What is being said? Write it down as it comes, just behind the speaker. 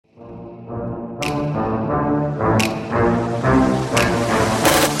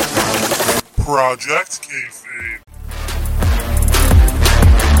Project Kayfabe.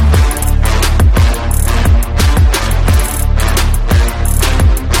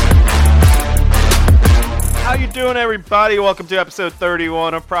 How you doing, everybody? Welcome to episode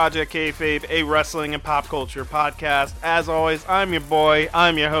 31 of Project Kayfabe, a wrestling and pop culture podcast. As always, I'm your boy,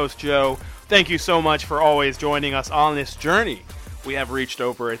 I'm your host, Joe. Thank you so much for always joining us on this journey. We have reached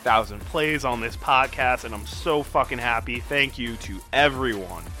over 1,000 plays on this podcast, and I'm so fucking happy. Thank you to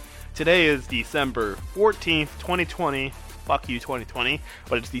everyone. Today is December 14th, 2020. Fuck you, 2020.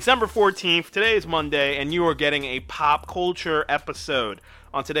 But it's December 14th. Today is Monday, and you are getting a pop culture episode.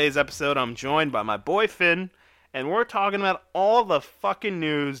 On today's episode, I'm joined by my boy Finn, and we're talking about all the fucking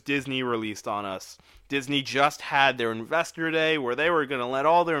news Disney released on us. Disney just had their investor day where they were going to let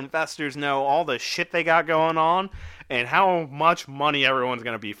all their investors know all the shit they got going on and how much money everyone's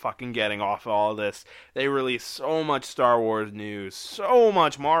going to be fucking getting off of all this. They released so much Star Wars news, so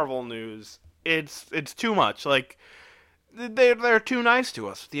much Marvel news. It's too much. Like, they're too nice to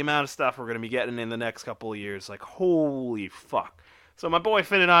us. The amount of stuff we're going to be getting in the next couple of years. Like, holy fuck. So my boy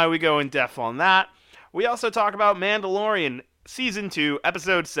Finn and I, we go in depth on that. We also talk about Mandalorian Season 2,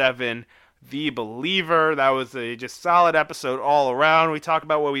 Episode 7, The Believer. That was a just solid episode all around. We talk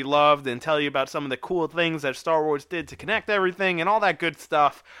about what we loved and tell you about some of the cool things that Star Wars did to connect everything and all that good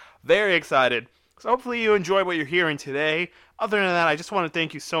stuff. Very excited. So hopefully you enjoyed what you're hearing today. Other than that, I just want to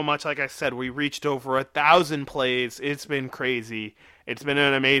thank you so much. Like I said, we reached over 1,000 plays. It's been crazy. It's been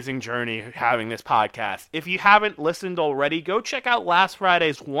an amazing journey having this podcast. If you haven't listened already, go check out last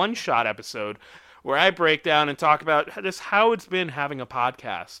Friday's one-shot episode where I break down and talk about just how it's been having a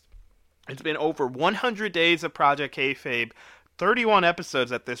podcast. It's been over 100 days of Project Kayfabe, 31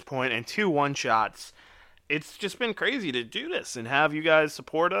 episodes at this point, and 2 one-shots. It's just been crazy to do this and have you guys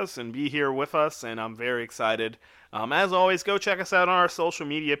support us and be here with us, and I'm very excited. As always, go check us out on our social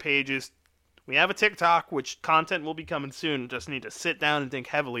media pages. We have a TikTok, which content will be coming soon. Just need to sit down and think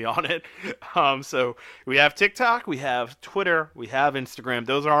heavily on it. So we have TikTok, we have Twitter, we have Instagram.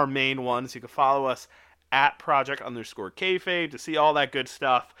 Those are our main ones. You can follow us at Project_Kayfabe to see all that good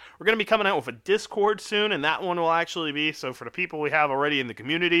stuff. We're going to be coming out with a Discord soon, and that one will actually be, so for the people we have already in the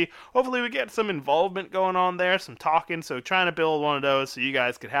community, hopefully we get some involvement going on there, some talking, so trying to build one of those so you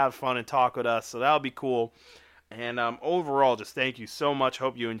guys could have fun and talk with us, so that'll be cool. And overall, just thank you so much.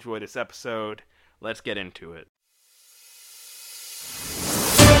 Hope you enjoyed this episode. Let's get into it.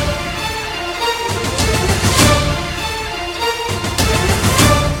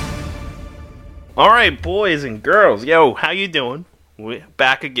 All right, boys and girls. Yo, how you doing? We're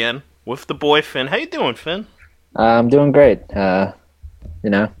back again with the boy Finn. How you doing, Finn? I'm doing great. Just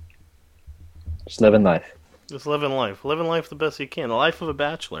living life. Just living life. Living life the best you can. The life of a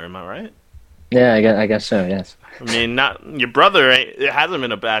bachelor, am I right? Yeah, I guess so, yes. I mean, not your brother. It hasn't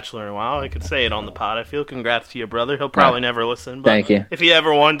been a bachelor in a while. I could say it on the pod. I feel congrats to your brother. He'll probably never listen. But thank you. If he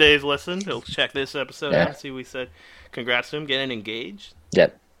ever one day listens, he'll check this episode out and see we said. Congrats to him getting engaged.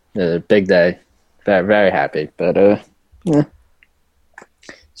 Yep. Big day. Very, very happy. But,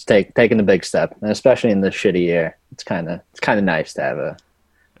 it's taking a big step, and especially in this shitty year. It's kind of nice to have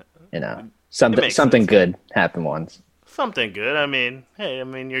something good happen once. Something good. I mean,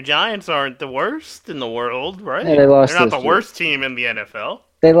 your Giants aren't the worst in the world, right? Yeah, they're not the worst team in the NFL.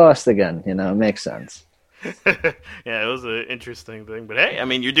 They lost again, it makes sense. Yeah, it was an interesting thing. But hey, I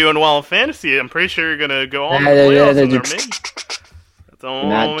mean, you're doing well in fantasy. I'm pretty sure you're going to go on the playoffs.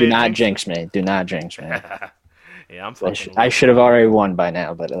 Do not jinx me. Do not jinx me. Yeah, I'm fucking I should have already won by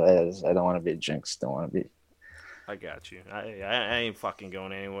now, but I don't want to be jinxed. Don't want to be. I got you. I ain't fucking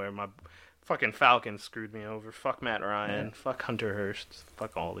going anywhere. My fucking Falcons screwed me over. Fuck Matt Ryan. Yeah. Fuck Hunter Hurst.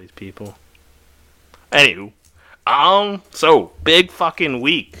 Fuck all these people. Anywho, so big fucking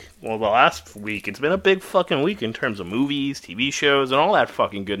week. Well, the last week, it's been a big fucking week in terms of movies, TV shows, and all that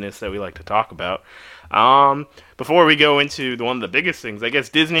fucking goodness that we like to talk about. Before we go into one of the biggest things, I guess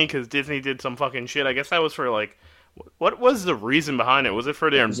Disney, because Disney did some fucking shit. I guess that was for what was the reason behind it? Was it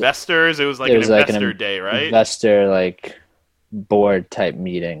for their investors? It was an investor day, right? Investor board type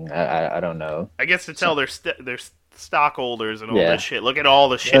meeting. I don't know. I guess to tell their stockholders and all that shit. Look at all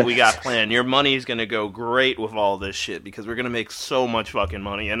the shit we got planned. Your money's gonna go great with all this shit because we're gonna make so much fucking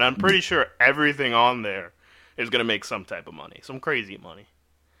money, and I'm pretty sure everything on there is gonna make some type of money, some crazy money.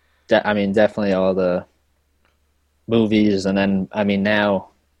 Definitely all the movies, and then now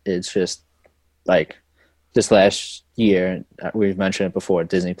it's just this last year. We've mentioned it before.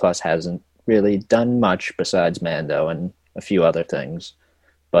 Disney Plus hasn't really done much besides Mando and a few other things,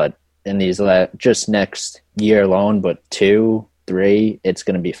 but in these just next year alone, but 2, 3, it's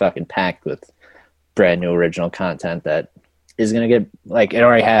going to be fucking packed with brand new original content that is going to get, it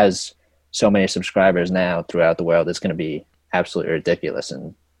already has so many subscribers now throughout the world. It's going to be absolutely ridiculous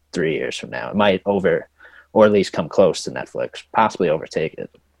in 3 years from now. It might or at least come close to Netflix, possibly overtake it.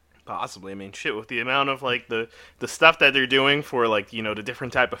 Possibly. I mean, shit, with the amount of, like, the stuff that they're doing for, like, you know, the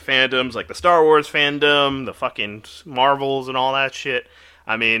different type of fandoms, like the Star Wars fandom, the fucking Marvels and all that shit.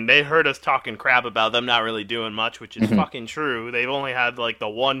 I mean, they heard us talking crap about them not really doing much, which is fucking true. They've only had, like, the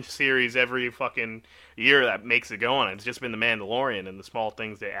one series every fucking year that makes it go on. It's just been The Mandalorian and the small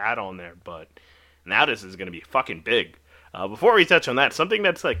things they add on there. But now this is going to be fucking big. Before we touch on that, something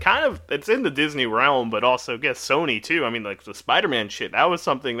that's like kind of it's in the Disney realm, but also I guess Sony too. I mean, like the Spider-Man shit, that was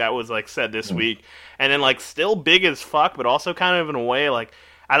something that was like said this week, and then like still big as fuck, but also kind of in a way like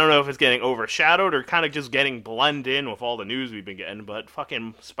I don't know if it's getting overshadowed or kind of just getting blended in with all the news we've been getting. But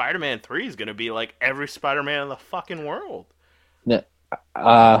fucking Spider-Man 3 is gonna be like every Spider-Man in the fucking world. No,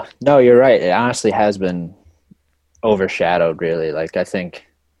 you're right. It honestly has been overshadowed, really. Like I think,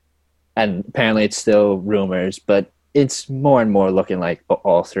 and apparently it's still rumors, but it's more and more looking like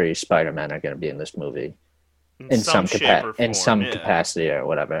all three Spider-Men are going to be in this movie in some capacity or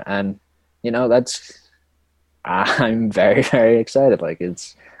whatever. And you know, I'm very, very excited. Like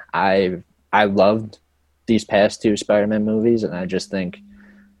I loved these past two Spider-Man movies, and I just think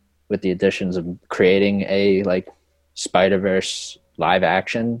with the additions of creating a like Spider-Verse live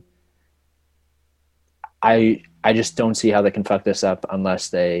action, I just don't see how they can fuck this up unless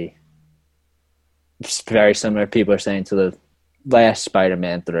they. It's very similar, people are saying, to the last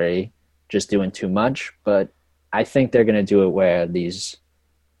Spider-Man 3, just doing too much. But I think they're going to do it where these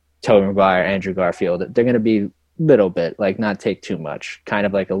Tobey Maguire, Andrew Garfield, they're going to be a little bit, like, not take too much. Kind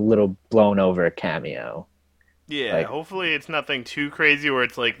of like a little blown over cameo. Yeah, like, hopefully it's nothing too crazy where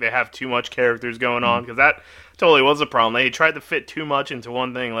it's like they have too much characters going on, because that totally was a problem. They tried to fit too much into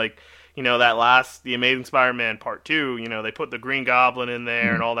one thing, like, you know, The Amazing Spider-Man Part 2, you know, they put the Green Goblin in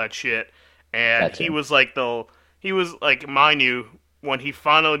there and all that shit. And he was like, mind you, when he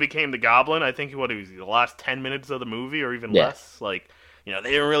finally became the Goblin, I think he was the last 10 minutes of the movie or even less. Like, you know,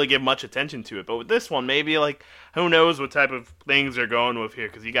 they didn't really give much attention to it. But with this one, maybe, like, who knows what type of things they're going with here.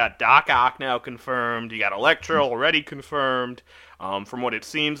 Because you got Doc Ock now confirmed. You got Electro already confirmed. From what it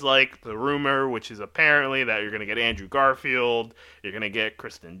seems like, the rumor, which is apparently that you're going to get Andrew Garfield, you're going to get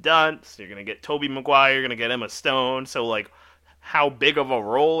Kristen Dunst, you're going to get Tobey Maguire, you're going to get Emma Stone. So, like, how big of a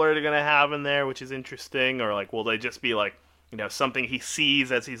role are they going to have in there, which is interesting, or like will they just be like, you know, something he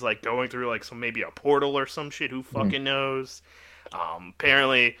sees as he's like going through like maybe a portal or some shit, who fucking knows.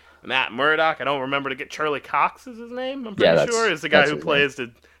 Apparently Matt Murdock, I don't remember to get Charlie Cox is his name, I'm pretty sure, is the guy who plays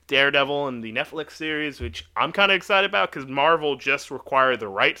the Daredevil in the Netflix series, which I'm kind of excited about because Marvel just required the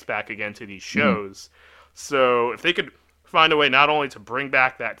rights back again to these shows. So if they could find a way not only to bring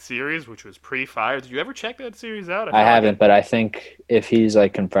back that series, which was pretty fire. Did you ever check that series out? I haven't, but I think if he's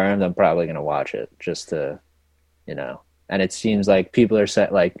like confirmed, I'm probably going to watch it just to, you know. And it seems like people are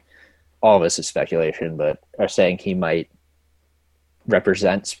saying, like, all of this is speculation, but are saying he might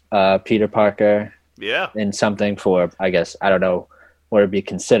represent Peter Parker in something for, I guess, I don't know, what would be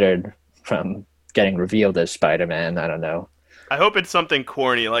considered from getting revealed as Spider-Man. I don't know. I hope it's something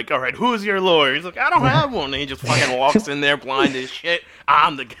corny, like, all right, who's your lawyer? He's like, I don't have one. And he just fucking walks in there blind as shit.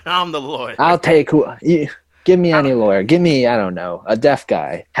 I'm the lawyer. I'll take give me any lawyer. Give me, I don't know, a deaf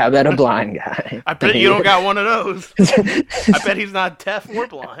guy. How about a blind guy? I bet you don't got one of those. I bet he's not deaf or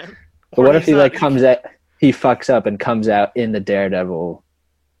blind. But what if he like comes out, he fucks up and comes out in the Daredevil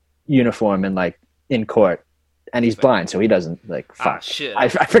uniform and like in court, and he's blind, so he doesn't like fuck. Shit. I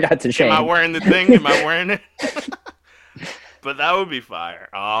forgot to change. Am I wearing the thing? Am I wearing it? But that would be fire.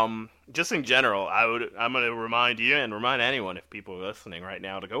 Just in general, I'm gonna remind you and remind anyone, if people are listening right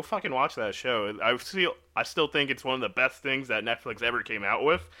now, to go fucking watch that show. I still think it's one of the best things that Netflix ever came out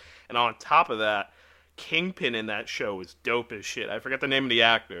with. And on top of that, Kingpin in that show was dope as shit. I forgot the name of the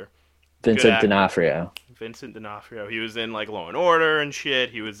actor. Vincent D'Onofrio. Vincent D'Onofrio. He was in like Law and Order and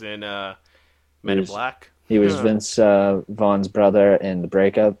shit. He was in Men in Black. He was Vince Vaughn's brother in The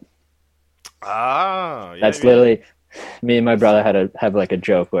Breakup. Ah, yeah. That's literally. Me and my brother have like a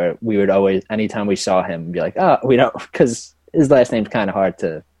joke where we would always, anytime we saw him, be like, oh, we don't, because his last name's kind of hard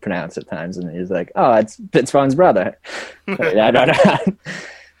to pronounce at times, and he's like, oh, it's Vince Vaughn's brother. I don't know.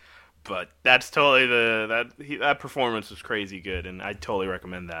 But that's totally that performance was crazy good, and I totally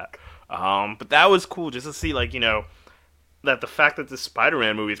recommend that. But that was cool just to see, like, you know, that the fact that this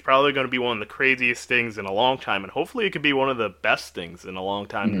Spider-Man movie is probably going to be one of the craziest things in a long time, and hopefully it could be one of the best things in a long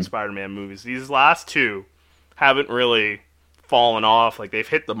time in Spider-Man movies. These last two haven't really fallen off. Like, they've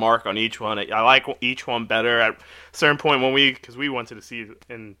hit the mark on each one. I like each one better. At a certain point because we went to see it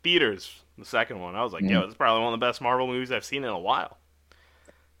in theaters, the second one, I was like, yo, this is probably one of the best Marvel movies I've seen in a while.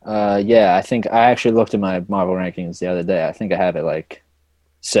 Yeah, I think I actually looked at my Marvel rankings the other day. I think I have it like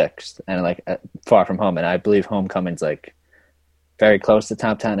sixth, and like Far From Home, and I believe Homecoming's like very close to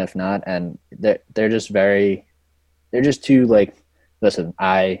top 10, if not. And they're just very, they're just too like. Listen,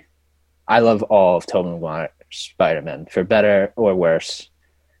 I love all of Tobey Maguire's Spider-Man, for better or worse.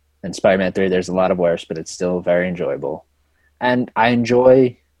 In Spider-Man 3, there's a lot of worse, but it's still very enjoyable. And I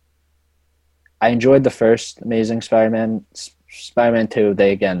enjoyed the first Amazing Spider-Man. Spider-Man 2,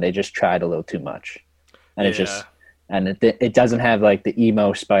 they just tried a little too much. And Yeah. it doesn't have like the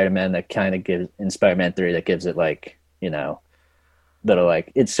emo Spider-Man that kind of gives in Spider-Man 3 that gives it like, little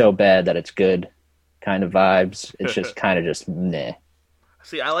like it's so bad that it's good kind of vibes. It's just kind of just meh.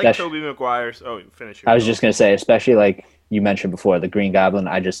 See, I like Tobey Maguire's. Oh, finish your I was thought. just gonna say, especially like you mentioned before, the Green Goblin.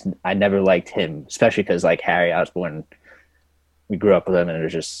 I never liked him, especially because like Harry Osborn, we grew up with him, and it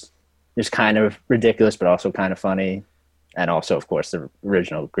was just kind of ridiculous, but also kind of funny, and also of course the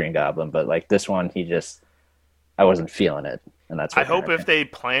original Green Goblin. But like this one, I wasn't feeling it, and that's I what hope kind if of. they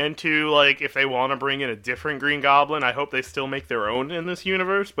plan to, like, if they want to bring in a different Green Goblin, I hope they still make their own in this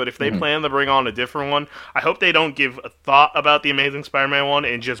universe. But if they Mhm. plan to bring on a different one, I hope they don't give a thought about the Amazing Spider-Man one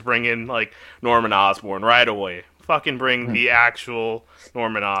and just bring in, like, Norman Osborn right away. Fucking bring Mhm. the actual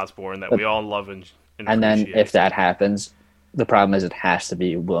Norman Osborn that But we all love and and then if appreciate. that happens, the problem is it has to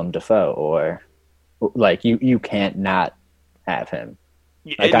be Willem Dafoe, or like you can't not have him.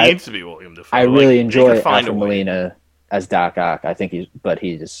 Like It needs to be William I Dafoe. Like, really they could enjoy find a Alfred way. Molina as Doc Ock. I think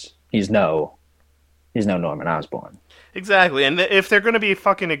he's no Norman Osborn. Exactly, and if they're going to be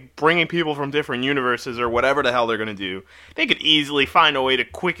fucking bringing people from different universes or whatever the hell they're going to do, they could easily find a way to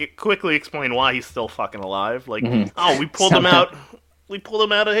quickly explain why he's still fucking alive. Like, Mm-hmm. oh, we pulled him Somehow, out. We pulled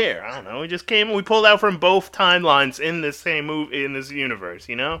him out of here. I don't know. We just came. We pulled out from both timelines in this same movie in this universe.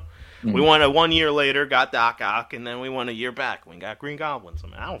 We mm, went a 1 year later, got Doc Ock, and then we went a year back. We got Green Goblin.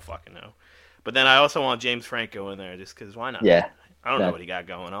 I don't fucking know. But then I also want James Franco in there just because why not? yeah, I don't know that what he got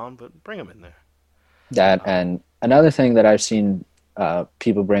going on, but bring him in there. that and another thing that I've seen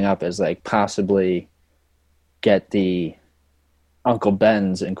people bring up is like possibly get the Uncle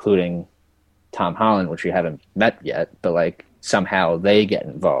Ben's, including Tom Holland, which we haven't met yet, but like somehow they get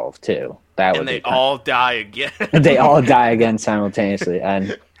involved too. That And would they be all die again. they all die again simultaneously.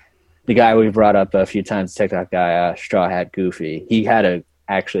 And the guy we brought up a few times, TikTok guy, Straw Hat Goofy, he had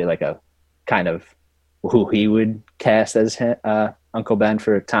actually like a kind of who he would cast as Uncle Ben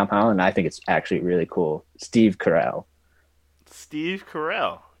for Tom Holland. I think it's actually really cool. Steve Carell. Steve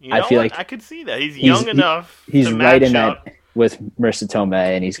Carell. You I know feel what? like I could see that. He's he's young enough to he's right in match that up. with Marissa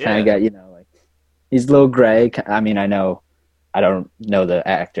Tomei, and he's kind of Yeah. got like he's a little gray. I mean, I don't know the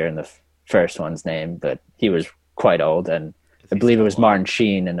actor in the first one's name, but he was quite old, and Is I he believe it still was alive? Martin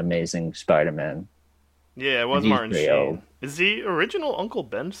Sheen in Amazing Spider-Man, Yeah, it and was he's Martin pretty old. Sheen. Is the original Uncle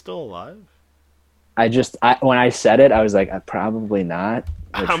Ben still alive? When I said it, I was like, probably not,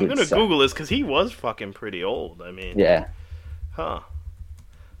 which I'm would gonna suck. Google this because he was fucking pretty old. I mean, Yeah, huh?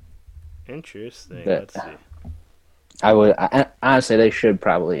 Interesting. but Let's see. honestly, they should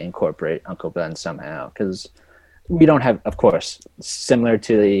probably incorporate Uncle Ben somehow because we don't have, of course, similar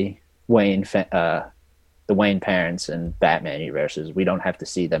to the Wayne parents and Batman universes, we don't have to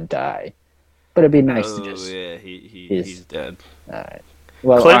see them die. But it'd be nice to Oh just. yeah, he's He's dead. all right.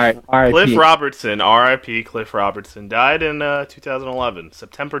 Well, Cliff Cliff R.I.P. Robertson, R.I.P. Cliff Robertson, died in 2011,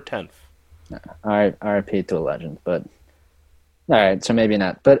 September 10th. R.I.P. to a legend. But all right, so maybe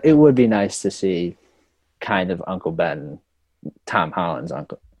not. But it would be nice to see kind of Uncle Ben, Tom Holland's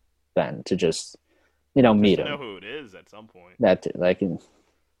Uncle Ben, to just Just meet to know him. who it is at some point. That too, like,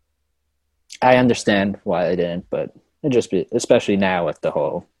 I understand why they didn't, but it just be especially now with the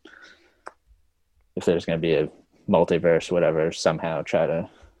whole if there's going to be a multiverse, whatever, somehow try to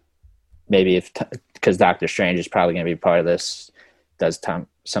maybe because Doctor Strange is probably going to be part of this, does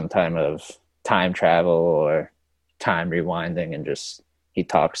some time of time travel or time rewinding, and just he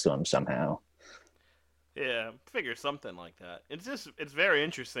talks to him somehow. Yeah, figure something like that. It's very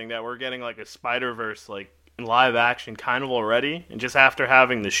interesting that we're getting like a Spider Verse like in live action kind of already, and just after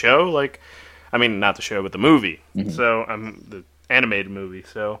having the show, like, I mean not the show but the movie. Mm-hmm. So the animated movie.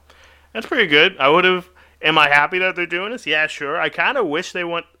 So that's pretty good. I would have. Am I happy that they're doing this? Yeah, sure. I kind of wish they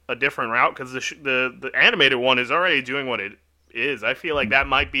went a different route because the animated one is already doing what it is. I feel like that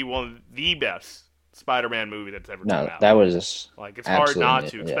might be one of the best Spider-Man movie that's ever come No, out. that was Like it's hard not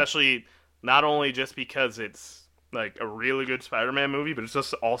to, absolutely yeah. especially not only just because it's like a really good Spider-Man movie, but it's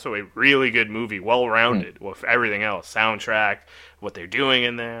just also a really good movie, well-rounded with everything else, soundtrack, what they're doing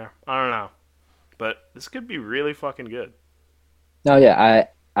in there. I don't know, but this could be really fucking good. No, yeah,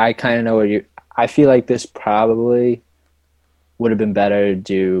 I kind of know what you. I feel like this probably would have been better to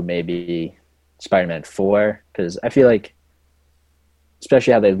do maybe Spider-Man 4, because I feel like,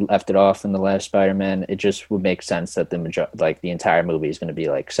 especially how they left it off in the last Spider-Man, it just would make sense that the entire movie is going to be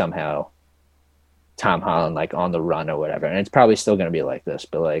like somehow Tom Holland like on the run or whatever, and it's probably still going to be like this,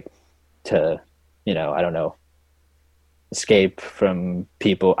 but like to, you know, I don't know, escape from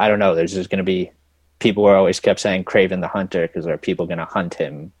people. I don't know. There's just going to be people who are always kept saying Kraven the Hunter, because are people going to hunt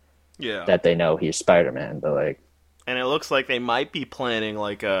him? Yeah, that they know he's Spider-Man, but like. And it looks like they might be planning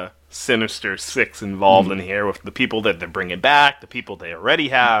like a Sinister Six involved in here with the people that they're bringing back, the people they already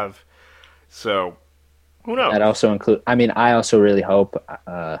have. So, who knows? That also include. I mean, I also really hope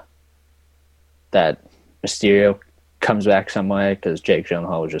that Mysterio comes back some way, because Jake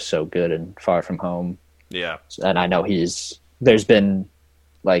Gyllenhaal was just so good in Far From Home. Yeah, and I know there's been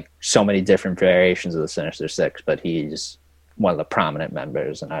like so many different variations of the Sinister Six, but he's one of the prominent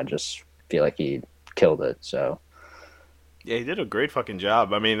members, and I just feel like he killed it. So. Yeah, he did a great fucking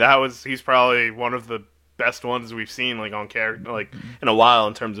job. I mean, he's probably one of the best ones we've seen like on character like in a while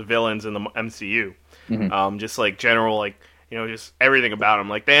in terms of villains in the MCU. Mm-hmm. Just like general, like, you know, just everything about him.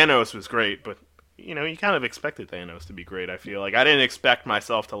 Like Thanos was great, but you know, you kind of expected Thanos to be great. I feel like I didn't expect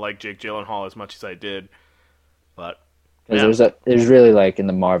myself to like Jake Gyllenhaal as much as I did, but yeah. There's really like in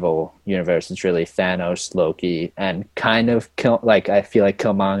the Marvel universe, it's really Thanos, Loki, and kind of I feel like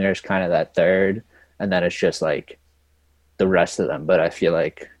Killmonger is kind of that third, and then it's just like the rest of them. But I feel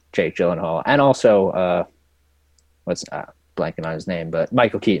like Jake Gyllenhaal, and also blanking on his name, but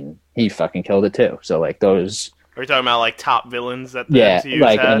Michael Keaton, he fucking killed it too. So like those. Are you talking about like top villains that the MCU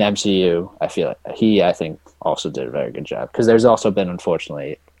like had? in MCU, I feel like I think also did a very good job, because there's also been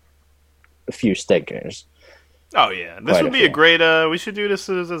unfortunately a few stinkers. Oh yeah, this would be a great. We should do this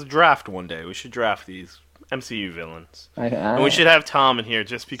as a draft one day. We should draft these MCU villains, and we should have Tom in here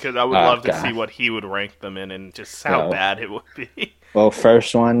just because I would love to see what he would rank them in, and just how bad it would be. Well,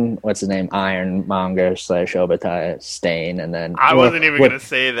 first one, what's his name? Ironmonger / Obadiah Stane, and then I wasn't even going to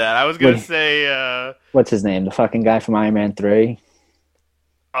say that. I was going to say what's his name? The fucking guy from Iron Man 3.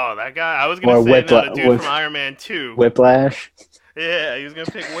 Oh, that guy. I was going to say the dude from Iron Man 2. Whiplash. Yeah, he was going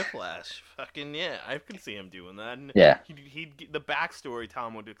to pick Whiplash. Fucking yeah, I could see him doing that. And yeah. The backstory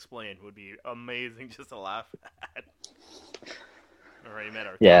Tom would explain would be amazing just to laugh at. Already met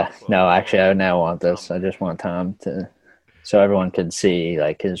our no, actually, I now want this. I just want Tom to, so everyone could see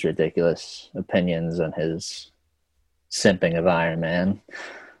like his ridiculous opinions and his simping of Iron Man.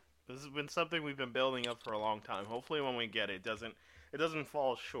 This has been something we've been building up for a long time. Hopefully, when we get it, it doesn't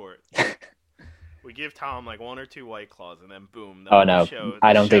fall short. We give Tom like 1 or 2 White Claws, and then boom. Oh no,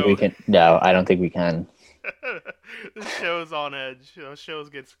 I don't think we can. No, I don't think we can. The show's on edge.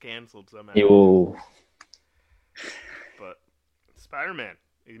 Shows gets canceled somehow. But Spider-Man,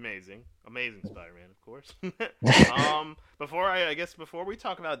 amazing Spider-Man, of course. Before we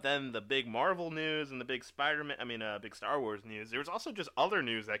talk about then the big Marvel news and the big big Star Wars news, there was also just other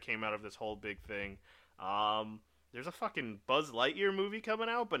news that came out of this whole big thing. There's a fucking Buzz Lightyear movie coming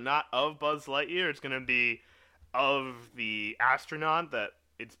out, but not of Buzz Lightyear. It's going to be of the astronaut that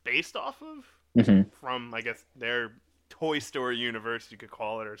it's based off of from, I guess, their Toy Story universe, you could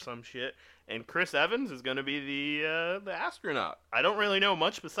call it, or some shit. And Chris Evans is going to be the astronaut. I don't really know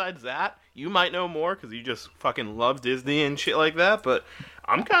much besides that. You might know more because you just fucking love Disney and shit like that. But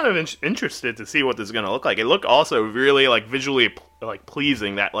I'm kind of interested to see what this is going to look like. It looked also really like visually like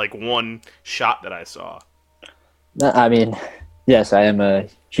pleasing, that like one shot that I saw. I mean, yes, I am a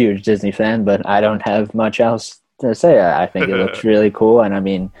huge Disney fan, but I don't have much else to say. I think it looks really cool, and I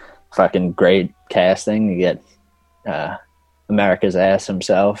mean, fucking great casting. You get America's ass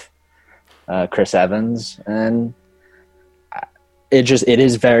himself, Chris Evans, and it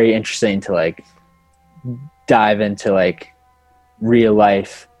is very interesting to like dive into like real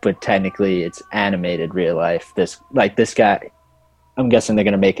life, but technically it's animated real life. This guy, I'm guessing they're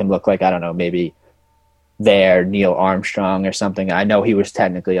gonna make him look like, I don't know, maybe Neil Armstrong or something. I know he was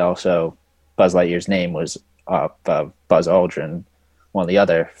technically also, Buzz Lightyear's name was Buzz Aldrin, one of the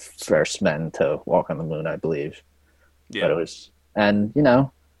other first men to walk on the moon, I believe. Yeah. But it was, and you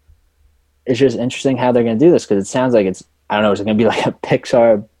know, it's just interesting how they're going to do this, because it sounds like it's, I don't know, is it going to be like a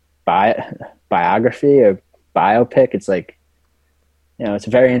Pixar biography or biopic? It's like, you know, it's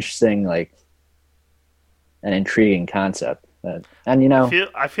a very interesting, like, an intriguing concept. And you know,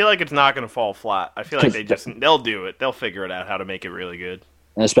 I feel like it's not going to fall flat. I feel like they'll do it. They'll figure it out how to make it really good.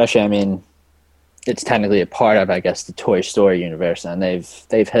 And especially, I mean, it's technically a part of, I guess, the Toy Story universe, and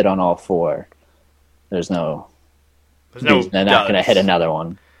they've hit on all 4. There's no they're not going to hit another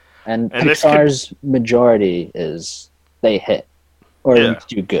one. And Pixar's majority is they hit or at least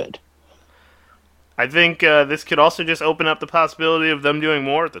do good. I think this could also just open up the possibility of them doing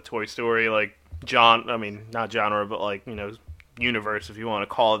more with the Toy Story, like, not genre, but, like, universe, if you want to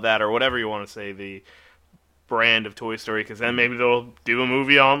call it that, or whatever you want to say, the brand of Toy Story, because then maybe they'll do a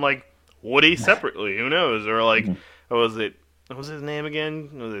movie on, like, Woody separately, who knows, or, like, what was his name again?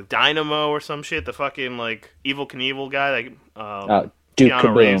 Was it Dynamo or some shit? The fucking, like, Evel Knievel guy, like, Duke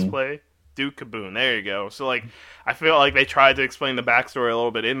Keanu Reeves Kaboom. play. Duke Kaboom, there you go. So, like, I feel like they tried to explain the backstory a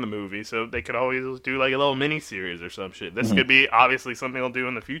little bit in the movie, so they could always do, like, a little mini-series or some shit. This could be, obviously, something they'll do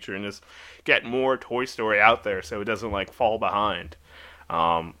in the future and just get more Toy Story out there so it doesn't, like, fall behind.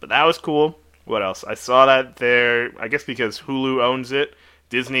 But that was cool. What else? I saw that there, I guess because Hulu owns it.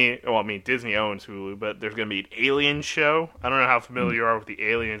 Disney owns Hulu, but there's going to be an Alien show. I don't know how familiar you are with the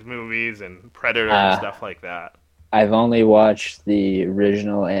Aliens movies and Predator and stuff like that. I've only watched the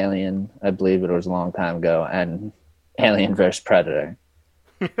original Alien, I believe it was a long time ago, and Alien vs. Predator,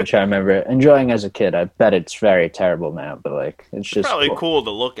 which I remember enjoying as a kid. I bet it's very terrible now, but, like, it's just probably cool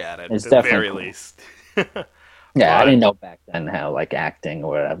to look at it, it's at the definitely very cool. least. Yeah, I didn't know back then how, like, acting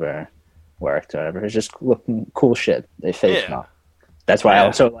or whatever worked or whatever. It's just looking cool shit. They face off. That's why I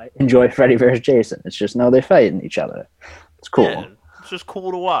also, like, enjoy Freddy vs. Jason. It's just, they're fighting each other. It's cool. Yeah, it's just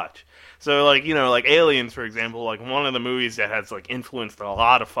cool to watch. So, like, like Aliens, for example, like, one of the movies that has, like, influenced a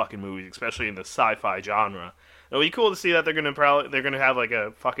lot of fucking movies, especially in the sci-fi genre. It'll be cool to see that they're gonna have, like,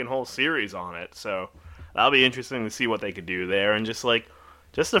 a fucking whole series on it. So that'll be interesting to see what they could do there. And just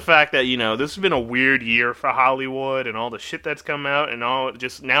the fact that, this has been a weird year for Hollywood and all the shit that's come out and all,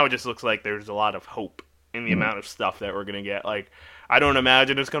 now it just looks like there's a lot of hope in the amount of stuff that we're gonna get. Like, I don't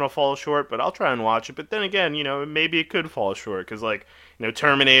imagine it's going to fall short, but I'll try and watch it. But then again, maybe it could fall short because, like,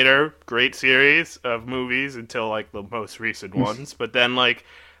 Terminator, great series of movies until, like, the most recent ones. But then, like,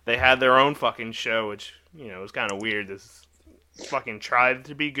 they had their own fucking show, which, was kind of weird. This fucking tried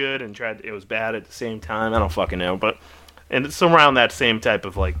to be good and it was bad at the same time. I don't fucking know. And it's around that same type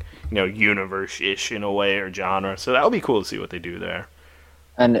of, like, universe-ish in a way or genre. So that would be cool to see what they do there.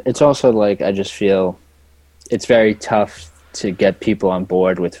 And it's also, like, I just feel it's very tough to get people on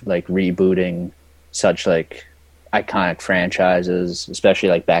board with, like, rebooting such, like, iconic franchises, especially,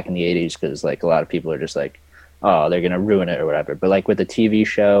 like, back in the 80s, because, like, a lot of people are just like, oh, they're gonna ruin it or whatever. But, like, with the TV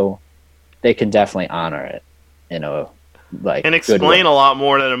show, they can definitely honor it, like, and explain a lot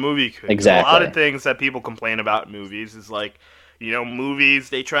more than a movie could. Exactly. A lot of things that people complain about in movies is, like, movies,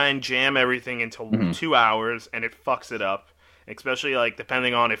 they try and jam everything into 2 hours and it fucks it up. Especially, like,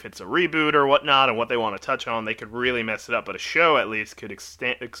 depending on if it's a reboot or whatnot and what they want to touch on, they could really mess it up. But a show, at least, could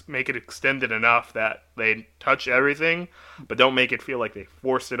make it extended enough that they touch everything, but don't make it feel like they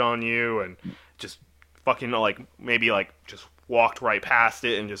forced it on you and just fucking, like, maybe, like, just walked right past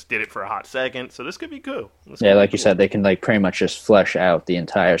it and just did it for a hot second. So this could be cool. Yeah, like you said, they can, like, pretty much just flesh out the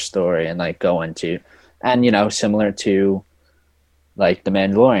entire story and, like, go into... And, similar to, like, The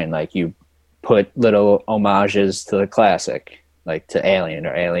Mandalorian, like, you put little homages to the classic, like to Alien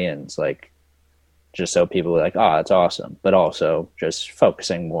or Aliens, like, just so people are like, oh, it's awesome, but also just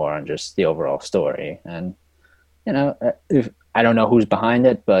focusing more on just the overall story. And, I don't know who's behind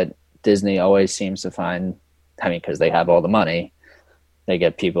it, but Disney always seems to find, because they have all the money, they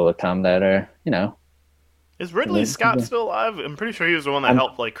get people to come that are, Is Ridley Scott still alive? I'm pretty sure he was the one that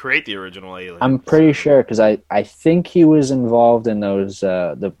helped, like, create the original Alien. I'm pretty sure, because I think he was involved in those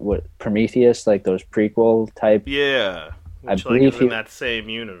Prometheus, like those prequel type. Yeah, which, I believe is in that same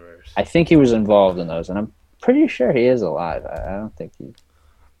universe. I think he was involved in those, and I'm pretty sure he is alive. I don't think he.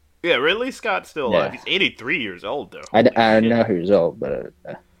 Yeah, Ridley Scott's still alive. He's 83 years old, though. I know he was old, but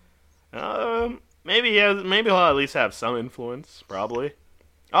maybe he'll at least have some influence. Probably.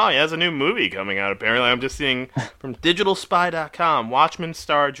 Oh, he has a new movie coming out, apparently. I'm just seeing from DigitalSpy.com. Watchmen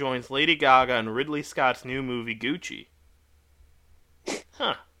star joins Lady Gaga in Ridley Scott's new movie, Gucci.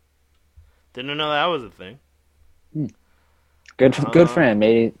 Huh. Didn't know that was a thing. Good for him.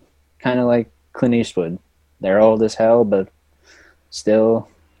 Maybe kind of like Clint Eastwood. They're old as hell, but still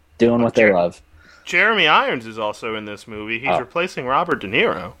doing what they love. Jeremy Irons is also in this movie. He's replacing Robert De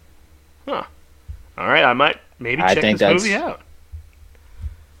Niro. Huh. All right, I might maybe check this movie out.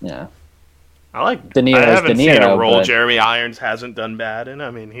 Yeah. I like De Niro's I haven't De Niro, seen a role but Jeremy Irons hasn't done bad in.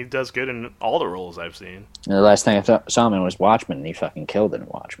 I mean, he does good in all the roles I've seen. The last thing I saw him in was Watchmen, and he fucking killed it in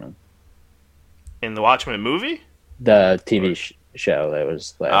Watchmen. In the Watchmen movie? The TV show that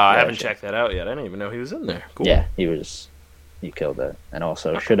was last I haven't checked that out yet. I didn't even know he was in there. Cool. Yeah, he killed it. And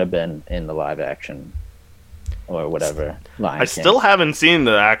also should have been in the live action or whatever. I still haven't seen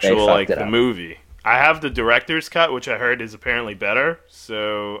the actual, like, the up. movie. I have the director's cut, which I heard is apparently better.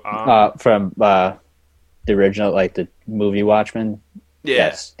 So from the original, like the movie Watchmen. Yeah.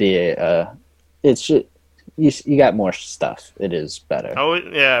 Yes, the it's just, you got more stuff. It is better. Oh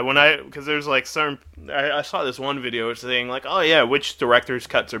yeah, because there's like certain I saw this one video saying like, oh yeah, which director's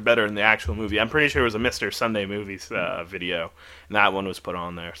cuts are better in the actual movie. I'm pretty sure it was a Mr. Sunday Movies video, and that one was put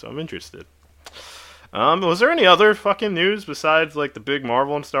on there, so I'm interested. Was there any other fucking news besides like the big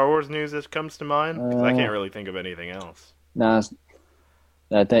Marvel and Star Wars news that comes to mind? Because I can't really think of anything else. No,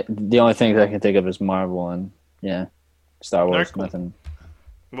 the only things I can think of is Marvel and Star Wars. Cool. Nothing.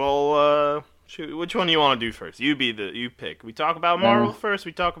 Well, which one do you want to do first? You pick. We talk about Marvel first.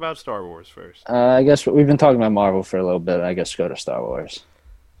 We talk about Star Wars first. I guess we've been talking about Marvel for a little bit. I guess go to Star Wars.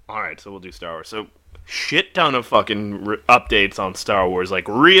 All right, so we'll do Star Wars. So, shit ton of fucking updates on Star Wars, like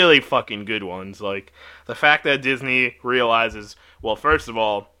really fucking good ones. Like the fact that Disney realizes, well, first of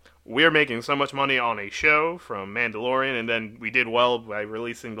all, we're making so much money on a show from Mandalorian, and then we did well by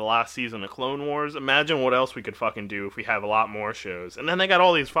releasing the last season of Clone Wars. Imagine what else we could fucking do if we have a lot more shows. And then they got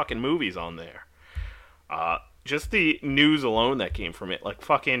all these fucking movies on there. Just the news alone that came from it, like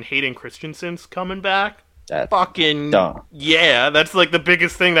fucking Hayden Christensen's coming back. That's fucking dumb. Yeah, that's like the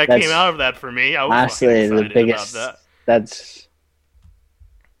biggest thing that came out of that for me. I was honestly the biggest. About that.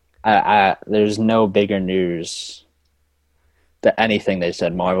 That's there's no bigger news. That anything they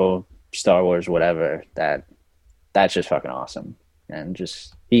said, Marvel, Star Wars, whatever, that's just fucking awesome. And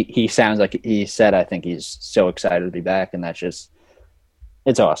just he sounds like he said, I think he's so excited to be back, and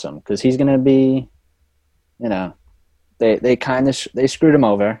it's awesome because he's gonna be, they screwed him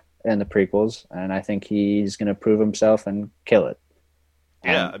over in the prequels, and I think he's gonna prove himself and kill it.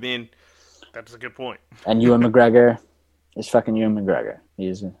 Yeah, I mean, that's a good point. And Ewan McGregor is fucking Ewan McGregor.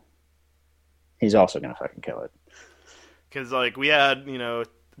 He's also gonna fucking kill it. Because, like, we had,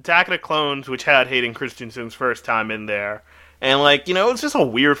 Attack of the Clones, which had Hayden Christensen's first time in there. And, like, it's just a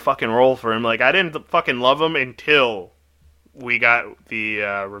weird fucking role for him. Like, I didn't fucking love him until we got the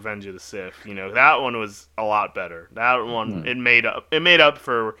Revenge of the Sith. That one was a lot better. That one, it made up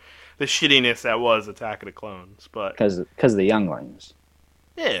for the shittiness that was Attack of the Clones. But because of the younglings.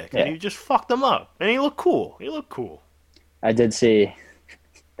 Yeah, because he just fucked them up. And he looked cool. I did see...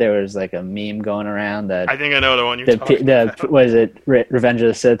 There was like a meme going around that I think I know the one you're talking about. Was it Revenge of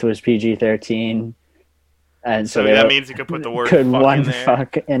the Sith was PG-13, and so that means you could put the word could fuck one in there.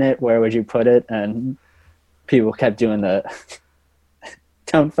 Fuck in it. Where would you put it? And people kept doing the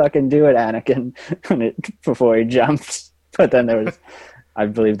 "Don't fucking do it, Anakin" before he jumps. But then there was, I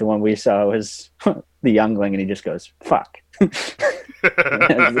believe, the one we saw was the youngling, and he just goes "fuck," pulls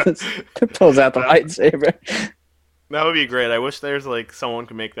out the lightsaber. That would be great. I wish there's like someone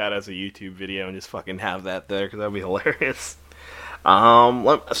could make that as a YouTube video and just fucking have that there because that would be hilarious. So I'm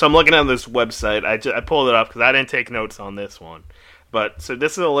looking at this website. I pulled it up because I didn't take notes on this one. But so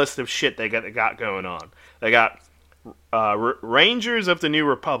this is a list of shit they got going on. They got Rangers of the New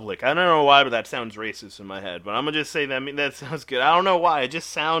Republic. I don't know why, but that sounds racist in my head. But I'm gonna just say that sounds good. I don't know why. It just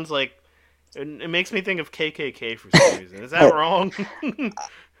sounds like it makes me think of KKK for some reason. Is that wrong?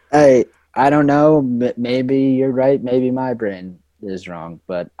 I don't know. Maybe you're right. Maybe my brain is wrong,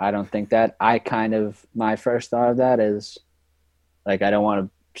 but I don't think that. My first thought of that is, like, I don't want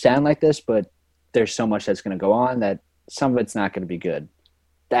to sound like this, but there's so much that's going to go on that some of it's not going to be good.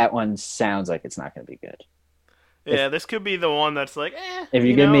 That one sounds like it's not going to be good. Yeah, this could be the one that's like, If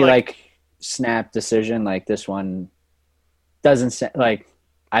you give me, like, snap decision, like, this one doesn't sound like,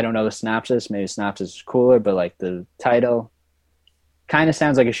 I don't know the synopsis. Maybe synopsis is cooler, but, like, the title kind of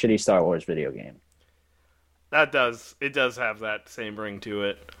sounds like a shitty Star Wars video game. It does have that same ring to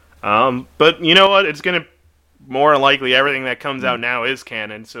it. But you know what? It's going to, more likely, everything that comes out now is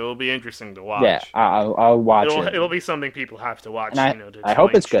canon, so it'll be interesting to watch. Yeah, I'll watch it. It'll be something people have to watch. And I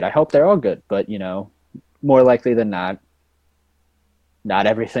hope it's good. I hope they're all good, but, more likely than not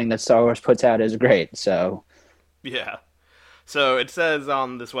everything that Star Wars puts out is great, so... Yeah. So it says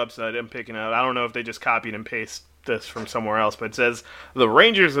on this website I'm picking out, I don't know if they just copied and pasted this from somewhere else, but it says the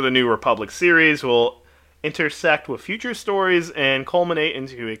Rangers of the New Republic series will intersect with future stories and culminate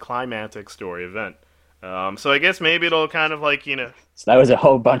into a climactic story event. So I guess maybe it'll kind of like, So that was a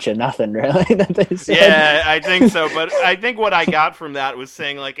whole bunch of nothing, really, that they said. Yeah, I think so, but I think what I got from that was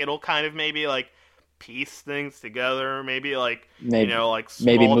saying, like, it'll kind of maybe, like, piece things together, maybe, like, like small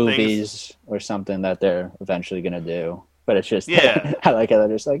maybe movies things. Or something that they're eventually going to do. But it's just, yeah. I like how they're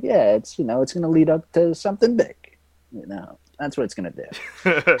just like, yeah, it's, it's going to lead up to something big. That's what it's going to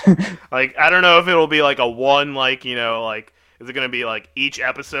do. Like, I don't know if it'll be like a one, like, like, is it going to be like each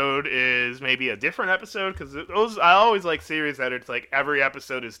episode is maybe a different episode? Because I always like series that it's like every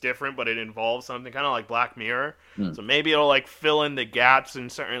episode is different, but it involves something, kind of like Black Mirror. So maybe it'll like fill in the gaps in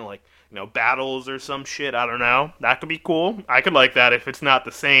certain, like, battles or some shit. I don't know. That could be cool. I could like that if it's not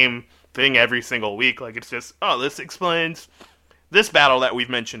the same thing every single week. Like, it's just, oh, this explains this battle that we've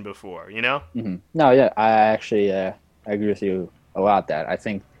mentioned before, you know? Mm-hmm. No, yeah, I actually I agree with you a lot. That I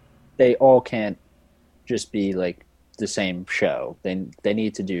think they all can't just be like the same show. They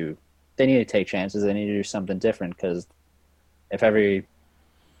need to take chances. They need to do something different because if every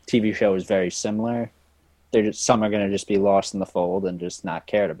TV show is very similar, some are going to just be lost in the fold and just not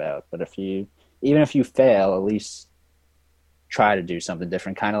cared about. But even if you fail, at least try to do something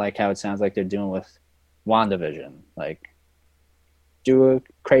different. Kind of like how it sounds like they're doing with WandaVision. Like, do a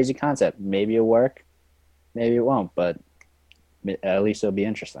crazy concept. Maybe it'll work, maybe it won't, but at least it'll be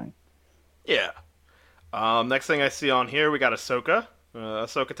interesting. Yeah. Next thing I see on here, we got Ahsoka.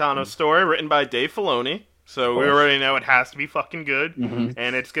 Ahsoka Tano's story, written by Dave Filoni. So we already know it has to be fucking good. Mm-hmm.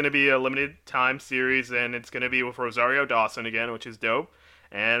 And it's going to be a limited time series, and it's going to be with Rosario Dawson again, which is dope.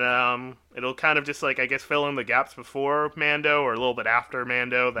 And it'll kind of just, like, I guess, fill in the gaps before Mando or a little bit after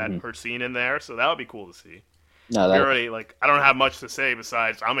Mando, that her scene in there. So that would be cool to see. No, already, like, I don't have much to say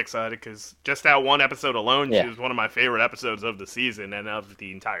besides I'm excited because just that one episode alone, she was one of my favorite episodes of the season and of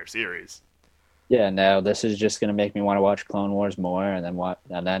the entire series. Yeah, no, this is just gonna make me want to watch Clone Wars more, and then watch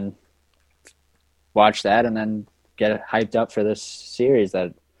that, and then get hyped up for this series.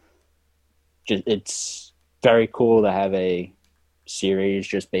 It's very cool to have a series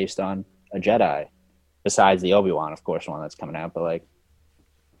just based on a Jedi, besides the Obi-Wan, of course, one that's coming out, but like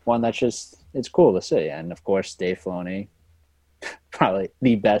one that's just it's cool to see. And of course, Dave Filoni, probably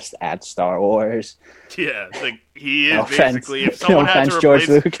the best at Star Wars. Yeah, like he is no basically. Offense. If someone No has offense, to George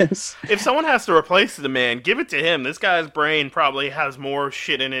replace, Lucas. If someone has to replace the man, give it to him. This guy's brain probably has more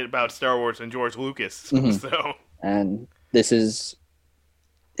shit in it about Star Wars than George Lucas. Mm-hmm. So, and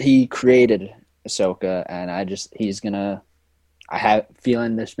he created Ahsoka, and I have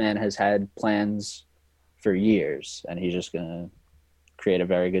feeling this man has had plans for years, and he's just gonna create a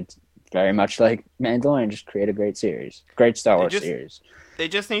very much like Mandalorian, just create a great series, great Star Wars series. They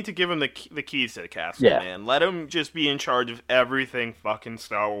just need to give him the keys to the castle, man. Let him just be in charge of everything fucking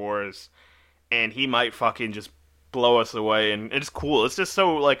Star Wars, and he might fucking just blow us away. And it's cool. It's just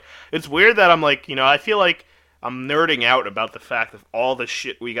so, like, it's weird that I'm like, I feel like I'm nerding out about the fact of all the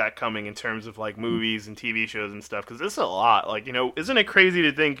shit we got coming in terms of, like, movies and TV shows and stuff, because this is a lot. Like, isn't it crazy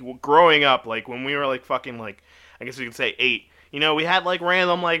to think, growing up, like, when we were, like, fucking, like, I guess we could say 8, we had, like,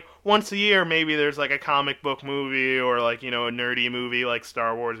 random, like, once a year, maybe there's, like, a comic book movie or, like, a nerdy movie like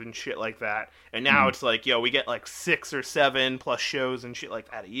Star Wars and shit like that. And now it's like, we get, like, 6 or 7 plus shows and shit like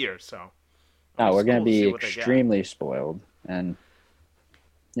that a year, so. No, we're going to be extremely spoiled. And,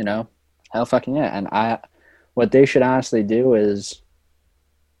 hell fucking yeah. And what they should honestly do is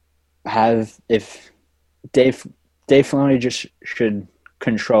if Dave Filoni just should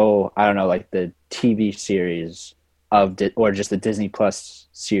control, I don't know, like, the TV series or just the Disney Plus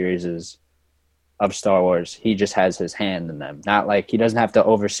series of Star Wars. He just has his hand in them. Not like he doesn't have to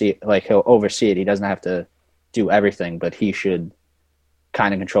oversee, like he'll oversee it. He doesn't have to do everything, but he should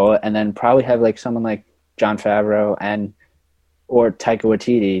kind of control it. And then probably have like someone like Jon Favreau or Taika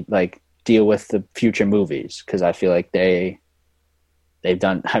Waititi like deal with the future movies. Cause I feel like they've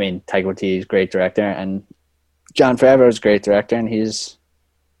done, Taika Waititi's a great director and Jon Favreau's a great director and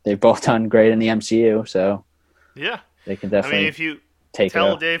they've both done great in the MCU. So yeah, they can definitely. If you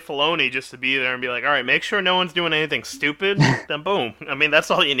tell Dave Filoni just to be there and be like, all right, make sure no one's doing anything stupid, then boom.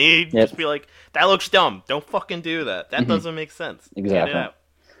 That's all you need. Yep. Just be like, that looks dumb. Don't fucking do that. That doesn't make sense. Exactly. Get it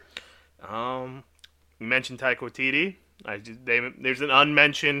out. You mentioned Taika Waititi. There's an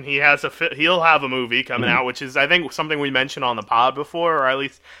unmentioned. He'll have a movie coming out, which is I think something we mentioned on the pod before, or at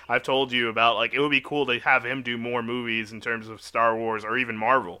least I've told you about. Like, it would be cool to have him do more movies in terms of Star Wars or even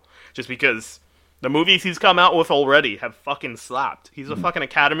Marvel, just because the movies he's come out with already have fucking slapped. He's a fucking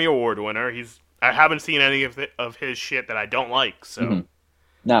Academy Award winner. I haven't seen any of his shit that I don't like. So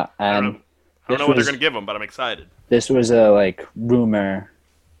no, I don't know what they're gonna give him, but I'm excited. This was a like rumor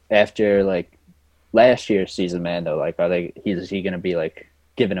after like last year's season Mando. Like, is he gonna be like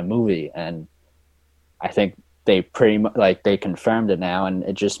given a movie? And I think they pretty much like they confirmed it now, and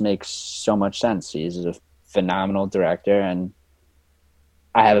it just makes so much sense. He's a phenomenal director, and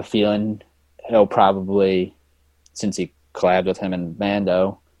I have a feeling he'll probably, since he collabed with him in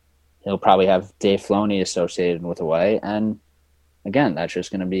Mando, he'll probably have Dave Filoni associated with a way. And again, that's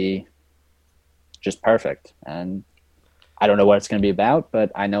just going to be just perfect. And I don't know what it's going to be about,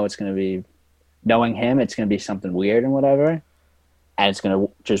 but I know it's going to be, knowing him, it's going to be something weird and whatever. And it's going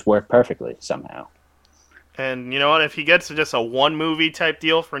to just work perfectly somehow. And you know what? If he gets just a one movie type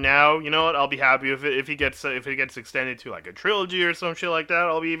deal for now, you know what? I'll be happy if he gets extended to like a trilogy or some shit like that.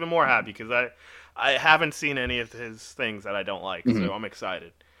 I'll be even more happy because I haven't seen any of his things that I don't like, so I'm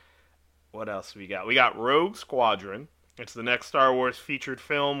excited. What else we got? We got Rogue Squadron. It's the next Star Wars featured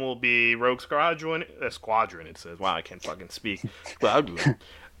film. Will be Rogue Squadron. Squadron. It says. Wow, I can't fucking speak. Squadron.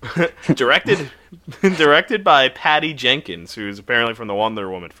 directed, directed by Patty Jenkins, who's apparently from the Wonder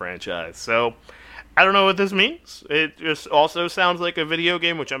Woman franchise. So, I don't know what this means. It just also sounds like a video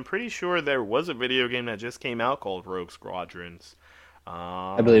game, which I'm pretty sure there was a video game that just came out called Rogue Squadrons.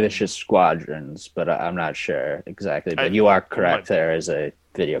 I believe it's just Squadrons, but I'm not sure exactly. But you are correct. There is a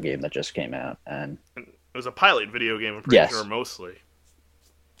video game that just came out, and it was a pilot video game. I'm pretty sure mostly.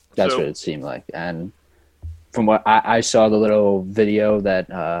 That's what it seemed like, and from what I saw, the little video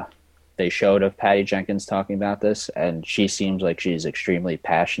that they showed of Patty Jenkins talking about this, and she seems like she's extremely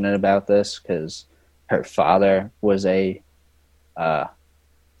passionate about this because her father was a, I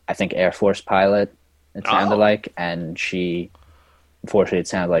think, Air Force pilot. It sounded like, and unfortunately, it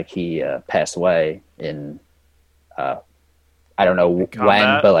sounded like he passed away in, I don't know when,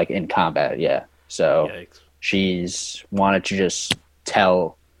 but like in combat, yeah. So she's wanted to just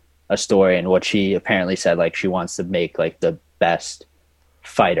tell a story, and what she apparently said, like she wants to make like the best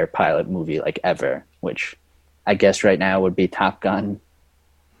fighter pilot movie like ever, which I guess right now would be Top Gun,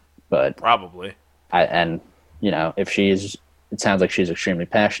 but probably. And you know, it sounds like she's extremely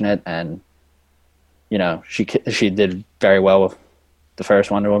passionate, and you know, she did very well with the first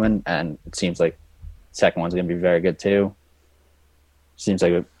Wonder Woman, and it seems like the second one's going to be very good too. Seems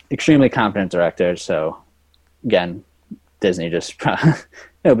like an extremely competent director, so again, Disney just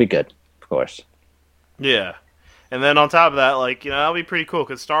it'll be good, of course. Yeah. And then on top of that, like, you know, that'll be pretty cool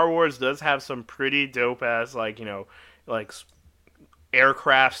because Star Wars does have some pretty dope ass, like, you know, like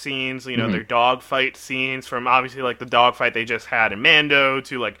aircraft scenes, you know, their dogfight scenes from obviously like the dogfight they just had in Mando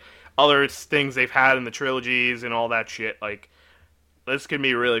to like other things they've had in the trilogies and all that shit. Like, this can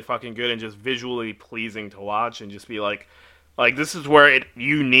be really fucking good and just visually pleasing to watch and just be like this is where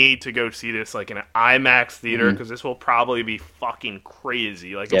you need to go see this like in an IMAX theater because this will probably be fucking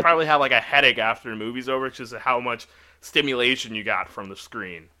crazy. Like you'll probably have like a headache after the movie's over. It's just how much stimulation you got from the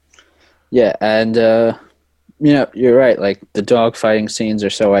screen. Yeah, and you know, you're right. Like the dogfighting scenes are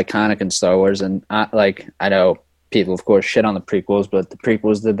so iconic in Star Wars, and I know people, of course, shit on the prequels, but the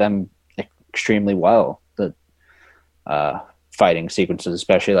prequels did them extremely well. The fighting sequences,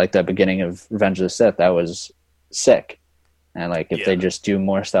 especially like the beginning of Revenge of the Sith, that was sick. And like if they just do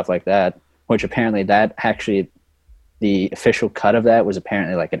more stuff like that, which apparently that actually the official cut of that was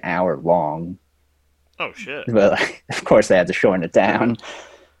apparently like an hour long. Oh shit! But like, of course they had to shorten it down.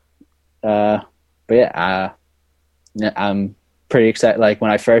 But yeah, I'm pretty excited. Like when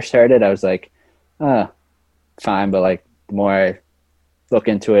I first heard it, I was like, fine. But like the more I look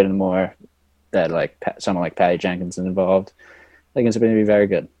into it, and the more that like someone like Patty Jenkins is involved, I think it's going to be very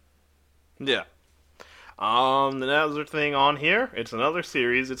good. Yeah. The other thing on here, it's another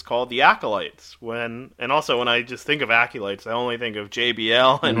series. It's called The Acolytes. And also when I just think of Acolytes, I only think of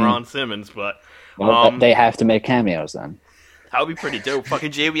JBL and Ron Simmons. But they have to make cameos then. That would be pretty dope.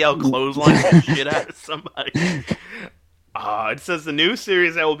 Fucking JBL clothesline the shit out of somebody. It says the new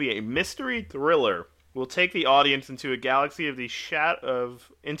series that will be a mystery thriller will take the audience into a galaxy of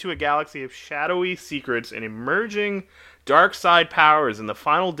shadowy secrets and emerging dark side powers in the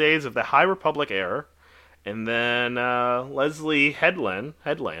final days of the High Republic era. And then Leslie Headland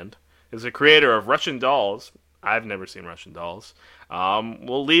is the creator of Russian Dolls. I've never seen Russian Dolls.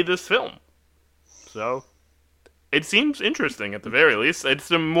 Will lead this film. So it seems interesting at the very least. It's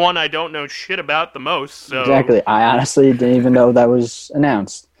the one I don't know shit about the most. So. Exactly. I honestly didn't even know that was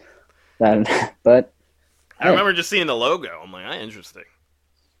announced. But I remember just seeing the logo. I'm like, interesting.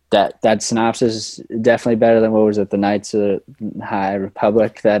 That synopsis is definitely better than what was it, the Knights of the High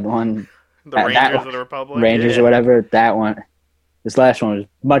Republic, that one. The Rangers of the Republic? Rangers or whatever, that one. This last one was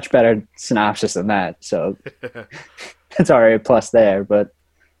much better synopsis than that, so it's already a plus there. But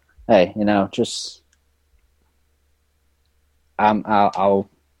hey, you know, just I'm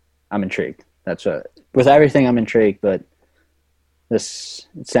intrigued. That's with everything I'm intrigued, but it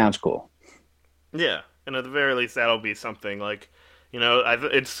sounds cool. Yeah, and at the very least, that'll be something like. You know,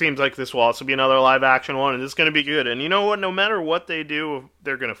 it seems like this will also be another live-action one, and it's going to be good. And you know what? No matter what they do,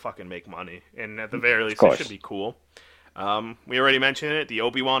 they're going to fucking make money. And at the very least, it should be cool. We already mentioned it. The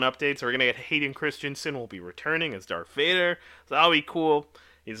Obi-Wan updates. We're going to get Hayden Christensen will be returning as Darth Vader. So that'll be cool.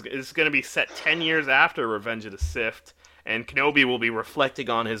 It's going to be set 10 years after Revenge of the Sith. And Kenobi will be reflecting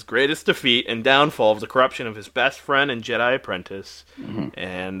on his greatest defeat and downfall of the corruption of his best friend and Jedi apprentice. Mm-hmm.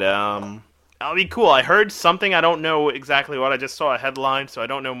 And, that'll be cool. I heard something, I don't know exactly what, I just saw a headline, so I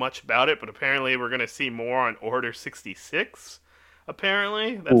don't know much about it, but apparently we're going to see more on Order 66,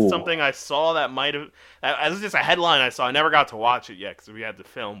 apparently. That's something I saw that might have, that was just a headline I saw, I never got to watch it yet, because we had the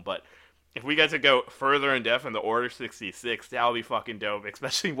film, but if we get to go further in depth in the Order 66, that would be fucking dope.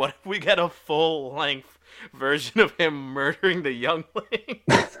 Especially what if we get a full length version of him murdering the youngling?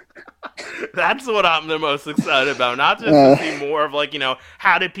 That's what I'm the most excited about. Not just to see more of like,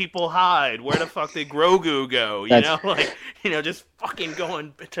 how did people hide? Where the fuck did Grogu go? Just fucking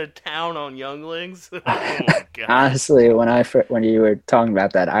going to town on younglings. Oh my god. Honestly, when you were talking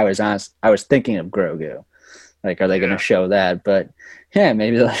about that, I was thinking of Grogu. Like, are they going to show that? But yeah,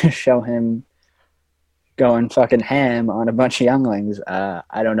 maybe they'll just show him going fucking ham on a bunch of younglings.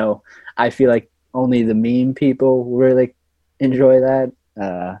 I don't know. I feel like only the meme people really enjoy that.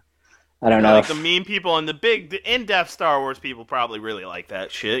 I don't know. Like the meme people and the in-depth Star Wars people probably really like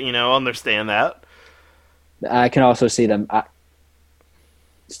that shit. Understand that. I can also see them.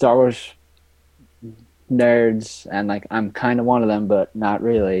 Star Wars nerds, and like I'm kind of one of them, but not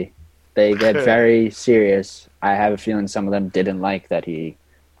really. They get very serious. I have a feeling some of them didn't like that he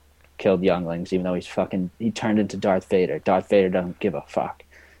killed younglings, even though he turned into Darth Vader. Darth Vader doesn't give a fuck.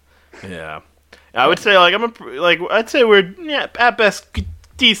 Yeah, I would say I'd say we're at best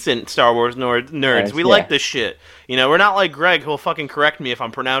decent Star Wars nerds. We like this shit. We're not like Greg who'll fucking correct me if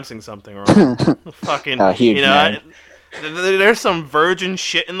I'm pronouncing something wrong. Fucking, there's some virgin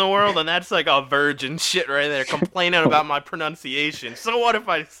shit in the world, and that's like a virgin shit right there, complaining about my pronunciation. So what if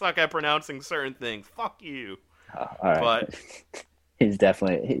I suck at pronouncing certain things? Fuck you. All right. But he's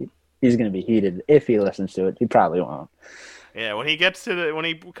definitely he's going to be heated if he listens to it. He probably won't. Yeah, when he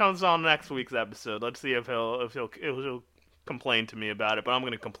comes on next week's episode, let's see if he'll complain to me about it. But I'm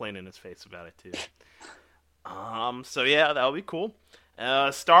going to complain in his face about it too. So yeah, that'll be cool.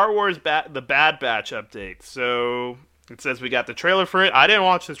 Star Wars the Bad Batch update. So it says we got the trailer for it. I didn't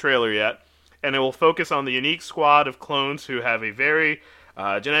watch the trailer yet, and it will focus on the unique squad of clones who have a very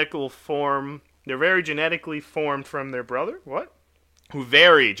genetically formed from their brother. What? Who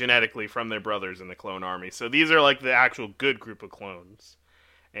vary genetically from their brothers in the clone army. So these are like the actual good group of clones,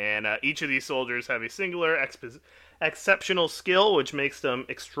 and each of these soldiers have a singular exceptional skill, which makes them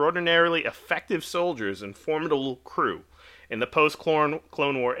extraordinarily effective soldiers and formidable crew. In the post-Clone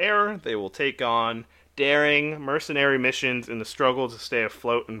War era, they will take on daring mercenary missions in the struggle to stay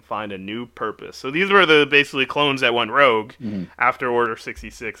afloat and find a new purpose. So these were the basically clones that went rogue after Order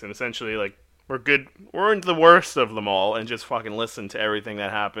 66, and essentially like we're into the worst of them all and just fucking listen to everything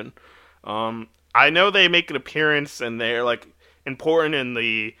that happened. I know they make an appearance and they're like important in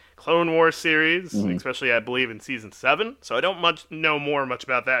the Clone Wars series, especially I believe in season 7. So I don't know much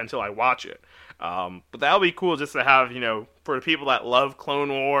about that until I watch it. But that'll be cool just to have, for the people that love Clone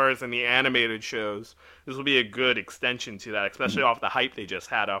Wars and the animated shows, this will be a good extension to that, especially off the hype they just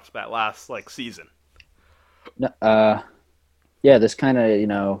had off that last season. Yeah, this kind of,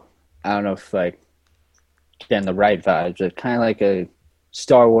 I don't know if getting the right vibes, but kind of like a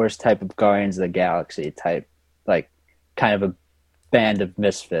Star Wars type of Guardians of the Galaxy type, kind of a band of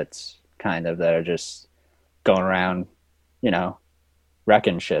misfits, kind of, that are just going around,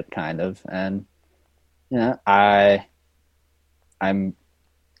 wrecking shit, kind of. And I'm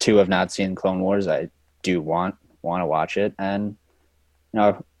too have not seen Clone Wars. I do want to watch it, and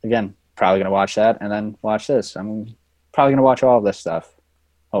again, probably gonna watch that and then watch this. I'm probably gonna watch all of this stuff,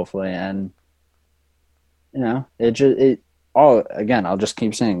 hopefully, and I'll just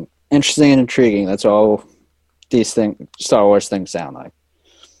keep saying interesting and intriguing. That's all these Star Wars things sound like.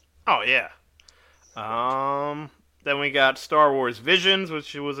 Oh yeah. Then we got Star Wars Visions,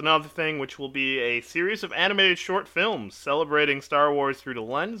 which was another thing, which will be a series of animated short films celebrating Star Wars through the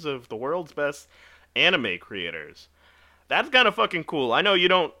lens of the world's best anime creators. That's kind of fucking cool. I know you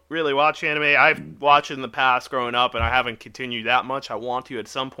don't really watch anime. I've watched it in the past growing up, and I haven't continued that much. I want to at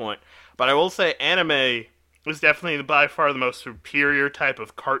some point. But I will say anime is definitely by far the most superior type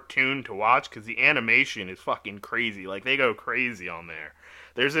of cartoon to watch, because the animation is fucking crazy. They go crazy on there.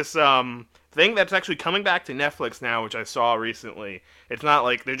 There's this thing that's actually coming back to Netflix now, which I saw recently. It's not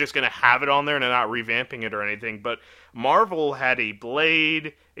like they're just going to have it on there and they're not revamping it or anything, but Marvel had a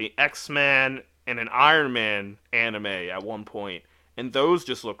Blade, a X-Men, and an Iron Man anime at one point, and those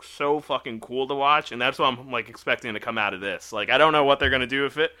just look so fucking cool to watch, and that's what I'm expecting to come out of this. I don't know what they're going to do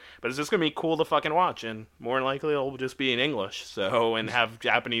with it, but it's just going to be cool to fucking watch, and more than likely it'll just be in English, and have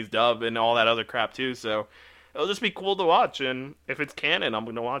Japanese dub and all that other crap too, so it'll just be cool to watch, and if it's canon, I'm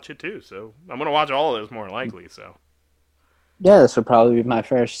going to watch it too. So I'm going to watch all of those more likely. So yeah, this will probably be my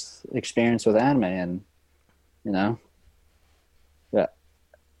first experience with anime, and yeah,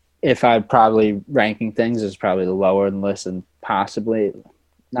 if I'd probably ranking things is probably the lower in the list and possibly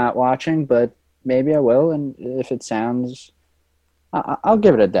not watching, but maybe I will, and if it sounds, I'll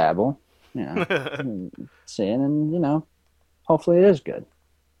give it a dabble, see it, and hopefully it is good.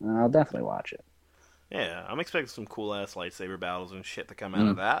 I'll definitely watch it. Yeah, I'm expecting some cool ass lightsaber battles and shit to come out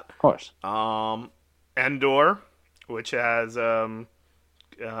of that. Of course. Endor, which has Cassian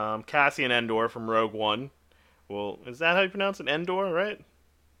Endor from Rogue One. Well, is that how you pronounce it? Endor, right?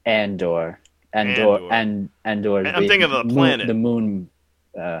 Andor. Andor. Andor. I'm thinking of the planet. The moon,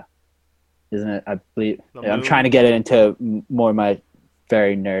 isn't it? I believe. The I'm moon? trying to get it into more of my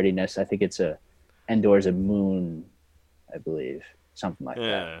very nerdiness. I think Endor's a moon, I believe. Something like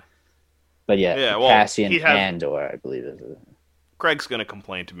that. But yeah, well, Cassian Andor, I believe is it. Craig's going to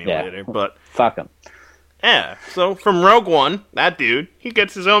complain to me later, but... Fuck him. Yeah, so from Rogue One, that dude, he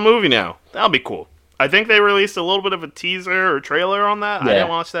gets his own movie now. That'll be cool. I think they released a little bit of a teaser or trailer on that. Yeah. I didn't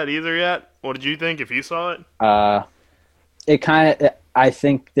watch that either yet. What did you think if you saw it? I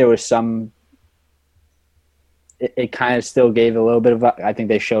think there was some... It kind of still gave a little bit of... I think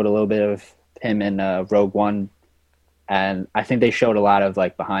they showed a little bit of him in Rogue One. And I think they showed a lot of,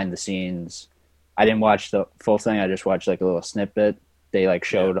 like, behind the scenes. I didn't watch the full thing. I just watched, like, a little snippet. They, like,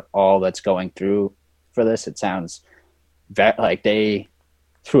 showed all that's going through for this. It sounds like they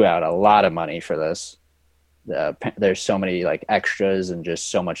threw out a lot of money for this. There's so many, like, extras and just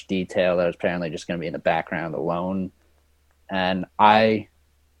so much detail that was apparently just going to be in the background alone. And I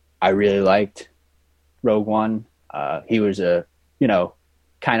really liked Rogue One. He was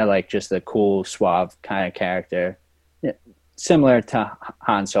kind of like just a cool, suave kind of character. Similar to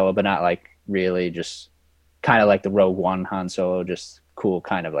Han Solo, but not like really, just kind of like the Rogue One Han Solo, just cool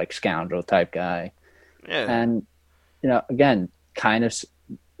kind of like scoundrel type guy. Yeah. And, again, kind of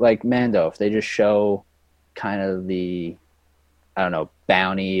like Mando, if they just show kind of the, I don't know,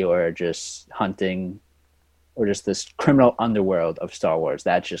 bounty or just hunting or just this criminal underworld of Star Wars,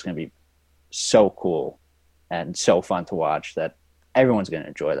 that's just going to be so cool and so fun to watch that everyone's going to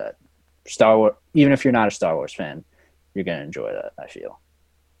enjoy that. Star Wars, even if you're not a Star Wars fan, you're going to enjoy that, I feel.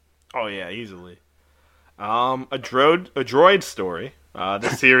 Oh, yeah, easily. A droid story.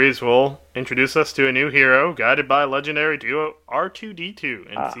 This series will introduce us to a new hero, guided by legendary duo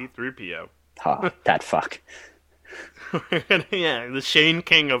R2-D2 and C-3PO. That fuck. Yeah, the Shane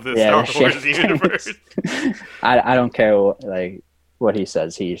King of the Star Wars universe. I don't care what he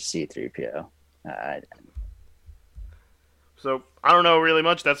says. He's C-3PO. So, I don't know really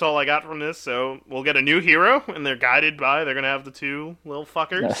much. That's all I got from this. So, we'll get a new hero, and they're going to have the two little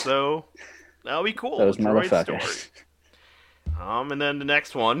fuckers. So, that'll be cool. Those droid motherfuckers. Story. And then the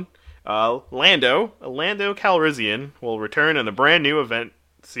next one, Lando Calrissian will return in a brand new event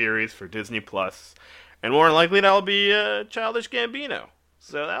series for Disney Plus, and more than likely that'll be Childish Gambino.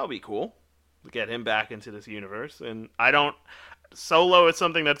 So that'll be cool to get him back into this universe. And Solo is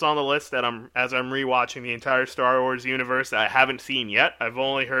something that's on the list that as I'm rewatching the entire Star Wars universe that I haven't seen yet. I've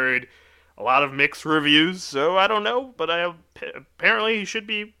only heard a lot of mixed reviews, so I don't know, but apparently he should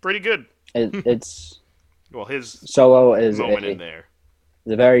be pretty good. It's well, his Solo is moment in there.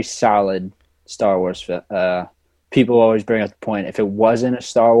 It's a very solid Star Wars film. People always bring up the point, if it wasn't a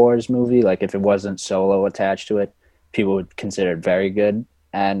Star Wars movie, like if it wasn't Solo attached to it, people would consider it very good.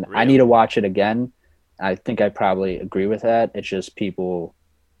 And really? I need to watch it again. I think I probably agree with that. It's just people,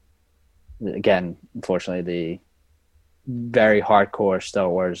 again, unfortunately, the very hardcore Star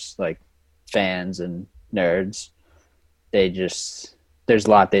Wars like fans and nerds, there's a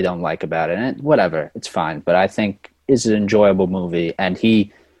lot they don't like about it. And whatever, it's fine. But I think it's an enjoyable movie, and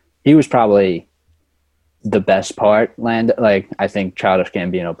he was probably the best part. I think Childish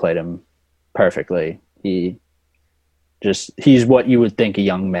Gambino played him perfectly. He's what you would think a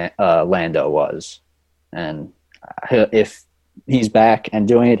young man, Lando was. And if he's back and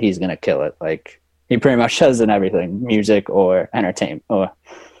doing it, he's going to kill it. Like he pretty much does in everything, music or entertainment or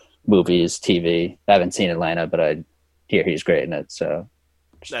movies, TV. I haven't seen Atlanta, but I hear he's great in it. So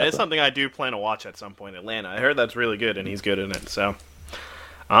that is something I do plan to watch at some point. Atlanta. I heard that's really good and he's good in it. So,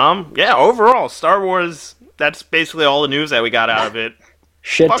 yeah, overall Star Wars, that's basically all the news that we got out of it.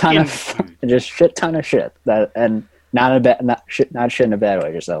 Shit ton of shit. Not shit in a bad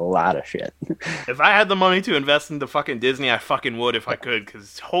way, just a lot of shit. If I had the money to invest into fucking Disney, I fucking would if I could,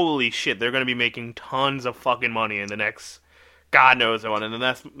 because holy shit, they're going to be making tons of fucking money in the next, God knows what, in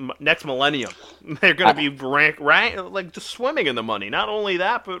the next millennium. They're going to be just swimming in the money. Not only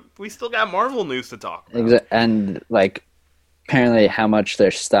that, but we still got Marvel news to talk about. And, apparently how much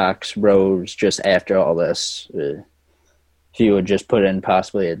their stocks rose just after all this. If you would just put in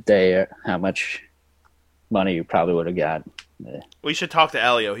possibly a day, how much money you probably would have got. We should talk to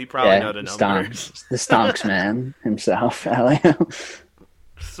Elio. He probably know the numbers. The stonks man himself, Elio.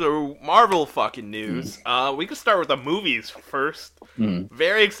 So, Marvel fucking news. We could start with the movies first.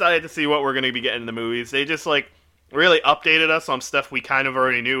 Very excited to see what we're going to be getting in the movies. They just, really updated us on stuff we kind of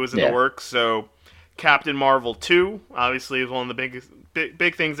already knew was in the works. So Captain Marvel 2 obviously is one of the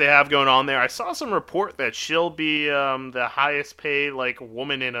big things they have going on there. I saw some report that she'll be the highest paid like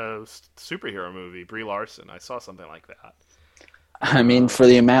woman in a superhero movie, Brie Larson. I saw something like that. I mean, for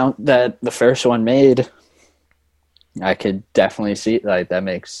the amount that the first one made, I could definitely see like that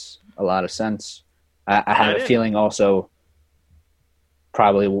makes a lot of sense. I have a feeling also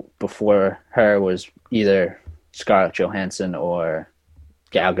probably before her was either Scarlett Johansson or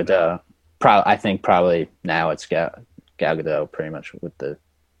Gal Gadot. I think probably now it's Gal Gadot pretty much with the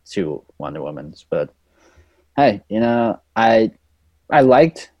two Wonder Womans. But hey, I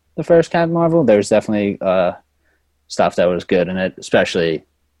liked the first Captain Marvel. There's definitely stuff that was good in it, especially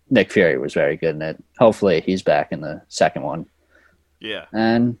Nick Fury was very good in it. Hopefully he's back in the second one. Yeah.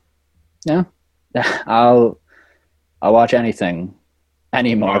 And I'll watch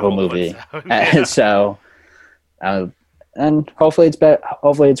any Marvel movie. So and hopefully it's better.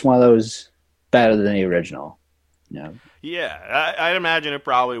 Hopefully it's one of those better than the original. Yeah, I'd imagine it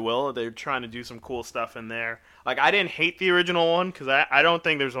probably will. They're trying to do some cool stuff in there. Like, I didn't hate the original one, because I don't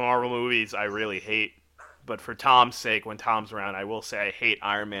think there's Marvel movies I really hate. But for Tom's sake, when Tom's around, I will say I hate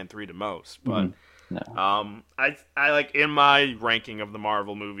Iron Man 3 the most. But I like, in my ranking of the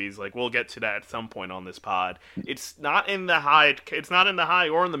Marvel movies, like, we'll get to that at some point on this pod. It's not in the high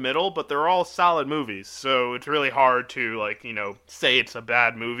or in the middle, but they're all solid movies. So it's really hard to, like, say it's a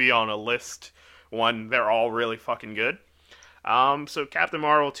bad movie on a list when they're all really fucking good. So Captain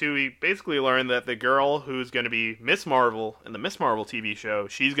Marvel 2, we basically learned that the girl who's going to be Miss Marvel in the Miss Marvel TV show,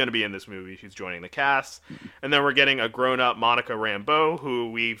 she's going to be in this movie. She's joining the cast. And then we're getting a grown-up Monica Rambeau,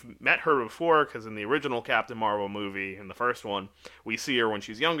 who we've met her before, because in the original Captain Marvel movie, in the first one, we see her when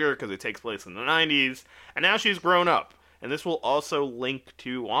she's younger, because it takes place in the 90s. And now she's grown up. And this will also link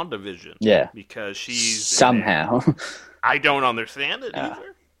to WandaVision. Yeah. Because she's... Somehow. I don't understand it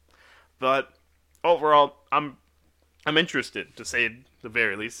either. But overall, I'm interested, to say the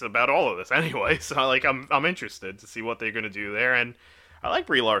very least, about all of this anyway. So, like, I'm interested to see what they're going to do there. And I like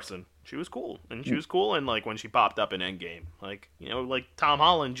Brie Larson. She was cool. And she was cool, and, like, when she popped up in Endgame. Like, like Tom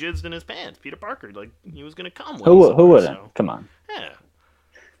Holland jizzed in his pants. Peter Parker, like, he was going to come. Who wouldn't? So. Come on. Yeah.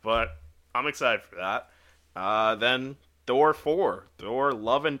 But I'm excited for that. Then Thor 4. Thor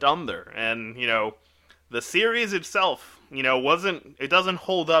Love and Thunder. And, the series itself, it doesn't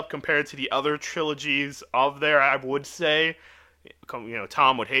hold up compared to the other trilogies of there, I would say.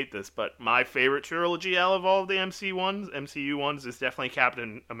 Tom would hate this, but my favorite trilogy out of all of the MCU ones is definitely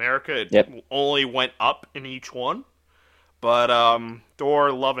Captain America. It only went up in each one. But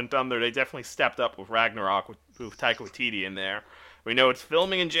Thor, Love and Thunder, they definitely stepped up with Ragnarok with Taika Waititi in there. We know it's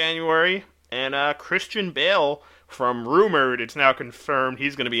filming in January, and Christian Bale, from rumored, it's now confirmed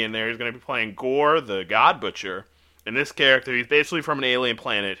he's going to be in there. He's going to be playing Gore, the God Butcher. And this character, he's basically from an alien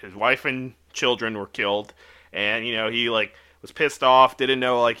planet. His wife and children were killed, and he was pissed off. Didn't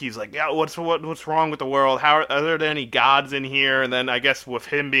know, he's like, yeah, what's wrong with the world? Are there any gods in here? And then I guess with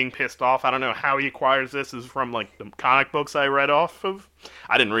him being pissed off, I don't know how he acquires this. Is from the comic books I read off of.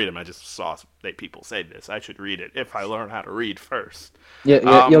 I didn't read them. I just saw people say this. I should read it if I learn how to read first.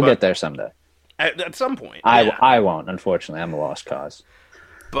 Yeah, you'll get there someday. At some point. I won't, unfortunately. I'm a lost cause.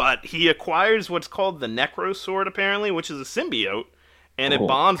 But he acquires what's called the Necro Sword, apparently, which is a symbiote, and it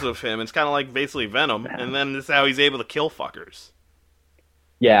bonds with him. It's kind of like basically Venom, and then this is how he's able to kill fuckers.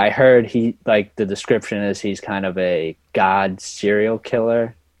 Yeah, I heard the description is he's kind of a god serial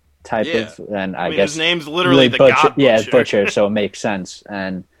killer type of, and I guess his name's literally the God Butcher. Yeah, Butcher, so it makes sense.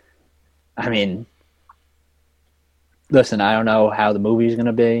 And, I mean, listen, I don't know how the movie's going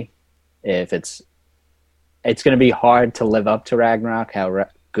to be. If it's going to be hard to live up to Ragnarok,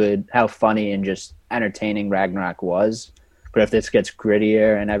 how funny and just entertaining Ragnarok was. But if this gets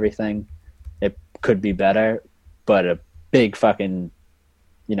grittier and everything, it could be better. But a big fucking,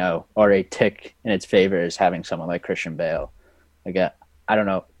 or a tick in its favor is having someone like Christian Bale. I don't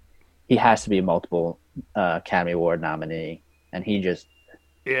know. He has to be a multiple Academy Award nominee, and he just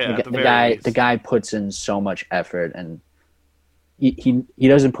the guy puts in so much effort, and he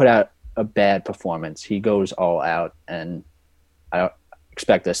doesn't put out a bad performance. He goes all out, and I don't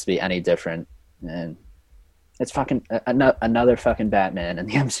expect this to be any different. And it's fucking another fucking Batman in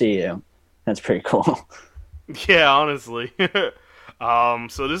the MCU. That's pretty cool. Yeah, honestly.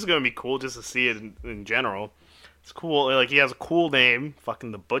 So this is gonna be cool just to see it in general. It's cool. He has a cool name,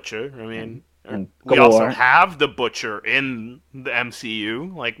 fucking the Butcher. I mean, we also have the Butcher in the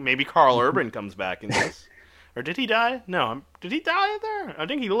MCU. Maybe Carl Urban comes back in this. Or did he die? No. Did he die there? I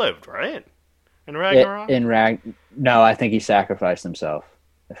think he lived, right? In Ragnarok? No, I think he sacrificed himself.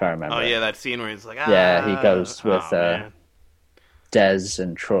 if I remember. Oh yeah, that scene where he's like, yeah, he goes with man. Dez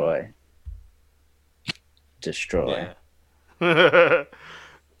and Troy. Destroy. Yeah.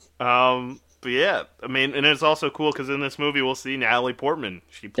 But yeah, I mean, and it's also cool because in this movie we'll see Natalie Portman.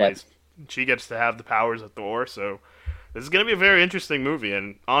 She gets to have the powers of Thor, so this is gonna be a very interesting movie.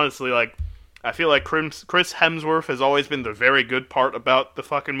 And honestly, like, I feel like Chris Hemsworth has always been the very good part about the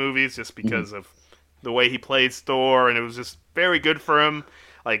fucking movies, just because of the way he plays Thor, and it was just very good for him.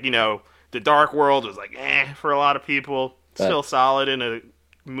 Like, the Dark World was like for a lot of people, still solid in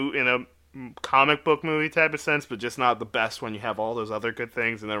a comic book movie type of sense, but just not the best when you have all those other good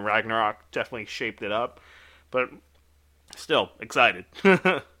things. And then Ragnarok definitely shaped it up, but still excited.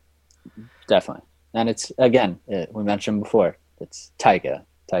 Definitely. And it's, again, we mentioned before, it's Taika.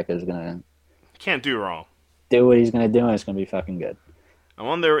 Taika's gonna can't do wrong. Do what he's gonna do, and it's gonna be fucking good. I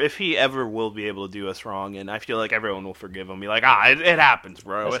wonder if he ever will be able to do us wrong, and I feel like everyone will forgive him. Be like, it happens,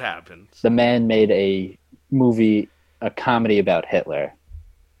 bro. It happens. The man made a movie, a comedy about Hitler.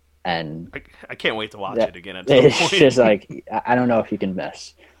 And I can't wait to watch it again at some point. It's just like, I don't know if you can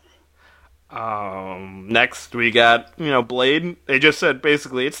miss. Next we got, Blade. They just said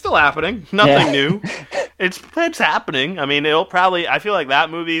basically it's still happening. Nothing new. It's happening. I mean, I feel like that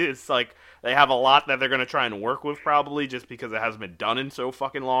movie is like, they have a lot that they're going to try and work with probably just because it hasn't been done in so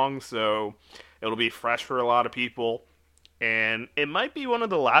fucking long. So it'll be fresh for a lot of people. And it might be one of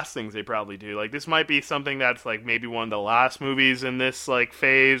the last things they probably do. Like, this might be something that's, like, maybe one of the last movies in this, like,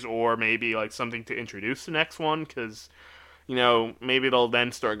 phase, or maybe, like, something to introduce the next one, because, maybe they'll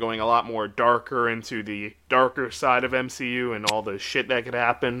then start going a lot more darker into the darker side of MCU and all the shit that could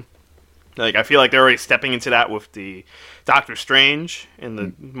happen. Like, I feel like they're already stepping into that with the Doctor Strange in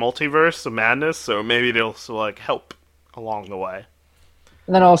the multiverse of madness, so maybe they'll, like, help along the way.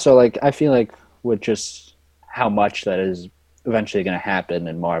 And then also, like, I feel like with just how much that is eventually going to happen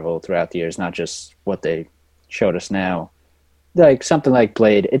in Marvel throughout the years, not just what they showed us now. Like, something like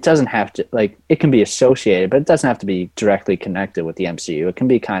Blade, it doesn't have to, like, it can be associated, but it doesn't have to be directly connected with the MCU. It can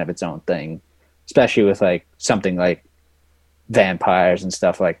be kind of its own thing, especially with, like, something like vampires and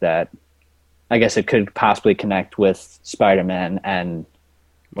stuff like that. I guess it could possibly connect with Spider-Man and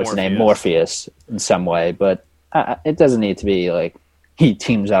Morpheus in some way, but it doesn't need to be, like, he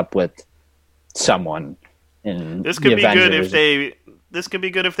teams up with someone. This could be good if they. This could be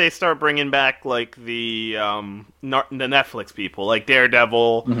good if they start bringing back like the Netflix people, like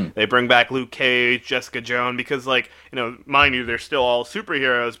Daredevil. Mm-hmm. They bring back Luke Cage, Jessica Jones, because mind you, they're still all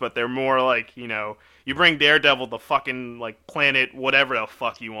superheroes, but they're more like you bring Daredevil to fucking like planet whatever the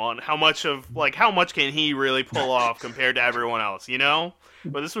fuck you want. How much can he really pull off compared to everyone else?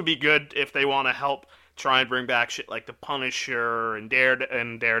 But this would be good if they want to help. Try and bring back shit like the Punisher and Daredevil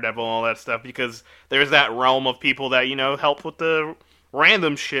and all that stuff, because there's that realm of people that help with the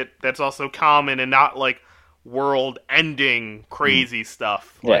random shit that's also common and not like world-ending crazy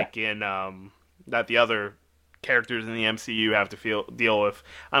stuff like in that the other characters in the MCU have to deal with.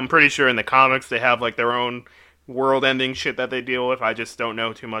 I'm pretty sure in the comics they have like their own world-ending shit that they deal with. I just don't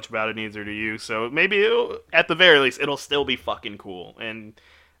know too much about it, neither do you. So maybe at the very least it'll still be fucking cool. And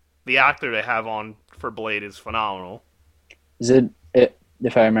the actor they have on for Blade is phenomenal. Is it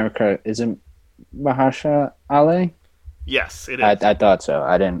if I remember correctly, is it Mahershala Ali? Yes, it is. I thought so.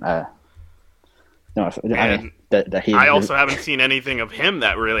 I didn't. No, I also haven't seen anything of him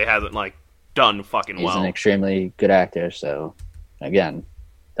that really hasn't like done fucking well. He's an extremely good actor. So again,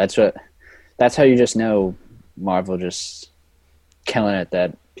 that's how you just know Marvel just killing it.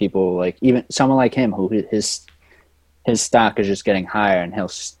 That people like even someone like him who his stock is just getting higher, and he'll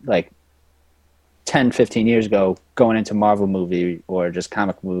like 10, 15 years ago going into Marvel movie or just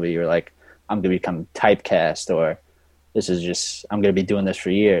comic movie, you're like, I'm going to become typecast, or I'm going to be doing this for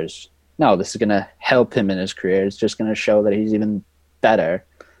years. No, this is going to help him in his career. It's just going to show that he's even better.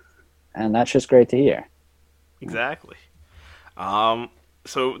 And that's just great to hear. Exactly.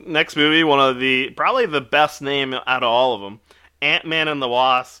 So next movie, probably the best name out of all of them, Ant-Man and the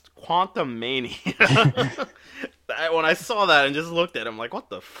Wasp, Quantumania. When I saw that and just looked at it, I'm like, what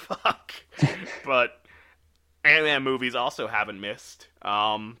the fuck? But Ant-Man movies also haven't missed.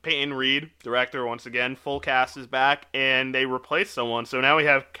 Peyton Reed, director, once again, full cast is back, and they replaced someone. So now we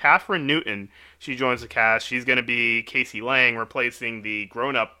have Catherine Newton. She joins the cast. She's going to be Casey Lang, replacing the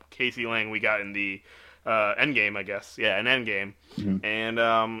grown-up Casey Lang we got in the Endgame, I guess. Yeah, in Endgame.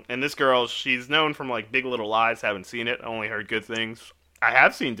 Mm-hmm. And this girl, she's known from like Big Little Lies. Haven't seen it. Only heard good things. I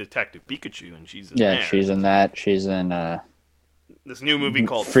have seen Detective Pikachu, and she's in there. Yeah, she's in that. She's in this new movie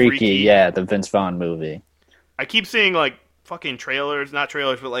called Freaky. Yeah, the Vince Vaughn movie. I keep seeing like fucking trailers, not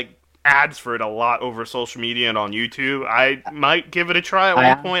trailers, but like ads for it a lot over social media and on YouTube. I might give it a try at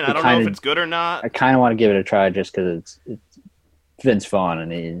one point. I don't know if it's good or not. I kind of want to give it a try just because it's Vince Vaughn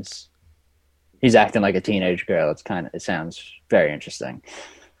and he's acting like a teenage girl. It sounds very interesting.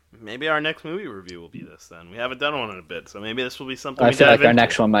 Maybe our next movie review will be this then. We haven't done one in a bit, so maybe this will be something I feel like our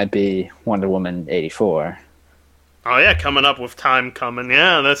next one might be Wonder Woman 84. Oh, yeah, coming up with time coming.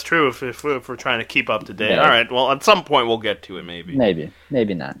 Yeah, that's true, if we're trying to keep up to date. Yeah. All right, well, at some point we'll get to it, maybe.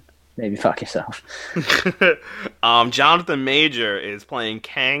 Maybe not. Maybe fuck yourself. Jonathan Major is playing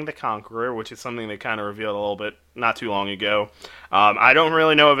Kang the Conqueror, which is something they kind of revealed a little bit not too long ago. I don't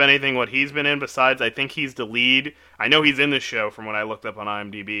really know of anything what he's been in besides I think he's the lead. I know he's in the show from what I looked up on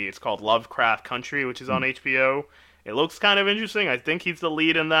IMDb. It's called Lovecraft Country, which is on HBO. It looks kind of interesting. I think he's the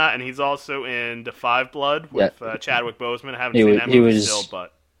lead in that, and he's also in The Five Blood with Chadwick Boseman. I haven't seen that movie still,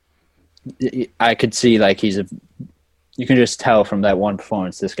 but I could see like you can just tell from that one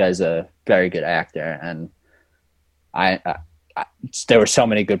performance this guy's a very good actor, and there were so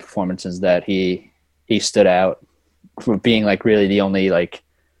many good performances that he stood out for being like really the only like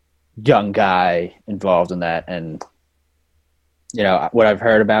young guy involved in that. And you know what I've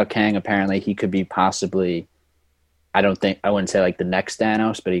heard about Kang, apparently he could be possibly, I wouldn't say like the next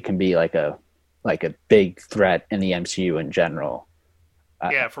Thanos, but he can be like a big threat in the MCU in general.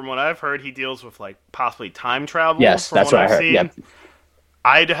 Yeah, from what I've heard, he deals with like possibly time travel. Yes, that's what I heard. Yep.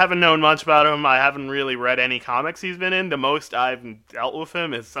 I haven't known much about him. I haven't really read any comics he's been in. The most I've dealt with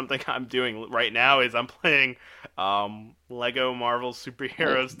him is something I'm doing right now. Is I'm playing Lego Marvel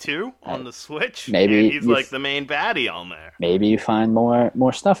Superheroes 2 on the Switch. Maybe and he's like the main baddie on there. Maybe you find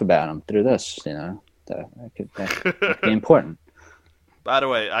more stuff about him through this. You know, that could be important. By the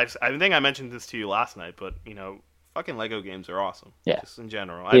way, I think I mentioned this to you last night, but you know, fucking Lego games are awesome. Yeah, just in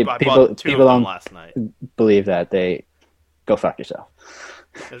general. I bought two of them last night. Believe that they go fuck yourself.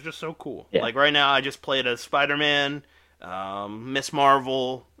 It's just so cool. Yeah. Like right now, I just played as Spider-Man, Miss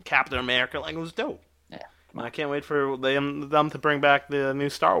Marvel, Captain America. Like it was dope. Yeah, I can't wait for them to bring back the new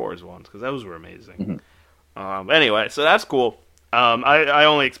Star Wars ones because those were amazing. Mm-hmm. Anyway, so that's cool. I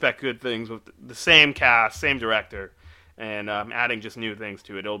only expect good things with the same cast, same director, and adding just new things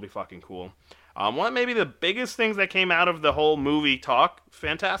to it. It'll be fucking cool. One of maybe the biggest things that came out of the whole movie talk,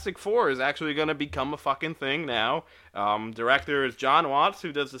 Fantastic Four is actually going to become a fucking thing now. Director is John Watts,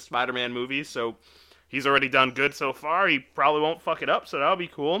 who does the Spider-Man movies, so he's already done good so far. He probably won't fuck it up, so that'll be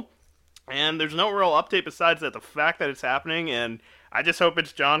cool. And there's no real update besides that the fact that it's happening, and I just hope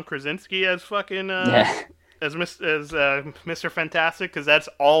it's John Krasinski as fucking as Mr. Fantastic, because that's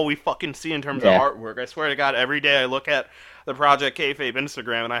all we fucking see in terms of artwork. I swear to God, every day I look at the Project Kayfabe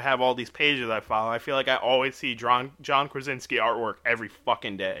Instagram and I have all these pages I follow. I feel like I always see John Krasinski artwork every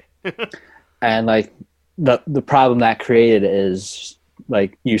fucking day. And like the problem that created is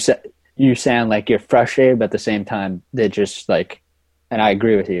like you sound like you're frustrated, but at the same time they just like, and I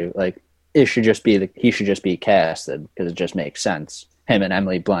agree with you. Like he should just be casted because it just makes sense. Him and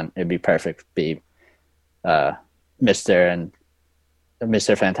Emily Blunt, it'd be perfect to be Mr.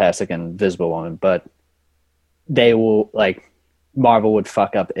 Fantastic and Invisible Woman, but they will like Marvel would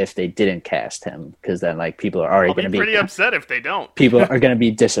fuck up if they didn't cast him because then like people are already going to be pretty upset if they don't. People are going to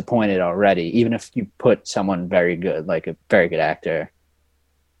be disappointed already, even if you put someone very good, like a very good actor.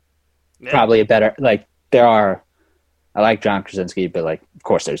 Yeah. Probably a better like I like John Krasinski, but like of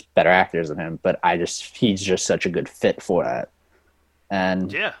course there's better actors than him. But he's just such a good fit for that,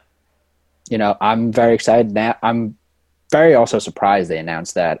 and yeah. You know, I'm very excited now. I'm very also surprised they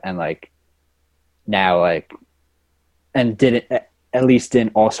announced that and like now like and didn't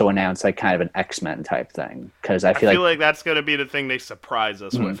also announce like kind of an X-Men type thing because I feel like that's going to be the thing they surprise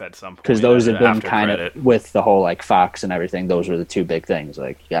us with at some point. Because those have been kind of with the whole like Fox and everything. Those were the two big things.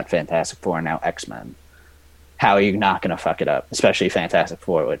 Like you got Fantastic Four and now X-Men. How are you not going to fuck it up? Especially Fantastic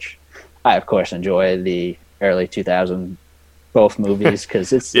Four, which I of course enjoy the early 2000s. Both movies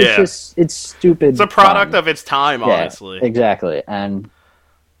because it's stupid. It's a product of its time, honestly. Yeah, exactly, and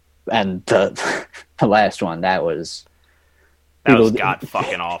the last one that was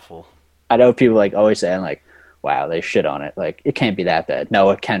fucking awful. I know people like always saying like, "Wow, they shit on it." Like it can't be that bad. No,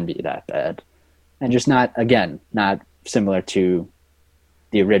 it can be that bad, and just not similar to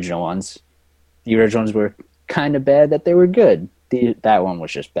the original ones. The original ones were kind of bad that they were good. That one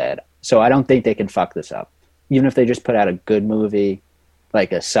was just bad. So I don't think they can fuck this up. Even if they just put out a good movie,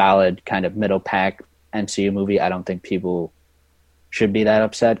 like a solid kind of middle pack MCU movie, I don't think people should be that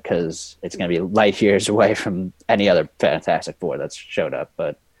upset because it's going to be light years away from any other Fantastic Four that's showed up.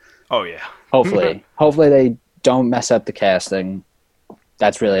 But oh yeah, hopefully they don't mess up the casting.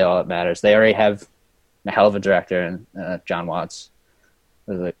 That's really all that matters. They already have a hell of a director in John Watts.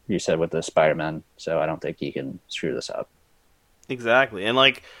 like you said, with the Spider-Man. So I don't think he can screw this up. Exactly. And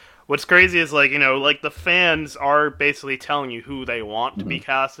like what's crazy is like, like the fans are basically telling you who they want to be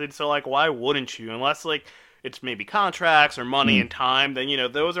casted. So like why wouldn't you? Unless like it's maybe contracts or money and time, then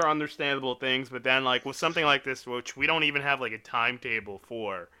those are understandable things, but then like with something like this which we don't even have like a timetable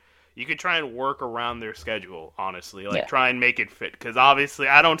for, you could try and work around their schedule, honestly. Like try and make it fit, cuz obviously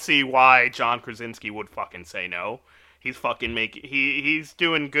I don't see why John Krasinski would fucking say no. He's fucking he's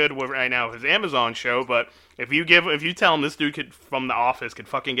doing good right now with his Amazon show, but if you tell him this dude from The Office could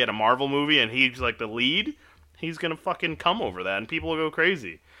fucking get a Marvel movie and he's like the lead, he's gonna fucking come over that and people will go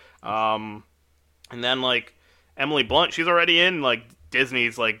crazy. And then like Emily Blunt, she's already in like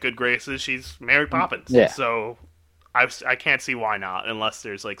Disney's like good graces. She's Mary Poppins, so I can't see why not, unless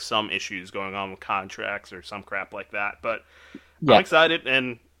there's like some issues going on with contracts or some crap like that. But I'm excited,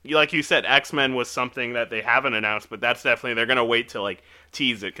 and like you said, X-Men was something that they haven't announced, but that's definitely, they're going to wait to like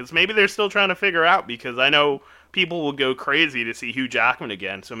tease it, because maybe they're still trying to figure out, because I know people will go crazy to see Hugh Jackman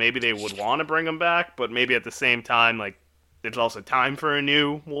again, so maybe they would want to bring him back, but maybe at the same time, like, there's also time for a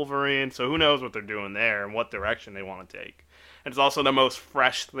new Wolverine, so who knows what they're doing there and what direction they want to take. And it's also the most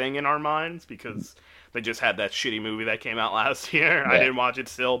fresh thing in our minds, because they just had that shitty movie that came out last year. I didn't watch it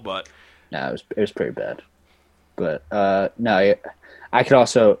still, but... No, it was pretty bad. But, no, I could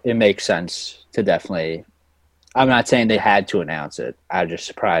also, it makes sense to definitely, I'm not saying they had to announce it. I'm just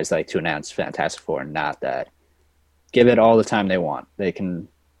surprised, like, to announce Fantastic Four and not that. Give it all the time they want.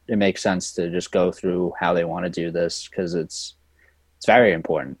 It makes sense to just go through how they want to do this, because it's very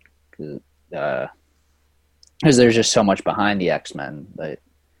important. Because there's just so much behind the X-Men, like,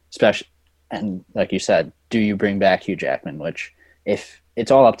 especially, and like you said, do you bring back Hugh Jackman? Which, if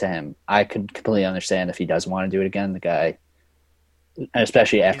it's all up to him, I could completely understand if he doesn't want to do it again. The guy,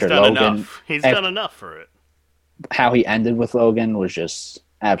 especially after Logan, he's done enough for it. How he ended with Logan was just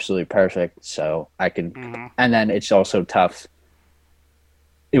absolutely perfect. So I could, and then it's also tough.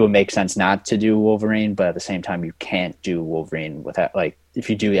 It would make sense not to do Wolverine, but at the same time, you can't do Wolverine without, like, if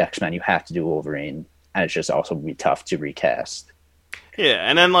you do X-Men, you have to do Wolverine, and it's just also be tough to recast. Yeah,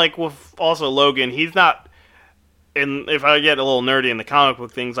 and then like with also Logan, he's not. And if I get a little nerdy in the comic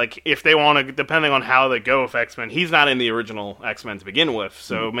book things, like if they want to, depending on how they go with X-Men, he's not in the original X-Men to begin with.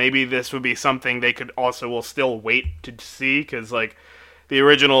 So maybe this would be something they could also will still wait to see, because like the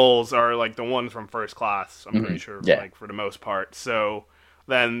originals are like the ones from First Class. I'm pretty sure, like for the most part. So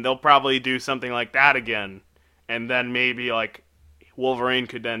then they'll probably do something like that again, and then maybe like Wolverine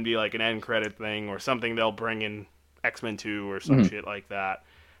could then be like an end credit thing or something. They'll bring in X-Men 2 or some shit like that.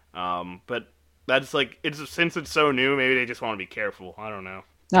 But that's like, since it's so new, maybe they just want to be careful. I don't know.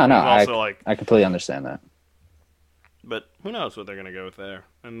 No, also, I completely understand that. But who knows what they're going to go with there.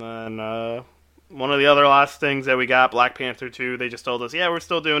 And then one of the other last things that we got, Black Panther 2, they just told us, we're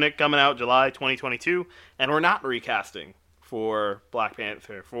still doing it, coming out July 2022, and we're not recasting for Black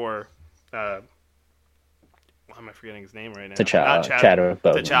Panther, for... why am I forgetting his name right now?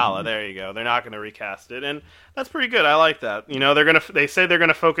 T'Challa, there you go. They're not going to recast it, and that's pretty good. I like that. They say they're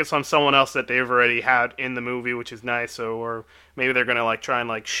gonna focus on someone else that they've already had in the movie, which is nice. Or maybe they're gonna like try and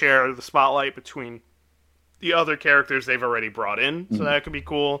like share the spotlight between the other characters they've already brought in. So that could be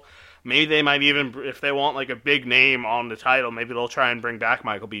cool. Maybe they might even, if they want like a big name on the title, maybe they'll try and bring back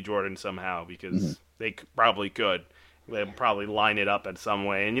Michael B. Jordan somehow, because they probably could. They'll probably line it up in some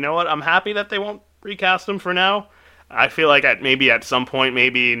way. And you know what? I'm happy that they won't recast him for now. I feel like maybe at some point,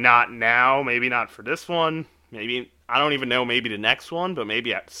 maybe not now, maybe not for this one, maybe, I don't even know, maybe the next one, but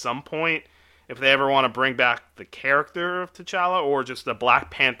maybe at some point, if they ever want to bring back the character of T'Challa or just the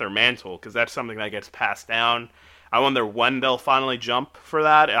Black Panther mantle, because that's something that gets passed down. I wonder when they'll finally jump for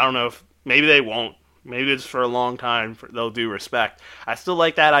that. I don't know if, maybe they won't. Maybe it's for a long time, they'll do respect. I still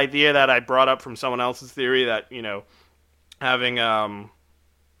like that idea that I brought up from someone else's theory that, having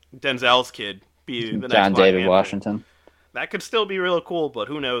Denzel's kid be the next John Black David Panther. Washington. That could still be really cool, but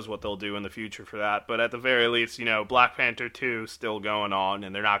who knows what they'll do in the future for that. But at the very least, Black Panther 2 still going on,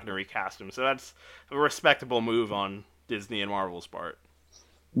 and they're not going to recast him. So that's a respectable move on Disney and Marvel's part.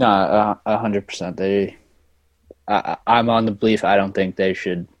 No, 100%. I'm on the belief I don't think they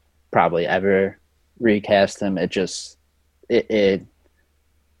should probably ever recast him. It's just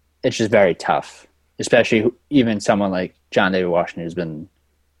very tough, especially even someone like John David Washington, who's been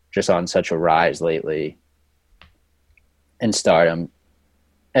just on such a rise lately in stardom.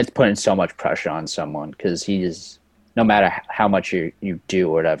 It's putting so much pressure on someone, because no matter how much you do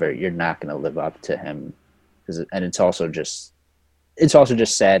or whatever, you're not going to live up to him. And it's also just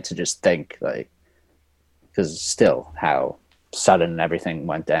sad to just think, like, because still how sudden everything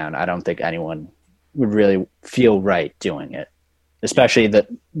went down. I don't think anyone would really feel right doing it. especially that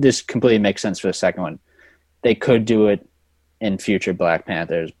this completely makes sense for the second one. They could do it in future Black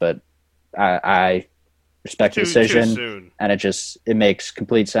Panthers, but I respect the decision, and it makes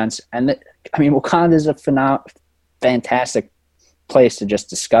complete sense. And Wakanda is a fantastic place to just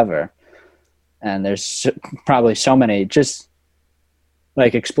discover, and there's probably so many. Just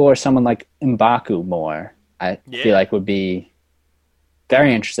like explore someone like M'Baku more. I feel like would be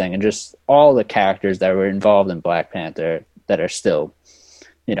very interesting, and just all the characters that were involved in Black Panther that are still,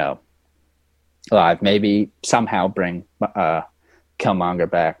 alive. Maybe somehow bring Killmonger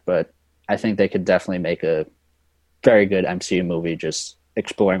back, but I think they could definitely make a very good MCU movie just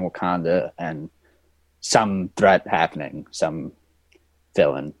exploring Wakanda and some threat happening, some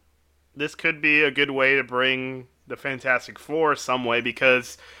villain. This could be a good way to bring the Fantastic Four some way,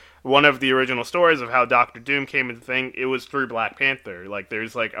 because one of the original stories of how Doctor Doom came into the thing, it was through Black Panther. Like,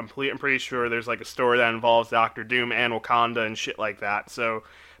 there's like, I'm pretty sure there's like a story that involves Doctor Doom and Wakanda and shit like that. So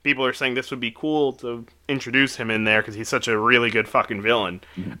people are saying this would be cool to introduce him in there because he's such a really good fucking villain.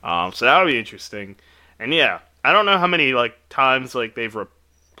 Mm-hmm. So that would be interesting. And yeah, I don't know how many like times like they've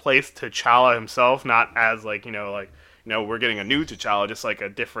replaced T'Challa himself, not as like we're getting a new T'Challa, just like a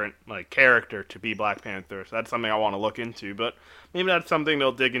different like character to be Black Panther. So that's something I want to look into, but maybe that's something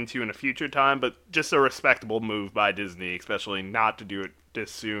they'll dig into in a future time. But just a respectable move by Disney, especially not to do it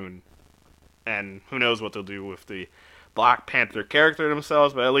this soon. And who knows what they'll do with the Black Panther character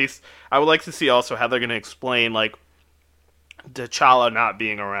themselves, but at least I would like to see also how they're going to explain like T'Challa not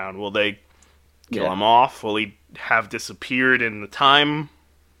being around. Will they kill him off? Will he have disappeared in the time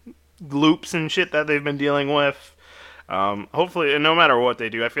loops and shit that they've been dealing with? Hopefully, and no matter what they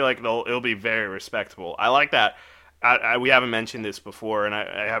do, I feel like it'll be very respectable. I like that. We haven't mentioned this before, and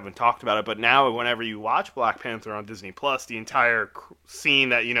I haven't talked about it, but now whenever you watch Black Panther on Disney Plus, the entire scene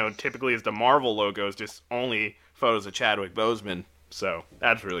that typically is the Marvel logo is just only photos of Chadwick Boseman. So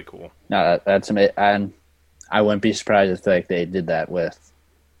that's really cool. No, that's amazing, and I wouldn't be surprised if like they did that with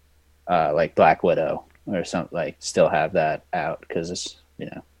like Black Widow or something. Like still have that out because it's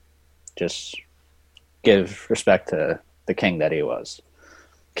just give respect to the king that he was,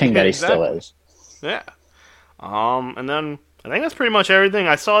 that he still is. Yeah. And then I think that's pretty much everything.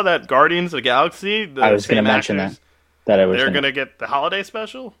 I saw that Guardians of the Galaxy. I was going to mention that they're going to get the holiday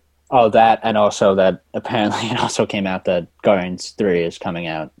special. Oh, that, and also that apparently it also came out that Guardians 3 is coming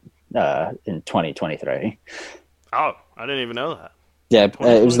out in 2023. Oh, I didn't even know that. Yeah,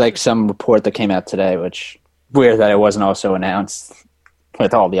 it was like some report that came out today, which weird that it wasn't also announced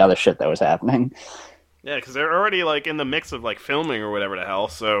with all the other shit that was happening. Yeah, because they're already like in the mix of like filming or whatever the hell.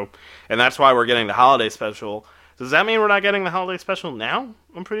 So, and that's why we're getting the holiday special. Does that mean we're not getting the holiday special now?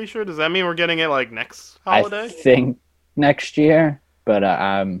 I'm pretty sure. Does that mean we're getting it like next holiday? I think next year, but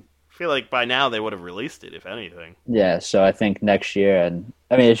I feel like by now they would have released it, if anything. Yeah, so I think next year, and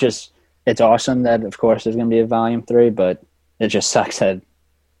I mean it's awesome that of course there's going to be a volume 3, but it just sucks that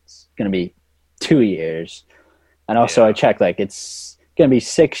it's going to be 2 years. And also I checked, like it's going to be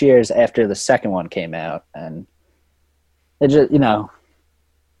 6 years after the second one came out, and it just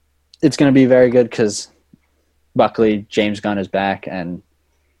it's going to be very good because luckily James Gunn is back, and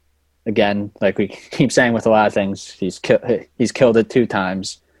again, like we keep saying with a lot of things, he's killed it 2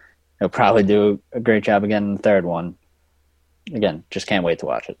 times. He'll probably do a great job again in the third one. Again, just can't wait to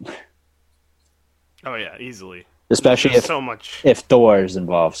watch it. Oh yeah, easily. Especially if Thor is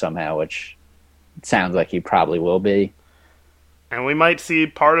involved somehow, which it sounds like he probably will be. And we might see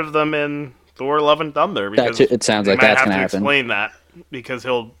part of them in Thor: Love and Thunder, because it sounds like that's going to happen. Explain that because I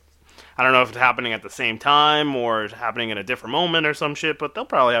don't know if it's happening at the same time or it's happening in a different moment or some shit, but they'll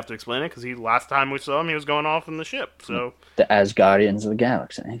probably have to explain it because last time we saw him, he was going off in the ship. So the Asgardians of the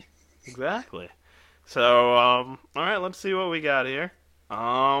Galaxy. Exactly. So, all right, let's see what we got here.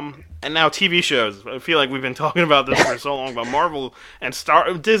 And now TV shows. I feel like we've been talking about this for so long, but Marvel and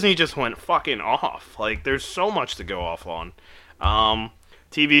Disney just went fucking off. Like, there's so much to go off on.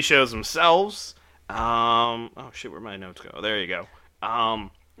 TV shows themselves. Oh shit, where'd my notes go? There you go.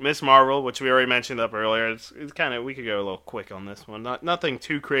 Miss Marvel, which we already mentioned up earlier. It's kind of, we could go a little quick on this one. Nothing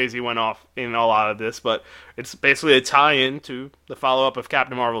too crazy went off in a lot of this, but it's basically a tie-in to the follow-up of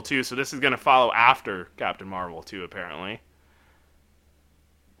Captain Marvel 2. So this is going to follow after Captain Marvel 2, apparently.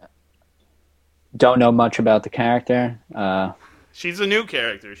 Don't know much about the character. She's a new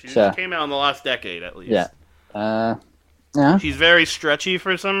character. She just came out in the last decade, at least. Yeah. Yeah. She's very stretchy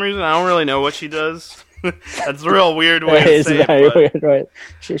for some reason. I don't really know what she does. That's a real weird way to say it. It's weird, right?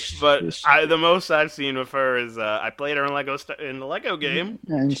 But the most I've seen with her is I played her in the Lego game.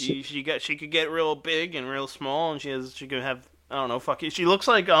 And she could get real big and real small, and she could have, I don't know, she looks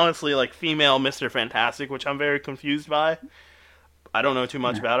like, honestly, like female Mr. Fantastic, which I'm very confused by. I don't know too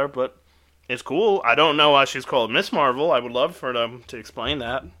much about her, but it's cool. I don't know why she's called Miss Marvel. I would love for them to explain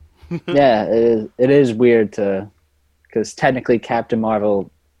that. Yeah, it is weird because technically Captain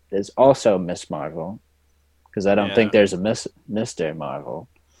Marvel is also Miss Marvel, because I don't think Yeah. there's a Mr. Marvel.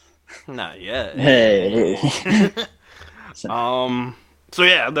 Not yet. Hey. So, So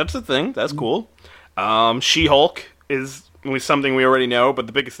yeah, that's the thing. That's cool. She-Hulk was something we already know, but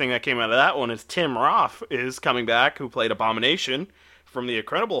the biggest thing that came out of that one is Tim Roth is coming back, who played Abomination from the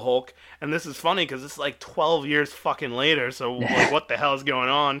Incredible Hulk. And this is funny because it's like 12 years fucking later. So like, what the hell is going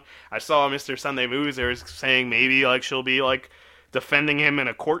on? I saw Mr. Sunday Movies. They were saying maybe like she'll be like defending him in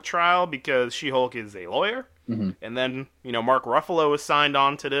a court trial because She-Hulk is a lawyer. mm-hmm. And then Mark Ruffalo is signed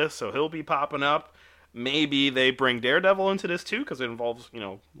on to this, so he'll be popping up. Maybe they bring Daredevil into this too because it involves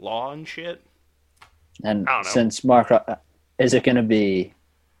law and shit. And I don't know. since is it going to be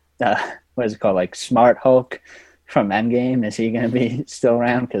what is it called, like Smart Hulk from Endgame? Is he going to be still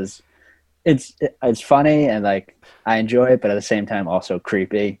around? Because it's funny and like I enjoy it, but at the same time also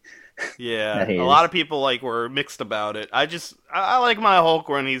creepy. Yeah, a lot of people were mixed about it. I like my Hulk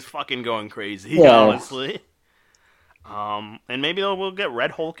when he's fucking going crazy, honestly. And maybe we'll get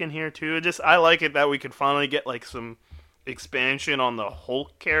Red Hulk in here too. I like it that we could finally get like some expansion on the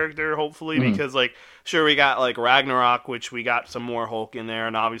Hulk character, hopefully, because sure, we got like Ragnarok, which we got some more Hulk in there,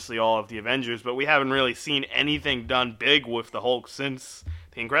 and obviously all of the Avengers, but we haven't really seen anything done big with the Hulk since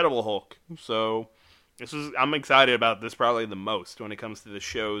the Incredible Hulk. So I'm excited about this probably the most when it comes to the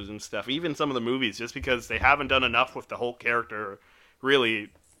shows and stuff, even some of the movies, just because they haven't done enough with the Hulk character really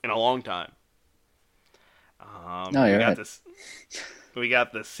in a long time. No, you're right. We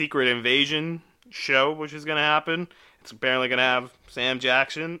got the Secret Invasion show, which is going to happen. It's apparently going to have Sam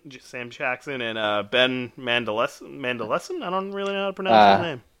Jackson, and Ben Mendelsohn. I don't really know how to pronounce his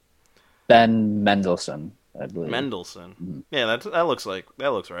name. Ben Mendelsohn, I believe. Mendelsohn. Mm-hmm. Yeah, that looks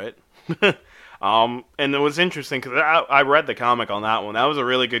right. And it was interesting because I read the comic on that one. That was a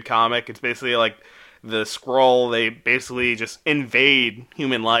really good comic. It's basically like the Skrull. They basically just invade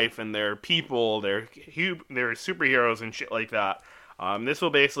human life, and they're people. They're superheroes and shit like that. This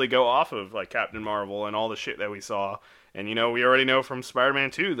will basically go off of like Captain Marvel and all the shit that we saw. And we already know from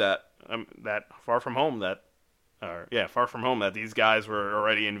Spider-Man 2 that Far From Home that these guys were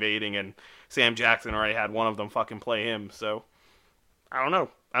already invading, and Sam Jackson already had one of them fucking play him. So I don't know.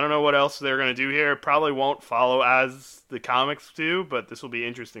 I don't know what else they're gonna do here. Probably won't follow as the comics do, but this will be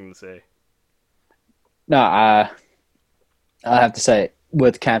interesting to see. No, I have to say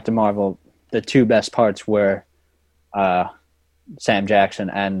with Captain Marvel, the two best parts were Sam Jackson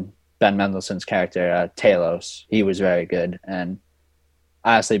and Ben Mendelsohn's character, Talos. He was very good. And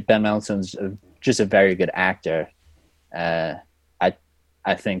honestly, Ben Mendelsohn's just a very good actor. I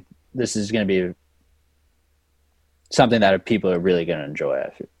think this is going to be something that people are really going to enjoy,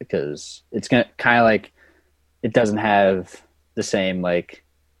 because it's going to kind of like, it doesn't have the same like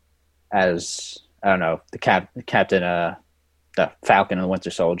as, I don't know, the Captain, the Falcon and the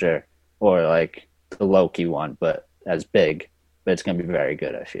Winter Soldier, or like the Loki one, but as big. But it's going to be very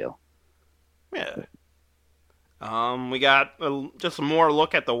good, I feel. Yeah. We got just a more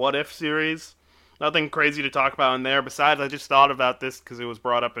look at the What If series. Nothing crazy to talk about in there. Besides, I just thought about this because it was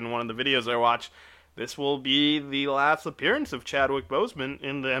brought up in one of the videos I watched. This will be the last appearance of Chadwick Boseman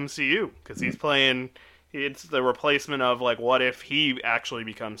in the MCU, because he's playing. It's the replacement of like what if he actually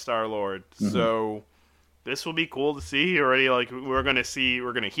becomes Star-Lord. Mm-hmm. So this will be cool to see. Already, like we're gonna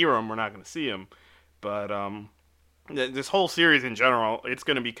hear him. We're not gonna see him, but this whole series in general, it's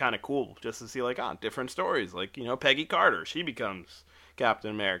going to be kind of cool just to see, like, different stories. Like, Peggy Carter, she becomes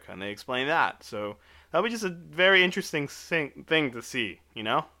Captain America, and they explain that. So that'll be just a very interesting thing to see,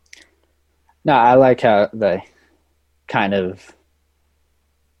 No, I like how they kind of,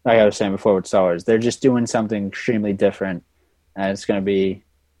 like I was saying before with Star Wars, they're just doing something extremely different, and it's going to be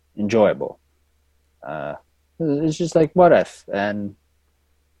enjoyable. It's just like, what if? And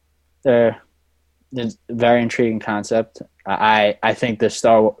it's a very intriguing concept. I think the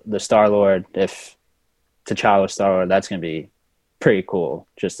Star-Lord, if T'Challa's Star-Lord, that's going to be pretty cool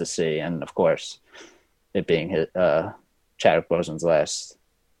just to see. And of course, it being Chadwick Boseman's last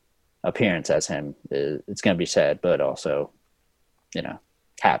appearance as him, it's going to be sad, but also,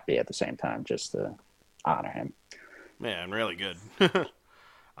 happy at the same time, just to honor him. Man, really good.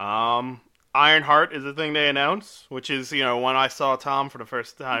 Ironheart is the thing they announced, which is, when I saw Tom for the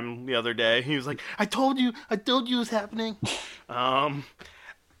first time the other day, he was like, I told you it was happening.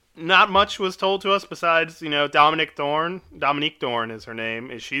 Not much was told to us besides, Dominique Thorne is her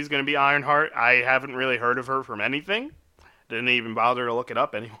name, she's going to be Ironheart. I haven't really heard of her from anything. didn't even bother to look it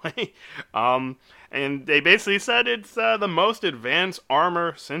up anyway. And they basically said it's the most advanced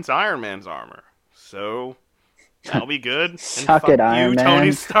armor since Iron Man's armor. So that'll be good. Suck it, Iron Man.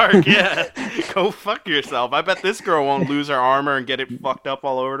 Tony Stark. Yeah, go fuck yourself. I bet this girl won't lose her armor and get it fucked up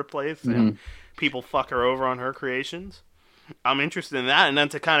all over the place. And people fuck her over on her creations. I'm interested in that. And then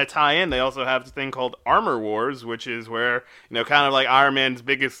to kind of tie in, they also have this thing called Armor Wars, which is where, kind of like Iron Man's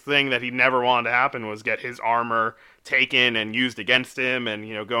biggest thing that he never wanted to happen was get his armor taken and used against him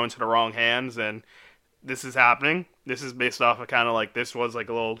and, go into the wrong hands. And this is happening. This is based off of kind of like, this was like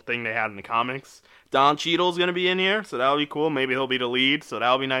a little thing they had in the comics. Don Cheadle's going to be in here, so that'll be cool. Maybe he'll be the lead, so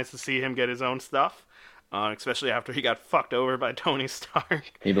that'll be nice to see him get his own stuff. Especially after he got fucked over by Tony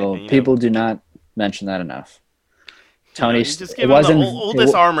Stark. People do not mention that enough. Tony, just give him the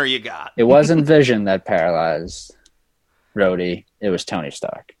oldest armor you got. It wasn't Vision that paralyzed Rhodey. It was Tony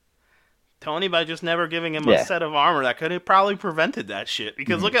Stark. Tony, by just never giving him a set of armor, that could have probably prevented that shit.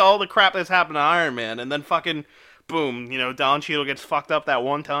 Because look at all the crap that's happened to Iron Man, and then fucking, boom, Don Cheadle gets fucked up that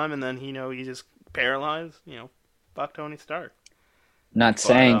one time, and then, he just paralyzed. Fuck Tony Stark. Not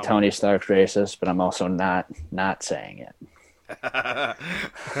saying Tony Stark's racist, but I'm also not saying it.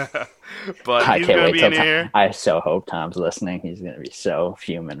 But I he's can't gonna wait be till in here. I so hope Tom's listening. He's gonna be so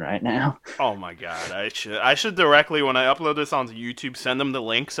fuming right now. Oh my god, I should directly, when I upload this onto YouTube, send him the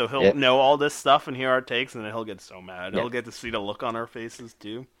link so he'll know all this stuff and hear our takes, and then he'll get so mad. He'll get to see the look on our faces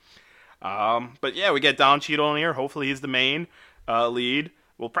too. But yeah, we get Don Cheadle in here. Hopefully he's the main lead.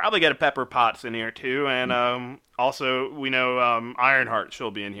 We'll probably get a Pepper Potts in here too, and also we know Ironheart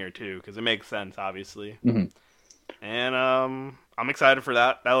she'll be in here too because it makes sense, obviously. And I'm excited for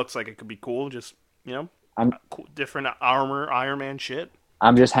that. That looks like it could be cool. Just cool, different armor, Iron Man shit.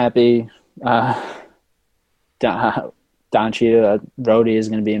 I'm just happy Don Cheadle, Rhodey is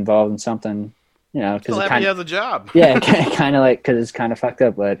going to be involved in something. Because he has a job. Yeah, kind of like because it's kind of fucked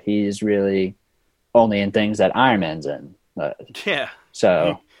up, but he's really only in things that Iron Man's in. Yeah.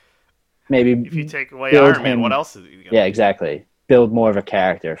 So maybe if you take away Iron Man, what else is he gonna do? Exactly. Build more of a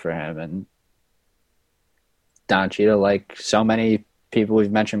character for him. And Don Cheadle, like so many people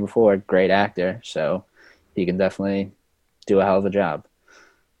we've mentioned before, great actor, so he can definitely do a hell of a job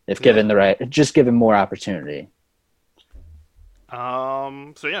if given the right. Just give him more opportunity.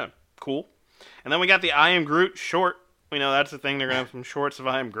 So yeah, cool. And then we got the I Am Groot short. We know that's the thing. They're gonna have some shorts of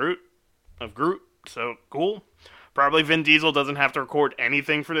I Am Groot. So cool. Probably Vin Diesel doesn't have to record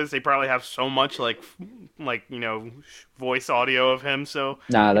anything for this. They probably have so much voice audio of him, so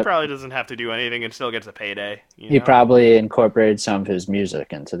he probably doesn't have to do anything and still gets a payday. He probably incorporated some of his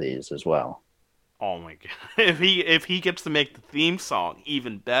music into these as well. Oh my god! If he gets to make the theme song,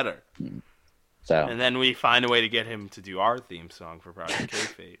 even better. So and then we find a way to get him to do our theme song for Project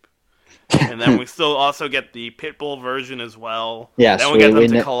Kayfabe. And then we still also get the Pitbull version as well. Yes, then we get them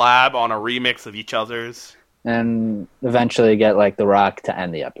to collab on a remix of each other's. And eventually get The Rock to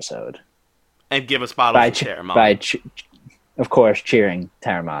end the episode. And give us bottles of Terramont. Of course, cheering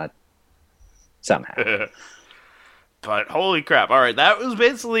Terramont somehow. But holy crap. Alright, that was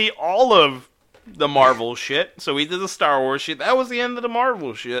basically all of the Marvel shit. So we did the Star Wars shit. That was the end of the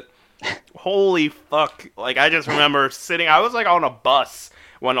Marvel shit. Holy fuck. I just remember I was on a bus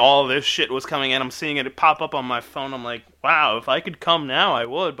when all this shit was coming in. I'm seeing it pop up on my phone. I'm like, wow, if I could come now, I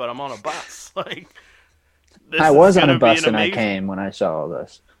would, but I'm on a bus. I was on a bus and I came when I saw all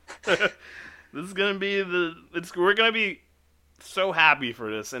this. This is gonna be we're gonna be so happy for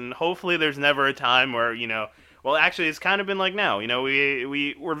this, and hopefully there's never a time where well, actually it's kind of been like now.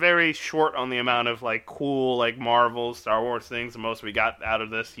 We're very short on the amount of cool Marvel, Star Wars things. The most we got out of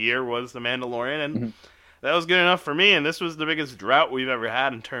this year was The Mandalorian, and that was good enough for me. And this was the biggest drought we've ever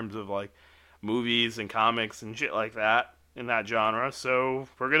had in terms of movies and comics and shit like that. In that genre, so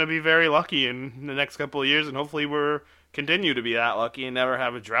we're going to be very lucky in the next couple of years, and hopefully we'll continue to be that lucky and never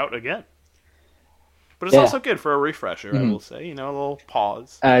have a drought again. But it's also good for a refresher, I will say, a little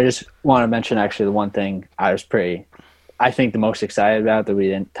pause. I just want to mention, actually, the one thing I think the most excited about that we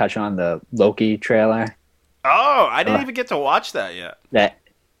didn't touch on, the Loki trailer. Oh, I didn't even get to watch that yet. That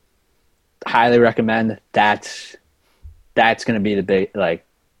highly recommend. That's going to be the big,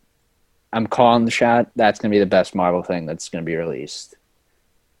 I'm calling the shot. That's going to be the best Marvel thing that's going to be released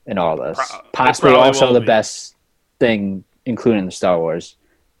in all this. Possibly also the best thing, including the Star Wars.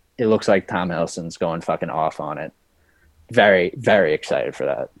 It looks like Tom Hiddleston's going fucking off on it. Very, very excited for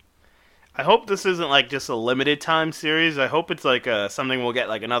that. I hope this isn't just a limited time series. I hope it's something we'll get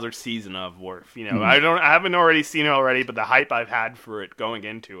another season of. Or I haven't already seen it already, but the hype I've had for it going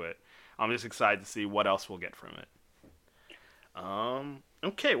into it, I'm just excited to see what else we'll get from it.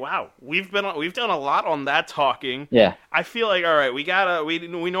 Okay, wow. We've done a lot on that talking. Yeah. I feel like all right, we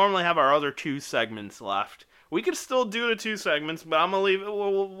normally have our other 2 segments left. We could still do the 2 segments, but I'm gonna leave it.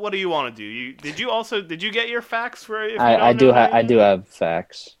 What do you want to do? Did you get your facts for if you I don't know I do have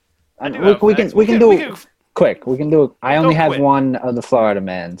facts. I do have facts. We can do it quick. We can do it. I We'll only go have quick. one of the Florida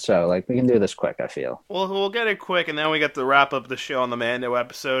Man, so like we can do this quick, I feel. Well, we'll get it quick, and then we get to wrap up the show on the Mando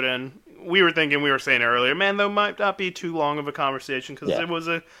episode. And we were saying earlier, Mando might not be too long of a conversation because Yeah. it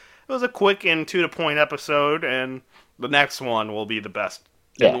was a quick and to the point episode, and the next one will be the best.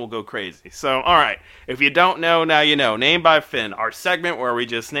 And Yeah. we'll go crazy. So, all right, if you don't know, now you know. Name by Finn, our segment where we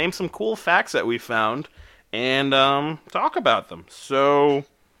just name some cool facts that we found and talk about them. So,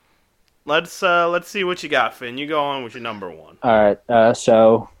 let's see what you got, Finn. You go on with your number one. All right.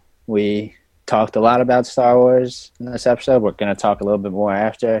 So we talked a lot about Star Wars in this episode. We're going to talk a little bit more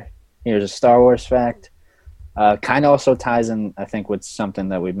after. Here's a Star Wars fact. Kind of also ties in, I think, with something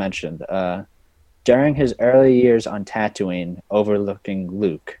that we mentioned. During his early years on Tatooine, overlooking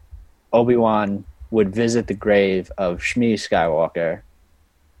Luke, Obi-Wan would visit the grave of Shmi Skywalker,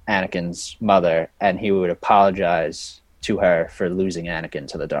 Anakin's mother, and he would apologize to her for losing Anakin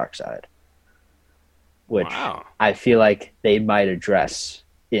to the dark side. Which Wow. I feel like they might address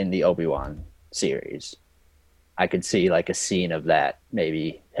in the Obi-Wan series. I could see like a scene of that,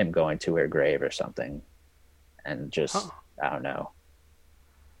 maybe him going to her grave or something, and just I don't know.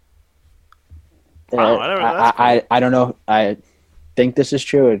 Wow, that's cool. I don't know. I think this is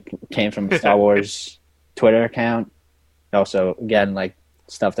true. It came from a Star Wars Twitter account. Also, again, like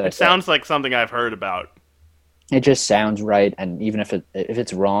stuff that It sounds like something I've heard about. it just sounds right. And even if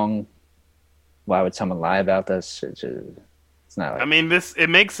it's wrong, why would someone lie about this? It's not. Like, I mean, it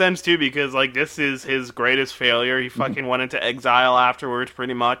makes sense too because like this is his greatest failure. He fucking went into exile afterwards,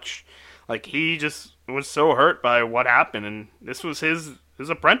 pretty much. Like he just was so hurt by what happened, and this was his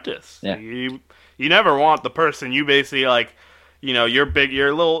apprentice. Yeah. You never want the person you basically like, he's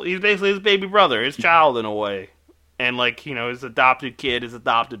basically his baby brother, his child in a way, and like his adopted kid, his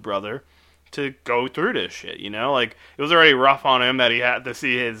adopted brother, to go through this shit. Like it was already rough on him that he had to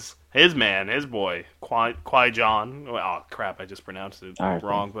see his man, his boy, Qui-Gon. Oh crap, I just pronounced it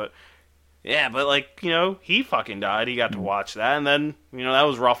wrong, but yeah, but like he fucking died. He got to watch that, and then that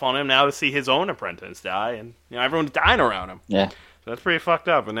was rough on him. Now to see his own apprentice die, and everyone's dying around him. yeah. So that's pretty fucked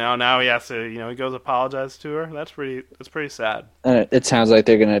up. And now he has to, he goes apologize to her. That's pretty sad. It sounds like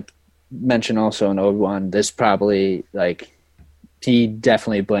they're gonna mention also in Obi-Wan. This probably like he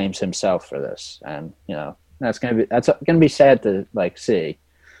definitely blames himself for this, and that's gonna be sad to like see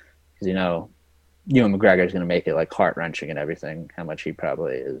because Ewan McGregor is gonna make it like heart wrenching and everything. How much he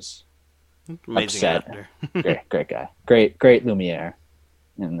probably is Amazing upset. actor. Great guy, great Lumiere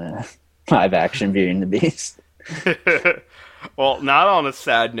in the live action Beauty and the Beast. Well, not on a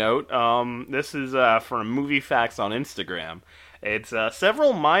sad note. This is from Movie Facts on Instagram. It's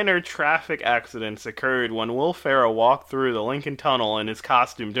several minor traffic accidents occurred when Will Ferrell walked through the Lincoln Tunnel in his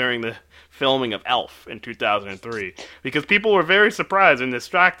costume during the filming of Elf in 2003. Because people were very surprised and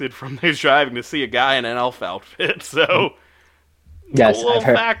distracted from his driving to see a guy in an elf outfit. So, yes, cool little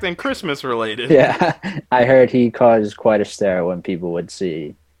fact and Christmas related. Yeah, I heard he caused quite a stir when people would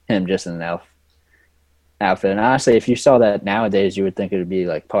see him just in an elf outfit. And honestly, if you saw that nowadays, you would think it would be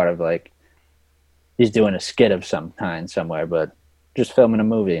like part of like he's doing a skit of some kind somewhere, but just filming a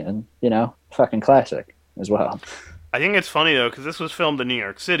movie and fucking classic as well. I think it's funny though because this was filmed in New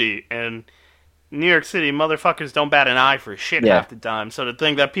York City, and New York City motherfuckers don't bat an eye for shit half the time. So to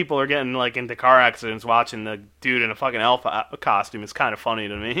think that people are getting like into car accidents watching the dude in a fucking elf costume is kind of funny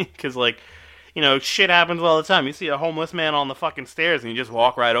to me because like shit happens all the time. You see a homeless man on the fucking stairs and you just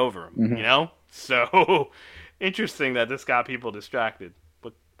walk right over him. Mm-hmm. So interesting that this got people distracted,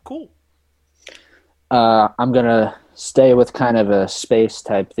 but cool. I'm gonna stay with kind of a space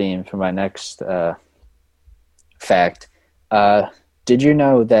type theme for my next fact. Did you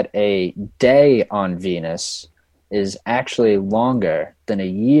know that a day on Venus is actually longer than a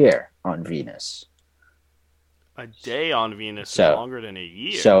year on Venus? A day on Venus is longer than a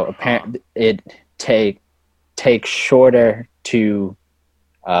year. So apparently, it takes shorter to.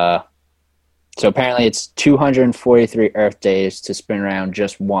 So apparently, it's 243 Earth days to spin around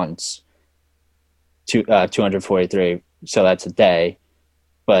just once. 243, so that's a day.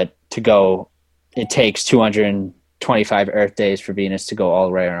 But to go, it takes 225 Earth days for Venus to go all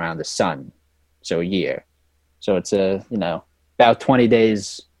the way around the sun, so a year. So it's about 20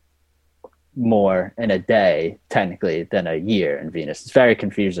 days more in a day, technically, than a year in Venus. It's very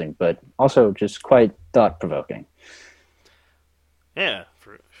confusing, but also just quite thought-provoking. Yeah,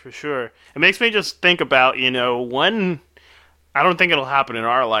 for sure. It makes me just think about, when I don't think it'll happen in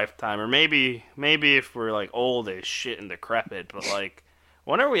our lifetime, or maybe if we're like old as shit and decrepit. But like,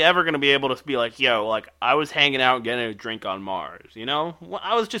 when are we ever gonna be able to be like, yo, like I was hanging out getting a drink on Mars, you know?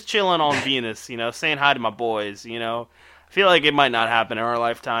 I was just chilling on Venus, you know, saying hi to my boys, you know. I feel like it might not happen in our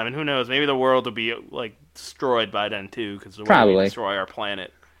lifetime, and who knows? Maybe the world will be like destroyed by then too, because the way we Probably. destroy our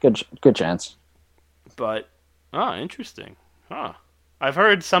planet. Good chance. But interesting, huh? I've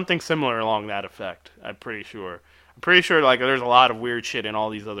heard something similar along that effect. I'm pretty sure. I'm pretty sure like there's a lot of weird shit in all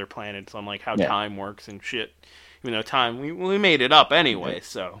these other planets on like how Yeah. time works and shit. Even though time we made it up anyway,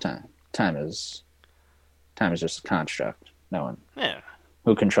 so Time is just a construct. No one yeah.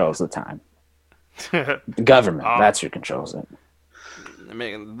 who controls the time. The government. That's who controls it. They're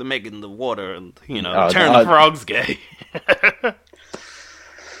making the water and Oh, turn the frogs gay.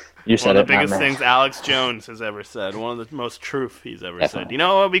 You said One of it, the not biggest me. things Alex Jones has ever said. One of the most truth he's ever said. Definitely. You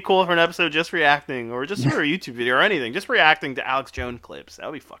know what would be cool for an episode just reacting, or just for a YouTube video or anything, just reacting to Alex Jones clips. That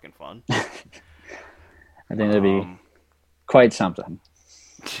would be fucking fun. I think that'd be quite something.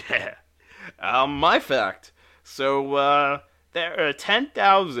 Yeah. My fact. So, there are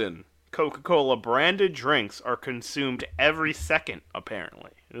 10,000 Coca-Cola branded drinks are consumed every second, apparently.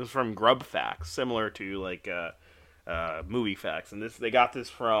 It was from Grub Facts, similar to, like, movie facts. And they got this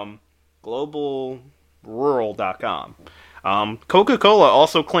from globalrural.com. Coca-Cola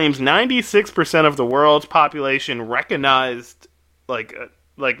also claims 96% of the world's population recognized, like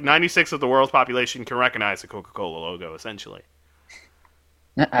 96 of the world's population can recognize the Coca-Cola logo, essentially.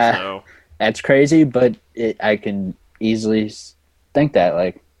 So That's crazy, but I can easily think that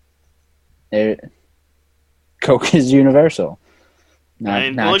like Coke is universal. Look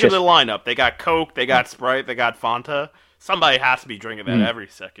at the lineup. They got Coke, they got Sprite, they got Fanta. Somebody has to be drinking that every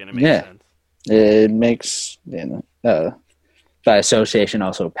second. It makes sense. It makes by association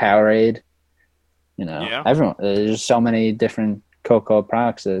also Powerade. Everyone. There's so many different Coca-Cola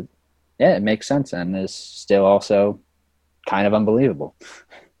products that it makes sense and is still also kind of unbelievable.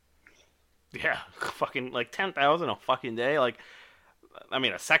 Yeah, fucking like 10,000 a fucking day. Like, I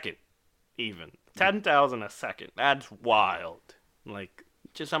mean, a second, even 10,000 a second. That's wild. Like,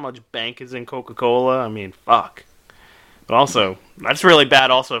 just how much bank is in Coca-Cola. I mean, fuck. But also, that's really bad.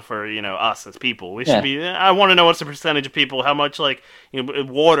 Also for us as people, we should be. I want to know what's the percentage of people, how much like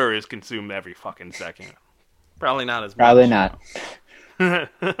water is consumed every fucking second. Probably not as much. Probably not.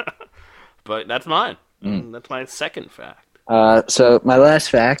 But that's mine. That's my second fact. So my last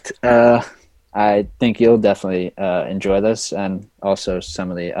fact, I think you'll definitely enjoy this, and also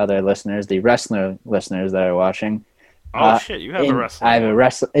some of the other listeners, the wrestler listeners that are watching. Oh shit! You have a wrestling. I have a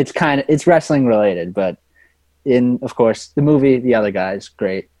wrestling. It's wrestling related, but of course, the movie The Other Guys,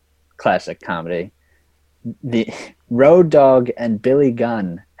 great classic comedy. The Road Dogg and Billy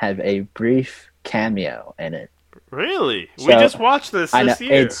Gunn have a brief cameo in it. Really? So, we just watched this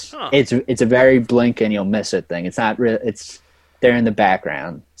year. It's a very blink and you'll miss it thing. It's not real. They're in the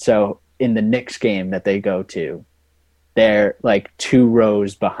background. So in the Knicks game that they go to, they're like 2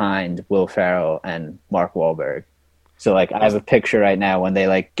 rows behind Will Ferrell and Mark Wahlberg. So like I have a picture right now when they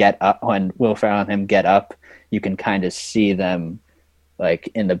like get up, when Will Ferrell and him get up, you can kind of see them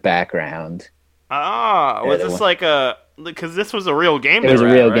like in the background. Was this like because this was a real game? It was a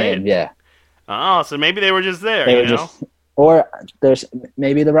real game, yeah. Oh, so maybe they were just there, or there's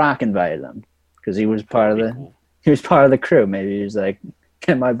maybe The Rock invited them because he was part of the crew. Maybe he was like,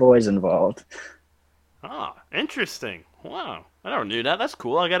 get my boys involved. Oh, interesting. Wow. I never knew that. That's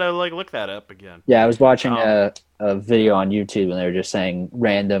cool. I gotta like look that up again. Yeah, I was watching a video on YouTube and they were just saying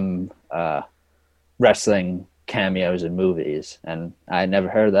random wrestling cameos in movies, and I had never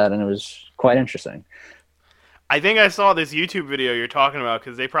heard of that, and it was quite interesting. I think I saw this YouTube video you're talking about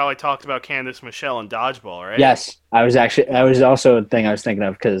because they probably talked about Candice Michelle and Dodgeball, right? Yes, that was also a thing I was thinking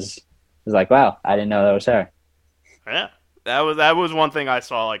of because I was like, wow, I didn't know that was her. Yeah, that was one thing I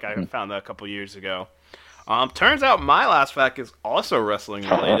saw. Like I found that a couple years ago. Turns out my last fact is also wrestling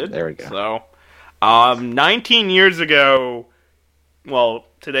related. There we go. So, 19 years ago, well,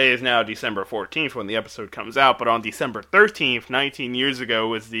 today is now December 14th when the episode comes out, but on December 13th, 19 years ago,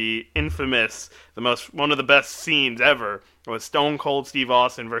 was the infamous, one of the best scenes ever, was Stone Cold Steve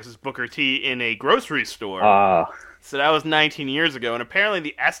Austin versus Booker T in a grocery store. So that was 19 years ago, and apparently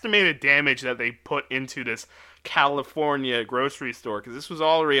the estimated damage that they put into this California grocery store, because this was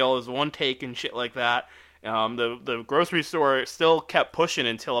all real, it was one take and shit like that. The grocery store still kept pushing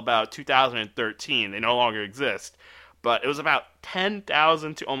until about 2013. They no longer exist. But it was about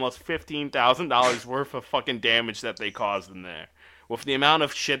 $10,000 to almost $15,000 worth of fucking damage that they caused in there. With the amount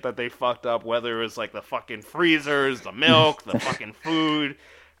of shit that they fucked up, whether it was like the fucking freezers, the milk, the fucking food.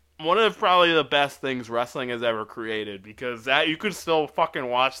 one of probably the best things wrestling has ever created, because that you could still fucking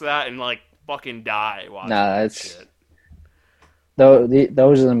watch that and like fucking die watching that shit. Though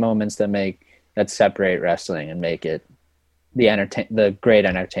those are the moments that separate wrestling and make it the great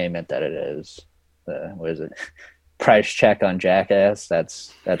entertainment that it is. What is it? Price check on Jackass.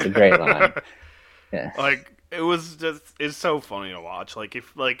 That's a great line. Yeah. Like, it's so funny to watch. Like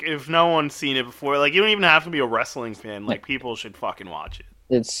if no one's seen it before, like you don't even have to be a wrestling fan. Like people should fucking watch it.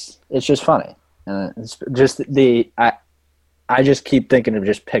 It's just funny. It's just I just keep thinking of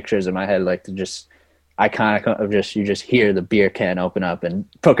just pictures in my head, like just iconic of you just hear the beer can open up and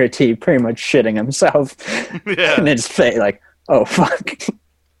Booker T pretty much shitting himself in his face, like, oh fuck.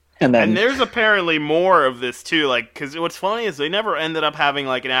 And there's apparently more of this too, like, because what's funny is they never ended up having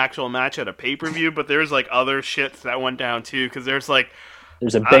like an actual match at a pay-per-view, but there's like other shits that went down too, because there's a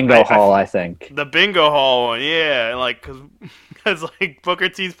bingo hall, I think. The bingo hall one, yeah, like, because like Booker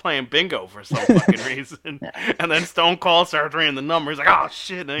T's playing bingo for some fucking reason, and then Stone Cold starts reading the numbers, like, oh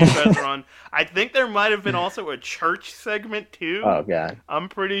shit, and he tries to run. I think there might have been also a church segment too. Oh god, I'm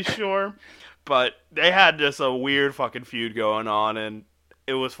pretty sure, but they had just a weird fucking feud going on, and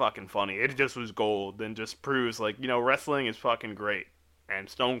it was fucking funny. It just was gold, and just proves, like, you know, wrestling is fucking great, and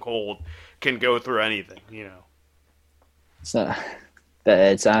Stone Cold can go through anything, you know. So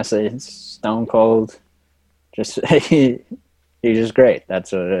it's honestly Stone Cold. Just he's just great.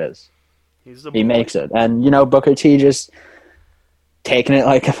 That's what it is. He makes it, and you know, Booker T just taking it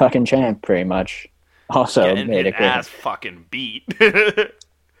like a fucking champ, pretty much. Also made it ass fucking beat. But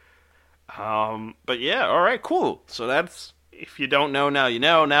yeah, all right, cool. So that's, if you don't know now, you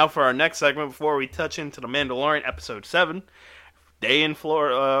know. Now for our next segment, before we touch into the Mandalorian episode 7, Day in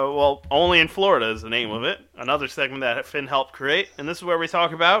Florida. Well, Only in Florida is the name of it. Another segment that Finn helped create, and this is where we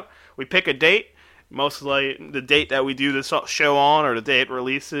talk about. We pick a date. Mostly the date that we do this show on, or the day it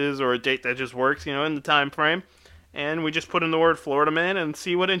releases, or a date that just works, you know, in the time frame. And we just put in the word Florida Man and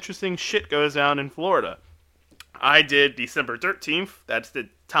see what interesting shit goes down in Florida. I did December 13th. That's the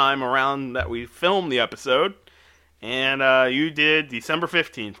time around that we filmed the episode. And you did December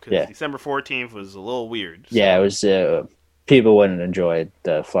 15th, because December 14th was a little weird. So. Yeah, it was. People wouldn't enjoy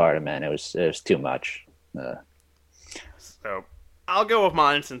the Florida Man. It was too much. So I'll go with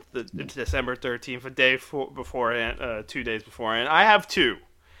mine, since it's December 13th, a day beforehand, 2 days beforehand. I have two.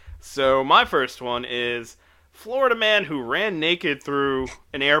 So my first one is Florida man who ran naked through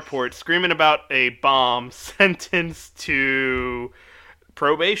an airport screaming about a bomb, sentenced to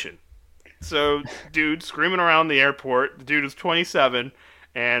probation. So, dude screaming around the airport. The dude was 27,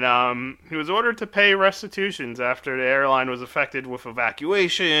 and he was ordered to pay restitutions after the airline was affected with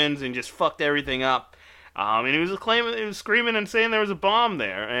evacuations and just fucked everything up. And he was screaming and saying there was a bomb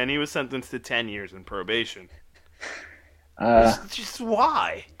there, and he was sentenced to 10 years in probation. Just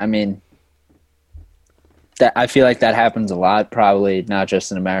why? I mean, I feel like that happens a lot, probably not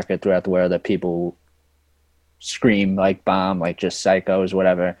just in America, throughout the world, that people scream like bomb, like just psychos,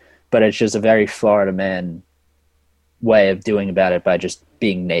 whatever. But it's just a very Florida man way of doing about it, by just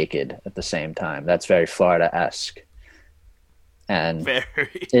being naked at the same time. That's very Florida-esque. And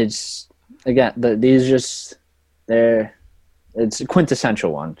it's, again, it's a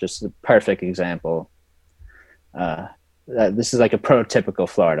quintessential one, just a perfect example. This is like a prototypical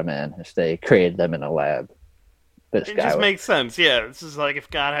Florida man if they created them in a lab. It just makes sense, yeah. This is like if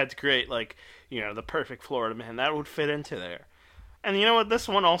God had to create, like, you know, the perfect Florida man, that would fit into there. And you know what? This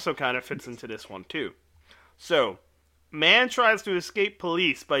one also kind of fits into this one, too. So, man tries to escape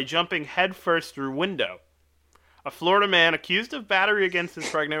police by jumping headfirst through window. A Florida man accused of battery against his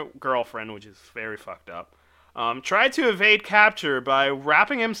pregnant girlfriend, which is very fucked up, tried to evade capture by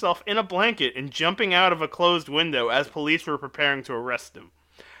wrapping himself in a blanket and jumping out of a closed window as police were preparing to arrest him.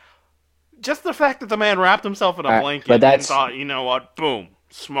 Just the fact that the man wrapped himself in a blanket and thought, you know what, boom,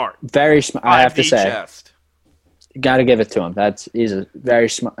 smart. Very smart, I have to say. Chest. Got to give it to him. He's a very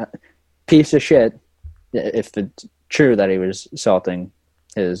smart piece of shit. If it's true that he was assaulting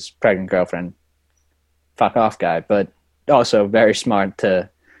his pregnant girlfriend, fuck off, guy. But also very smart to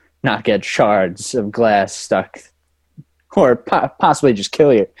not get shards of glass stuck, or possibly just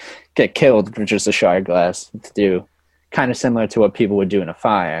get killed with just a shard glass. To do kind of similar to what people would do in a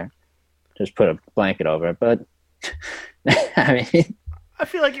fire, just put a blanket over it. But I mean, I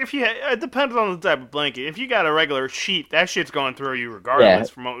feel like it depends on the type of blanket. If you got a regular sheet, that shit's going through you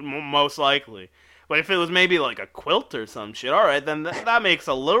regardless, most likely. But if it was maybe like a quilt or some shit, all right, then that makes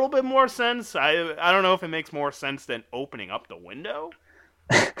a little bit more sense. I don't know if it makes more sense than opening up the window,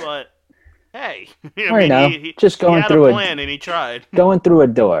 but hey, just going through a plan and he tried going through a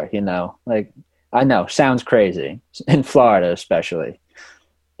door. You know, like, I know, sounds crazy in Florida, especially.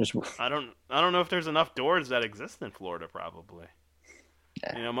 Just I don't know if there's enough doors that exist in Florida. Probably.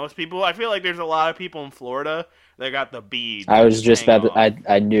 Yeah. Most people. I feel like there's a lot of people in Florida that got the beads. I was just about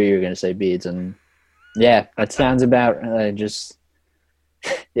to, I knew you were going to say beads, and yeah, that sounds about just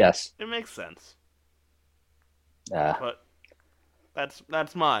yes. It makes sense. Uh, but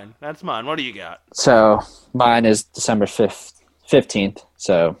that's mine. That's mine. What do you got? So mine is December 15th.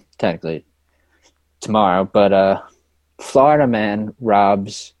 So technically tomorrow, but Florida man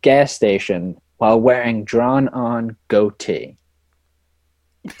robs gas station while wearing drawn-on goatee.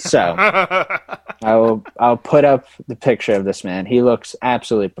 So I'll put up the picture of this man. He looks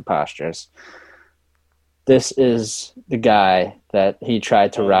absolutely preposterous. This is the guy that he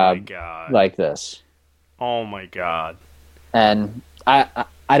tried to rob like this. Oh my god. And I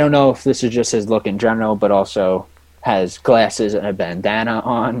don't know if this is just his look in general, but also has glasses and a bandana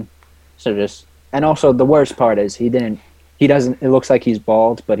on. So just, and also the worst part is it looks like he's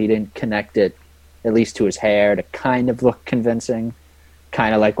bald, but he didn't connect it at least to his hair to kind of look convincing.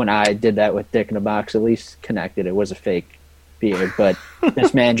 Kind of like when I did that with Dick in a Box, at least connected. It was a fake beard, but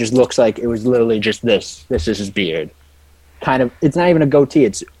this man just looks like it was literally just this. This is his beard. Kind of, it's not even a goatee.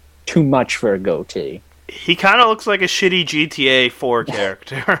 It's too much for a goatee. He kind of looks like a shitty GTA 4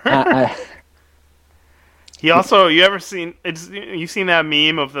 character. He also, you've seen that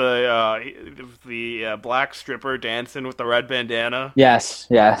meme of the black stripper dancing with the red bandana? Yes.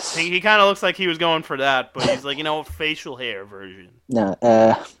 He kind of looks like he was going for that, but he's like, facial hair version. No,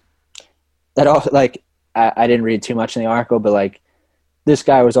 that also, like, I didn't read too much in the article, but like, this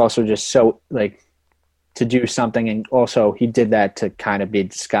guy was also just so like to do something, and also he did that to kind of be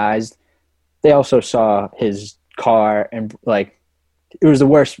disguised. They also saw his car, and like, it was the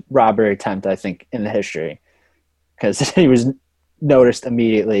worst robbery attempt I think in the history. Because he was noticed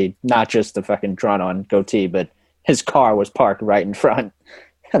immediately, not just the fucking drawn-on goatee, but his car was parked right in front.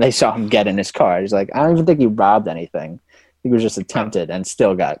 And they saw him get in his car. He's like, I don't even think he robbed anything. He was just attempted and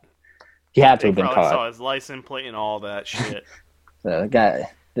still got... He had to have been caught. Saw his license plate and all that shit. So the guy,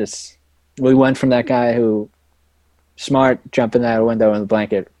 we went from that guy who, smart, jumping out a window in the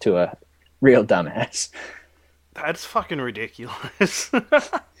blanket, to a real dumbass. That's fucking ridiculous.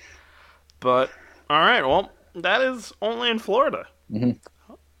 But, alright, well... That is only in Florida.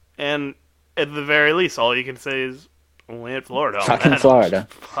 Mm-hmm. And at the very least, all you can say is only in Florida. Fucking Florida.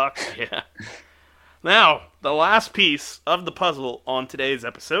 Fuck yeah. Now, the last piece of the puzzle on today's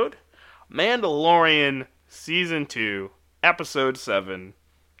episode, Mandalorian Season 2, Episode 7,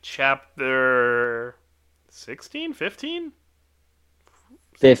 Chapter 16? 15?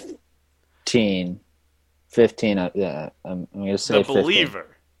 15. 15, yeah. I'm going to say 15. The Believer.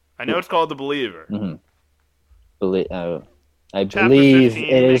 I know it's called The Believer. Mm-hmm. I believe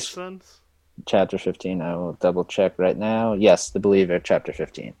it is sense? Chapter 15. I will double check right now. Yes, The Believer, Chapter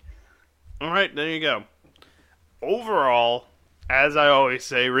 15. All right, there you go. Overall, as I always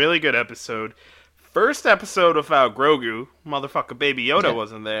say, really good episode. First episode without Grogu. Motherfucker Baby Yoda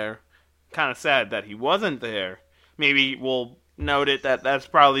wasn't there. Kind of sad that he wasn't there. Maybe we'll note it that's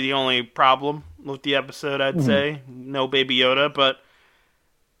probably the only problem with the episode, I'd say. No Baby Yoda, but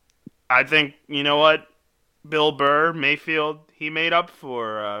I think, you know what? Bill Burr, Mayfield, he made up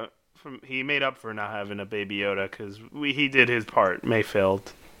for not having a Baby Yoda, because he did his part.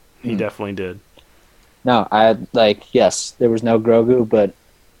 Mayfield, he definitely did. No, yes, there was no Grogu, but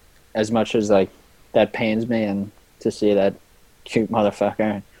as much as that pains me, and to see that cute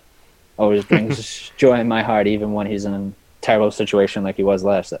motherfucker always brings joy in my heart, even when he's in a terrible situation like he was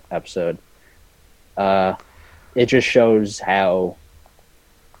last episode. It just shows how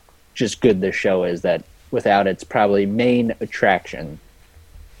just good this show is, that without its probably main attraction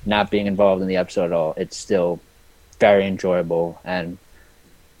not being involved in the episode at all, it's still very enjoyable. And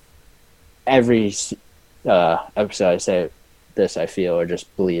every episode I say this, I feel, or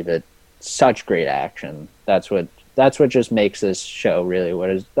just believe it, such great action. That's what just makes this show really what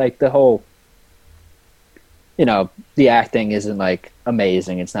is like the whole, the acting isn't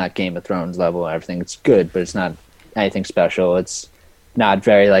amazing. It's not Game of Thrones level or everything. It's good, but it's not anything special. It's not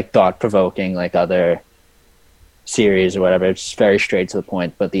very thought-provoking like other series or whatever. It's very straight to the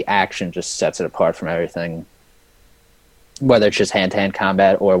point, but the action just sets it apart from everything, whether it's just hand-to-hand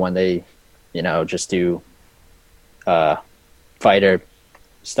combat or when they just do fighter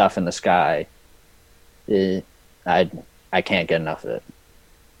stuff in the sky. I can't get enough of it.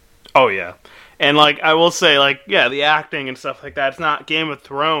 Oh yeah. And I will say, the acting and stuff like that, it's not Game of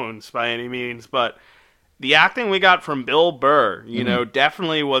Thrones by any means, but the acting we got from Bill Burr,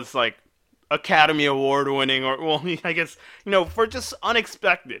 definitely was Academy Award winning, or I guess for just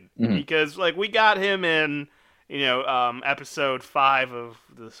unexpected, because we got him in episode 5 of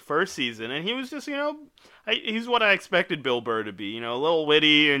this first season, and he was just, he's what I expected Bill Burr to be, a little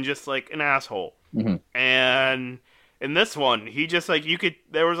witty and just like an asshole. Mm-hmm. And in this one, he just like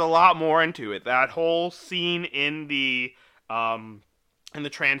there was a lot more into it. That whole scene in the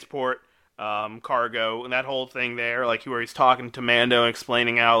transport cargo and that whole thing there, like where he's talking to Mando and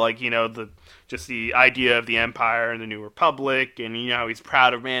explaining how the idea of the Empire and the New Republic, and he's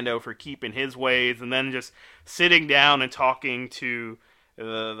proud of Mando for keeping his ways, and then just sitting down and talking to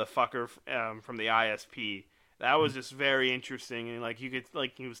the fucker from the ISP. That was just very interesting, and like you could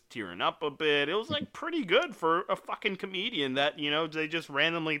he was tearing up a bit. It was like pretty good for a fucking comedian that they just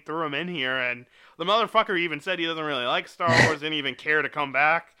randomly threw him in here, and the motherfucker even said he doesn't really like Star Wars, didn't even care to come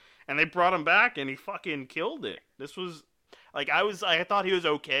back, and they brought him back, and he fucking killed it. This was like I thought he was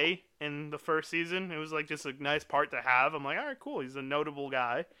okay in the first season. It was like just a nice part to have. I'm like, all right, cool. He's a notable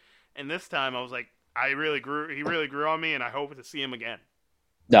guy, and this time I was like, he really grew on me, and I hope to see him again.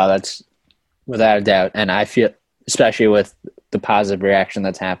 No, that's without a doubt. And I feel, especially with the positive reaction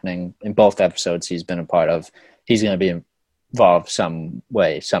that's happening in both episodes he's been a part of, he's going to be involved some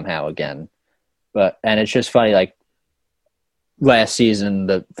way, somehow again. And it's just funny, like last season,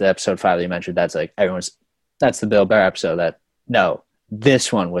 the episode 5 that you mentioned, that's like that's the Bill Burr episode.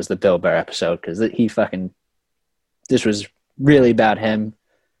 This one was the Bill Burr episode because this was really about him,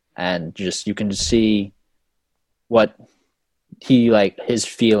 and just you can just see what he his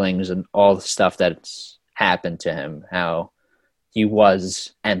feelings and all the stuff that's happened to him, how he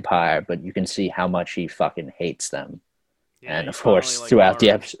was Empire, but you can see how much he fucking hates them. Yeah, and of course throughout the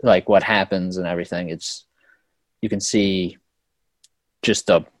episode, what happens and everything, you can see just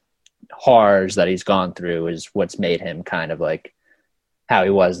the horrors that he's gone through is what's made him kind of like how he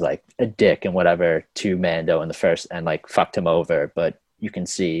was like a dick and whatever to Mando in the first, and fucked him over. But you can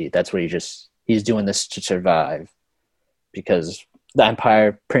see that's what he's doing this to survive, because the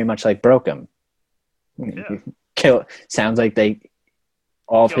Empire pretty much broke him. Yeah. Sounds like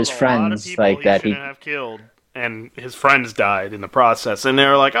all of his friends he shouldn't have killed, and his friends died in the process, and they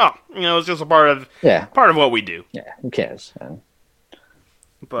were like, oh, it's just a part of what we do. Yeah, who cares?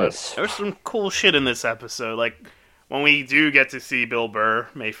 But there's some cool shit in this episode. Like when we do get to see Bill Burr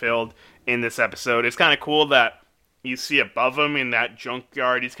Mayfield in this episode, it's kind of cool that you see above him in that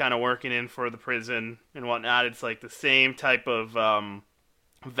junkyard he's kind of working in for the prison and whatnot. It's like the same type of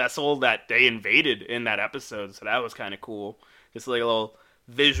vessel that they invaded in that episode, so that was kind of cool. Just like a little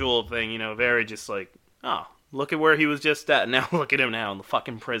visual thing, very just like, oh, look at where he was just at, and now look at him now in the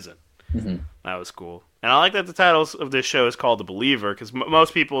fucking prison. Mm-hmm. That was cool. And I like that the title of this show is called The Believer, because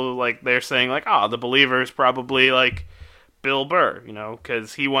most people, they're saying, The Believer is probably, Bill Burr,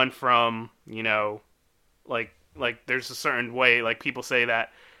 because he went from, there's a certain way, people say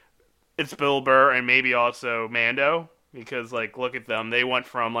that it's Bill Burr and maybe also Mando, because, look at them. They went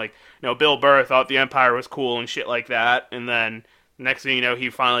from, Bill Burr thought the Empire was cool and shit like that, and then next thing you know, he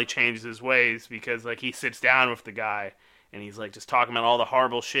finally changed his ways because, he sits down with the guy, and he's, just talking about all the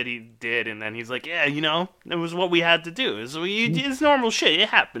horrible shit he did, and then he's like, yeah, it was what we had to do. It's normal shit. It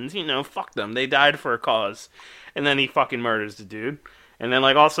happens, fuck them. They died for a cause. And then he fucking murders the dude. And then,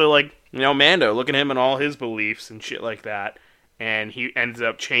 also, Mando, look at him and all his beliefs and shit like that, and he ends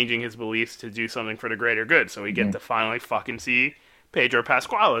up changing his beliefs to do something for the greater good, so we get to finally fucking see Pedro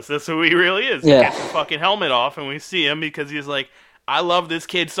Pasquales. That's who he really is. Yeah. He gets his fucking helmet off, and we see him because he's like, I love this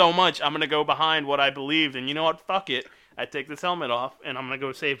kid so much, I'm gonna go behind what I believed, and you know what, fuck it. I take this helmet off, and I'm going to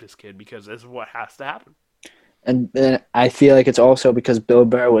go save this kid, because this is what has to happen. And I feel like it's also because Bill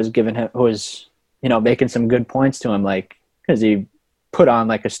Burr was making some good points to him, because he put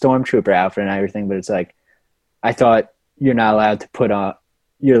on, a stormtrooper outfit and everything, but it's I thought you're not allowed to put on,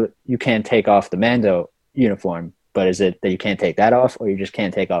 you can't take off the Mando uniform, but is it that you can't take that off, or you just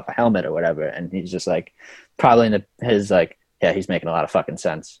can't take off a helmet or whatever? And he's just probably in he's making a lot of fucking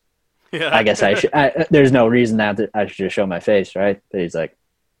sense. Yeah. I guess there's no reason now that I should just show my face, right? But he's like,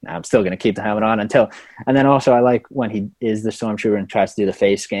 nah, I'm still going to keep the helmet on and then also I like when he is the stormtrooper and tries to do the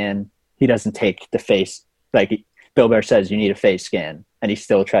face scan, he doesn't take the face, Bill Burr says you need a face scan, and he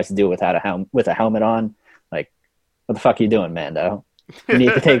still tries to do it without with a helmet on. What the fuck are you doing, Mando? You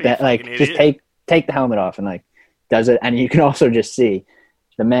need to take that, just take the helmet off, and does it. And you can also just see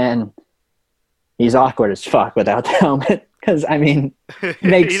the man, he's awkward as fuck without the helmet. Because, makes sense.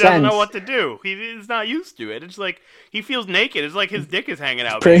 He doesn't know what to do. He's not used to it. It's he feels naked. It's his dick is hanging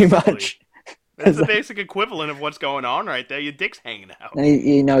out. Pretty much. That's the basic equivalent of what's going on right there. Your dick's hanging out. And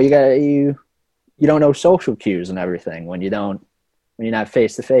you don't know social cues and everything when you're not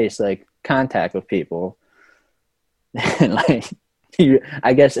face to face, contact with people. And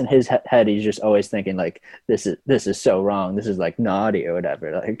I guess in his head, he's just always thinking like, this is so wrong. This is like naughty or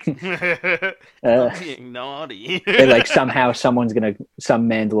whatever. Like, I'm being naughty. and like somehow some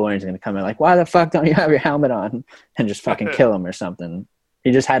Mandalorian's gonna come in like, why the fuck don't you have your helmet on? And just fucking kill him or something.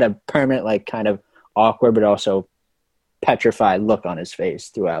 He just had a permanent, like, kind of awkward but also petrified look on his face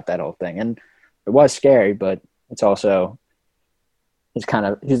throughout that whole thing. And it was scary, but it's also he's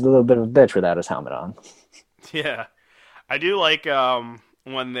a little bit of a bitch without his helmet on. Yeah. I do like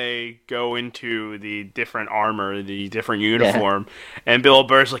when they go into the different armor, the different uniform, and Bill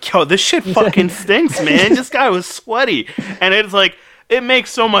Burr's like, yo, this shit fucking stinks, man. This guy was sweaty. And it's like, it makes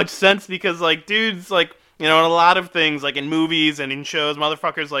so much sense because, like, dudes, like, you know, in a lot of things, like in movies and in shows,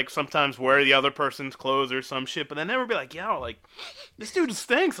 motherfuckers, like, sometimes wear the other person's clothes or some shit, but they never be like, yo, like, this dude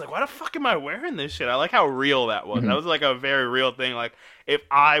stinks. Like, why the fuck am I wearing this shit? I like how real that was. Mm-hmm. That was, like, a very real thing. Like, if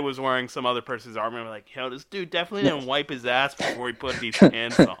I was wearing some other person's armor, I'd be like, yo, this dude definitely didn't wipe his ass before he put these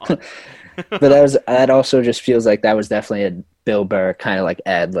pants on. But that also just feels like that was definitely a Bill Burr kind of, like,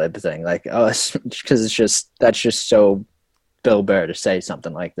 ad-lib thing. Like, oh, because that's just so Bill Burr to say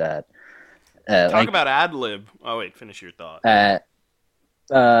something like that. Talk about ad-lib. Oh, wait, finish your thought.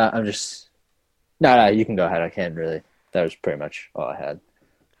 I'm just... No, you can go ahead. I can't really... That was pretty much all I had.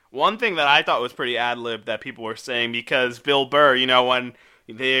 One thing that I thought was pretty ad-lib that people were saying, because Bill Burr, you know, when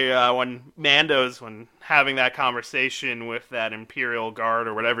Mando's having that conversation with that Imperial Guard,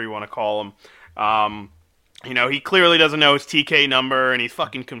 or whatever you want to call him, you know, he clearly doesn't know his TK number, and he's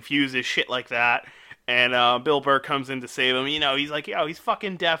fucking confused as shit like that. And Bill Burr comes in to save him. You know, he's like, yo, he's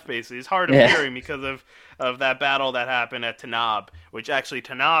fucking deaf, basically. He's hard of hearing because of that battle that happened at Tanab, which actually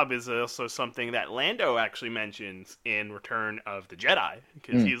Tanab is also something that Lando actually mentions in Return of the Jedi.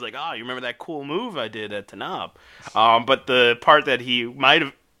 Because he's like, oh, you remember that cool move I did at Tanab? But the part that he might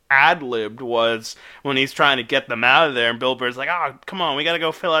have ad-libbed was when he's trying to get them out of there, and Bill Burr's like, oh, come on, we gotta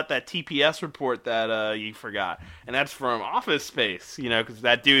go fill out that TPS report that you forgot. And that's from Office Space, you know, because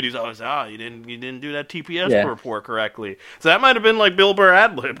that dude who's always, you didn't do that TPS report correctly. So that might have been like Bill Burr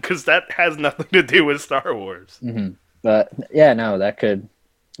ad-lib, because that has nothing to do with Star Wars. Mm-hmm. But yeah, no, that could,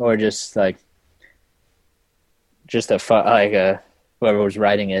 or just like whoever was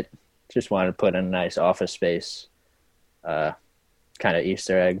writing it just wanted to put in a nice Office Space kind of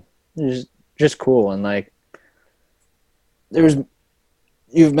Easter egg. It was just cool. And like,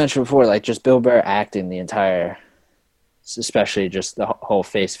 you've mentioned before, like, just Bill Burr acting the entire, especially just the whole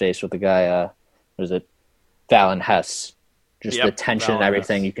face with the guy, was it Fallon Hess? Just the tension Fallon and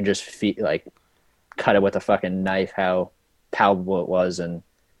everything. Hess. You can just feel, like, cut it with a fucking knife, how palpable it was. And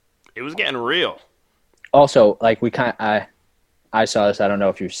it was getting real. Also, like, I saw this, I don't know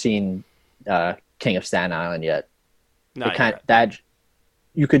if you've seen King of Staten Island yet. Not yet.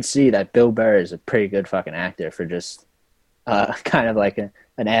 You could see that Bill Burr is a pretty good fucking actor for just kind of like an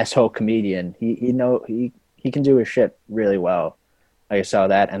asshole comedian. He can do his shit really well. I saw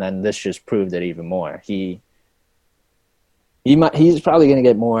that, and then this just proved it even more. He's probably going to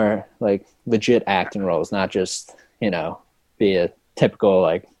get more like legit acting roles, not just, you know, be a typical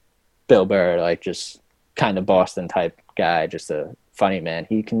like Bill Burr, like just kind of Boston type guy, just a funny man.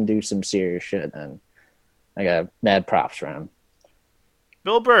 He can do some serious shit, and I got mad props for him.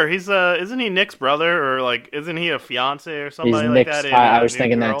 Bill Burr, he's isn't he Nick's brother, or like isn't he a fiance or somebody like that? I was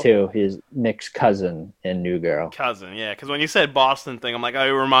thinking that too. He's Nick's cousin in New Girl. Cousin, yeah. Because when you said Boston thing, I'm like,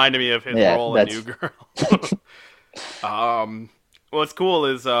 it reminded me of his role in New Girl. What's cool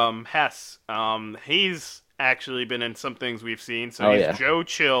is Hess. He's actually been in some things we've seen. So he's Joe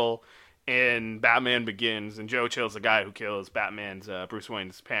Chill in Batman Begins, and Joe Chill's the guy who kills Batman's Bruce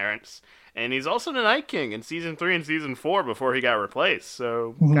Wayne's parents. And he's also the Night King in Season 3 and Season 4 before he got replaced.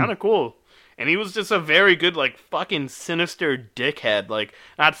 So, kind of cool. And he was just a very good, like, fucking sinister dickhead. Like,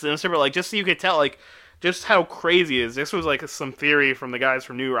 not sinister, but, like, just so you could tell, like, just how crazy he is. This was, like, some theory from the guys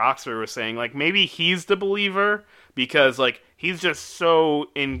from New Rockster was saying, like, maybe he's the believer because, like, he's just so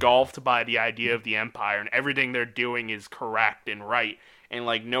engulfed by the idea of the Empire and everything they're doing is correct and right. And,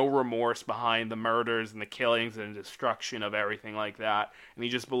 like, no remorse behind the murders and the killings and destruction of everything like that. And he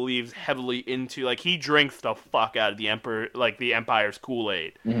just believes heavily into, like, he drinks the fuck out of the Empire's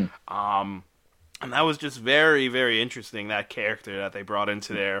Kool-Aid. Mm-hmm. And that was just very, very interesting, that character that they brought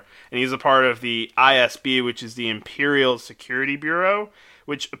into there. And he's a part of the ISB, which is the Imperial Security Bureau,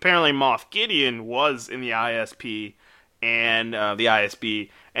 which apparently Moff Gideon was in the ISP and the ISB.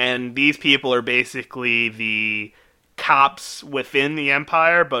 And these people are basically the cops within the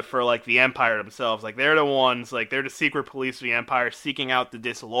Empire, but for, like, the Empire themselves. Like, they're the ones, like, they're the secret police of the Empire seeking out the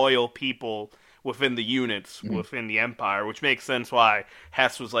disloyal people within the units within the Empire, which makes sense why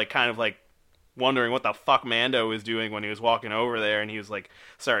Hess was, like, kind of, like, wondering what the fuck Mando was doing when he was walking over there, and he was like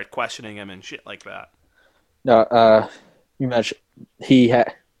started questioning him and shit like that. No, you mentioned he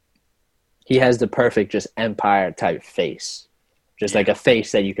has the perfect just Empire type face, just like a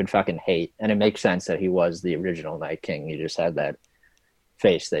face that you can fucking hate, and it makes sense that he was the original Night King. He just had that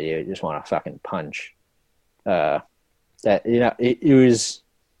face that you just want to fucking punch. That it was.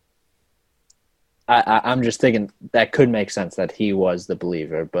 I'm just thinking that could make sense that he was the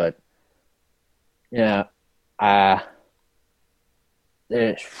believer, but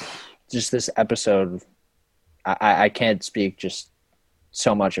just this episode, I can't speak just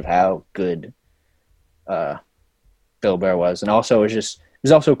so much of how good Bill Burr was, and also it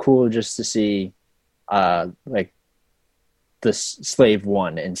was also cool just to see like the Slave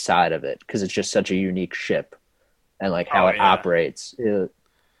One inside of it, because it's just such a unique ship, and like how it operates.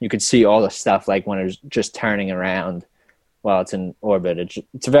 You could see all the stuff like when it's just turning around while it's in orbit.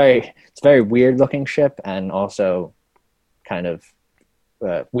 It's a very weird looking ship, and also kind of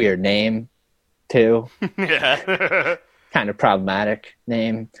weird name too. Yeah. Kind of problematic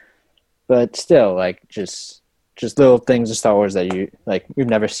name, but still, like just little things of Star Wars that we've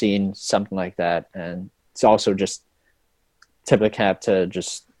never seen something like that, and it's also just tip of the cap to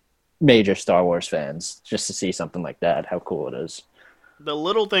just major Star Wars fans just to see something like that. How cool it is. The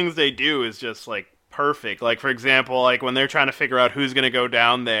little things they do is just like perfect. Like, for example, like when they're trying to figure out who's gonna go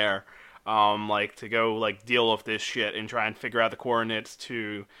down there, like to go like deal with this shit and try and figure out the coordinates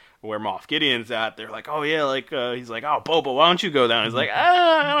to where Moff Gideon's at. They're like, oh yeah, like he's like, oh Boba, why don't you go down? He's like,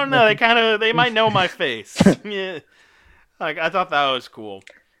 I don't know. They might know my face. Yeah, like I thought that was cool.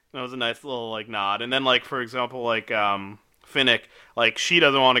 That was a nice little like nod. And then like for example, like Finnick, like she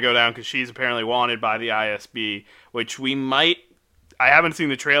doesn't want to go down because she's apparently wanted by the ISB, which we might. I haven't seen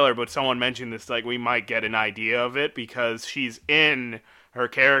the trailer, but someone mentioned this, like, we might get an idea of it, because her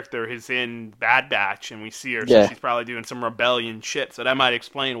character is in Bad Batch, and we see her, so she's probably doing some rebellion shit, so that might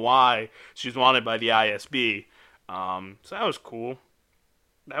explain why she's wanted by the ISB. So that was cool.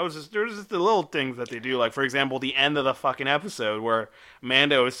 There's just the little things that they do, like, for example, the end of the fucking episode, where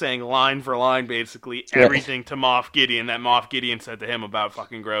Mando is saying line for line, basically, everything to Moff Gideon that Moff Gideon said to him about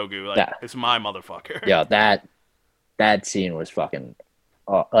fucking Grogu. Like, it's my motherfucker. Yeah, that scene was fucking,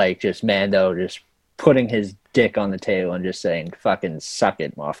 like, just Mando just putting his dick on the table and just saying, fucking suck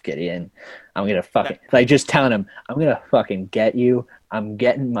it, Moff Gideon. I'm gonna fucking, like, just telling him, I'm gonna fucking get you. I'm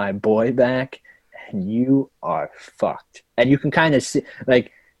getting my boy back, and you are fucked. And you can kind of see,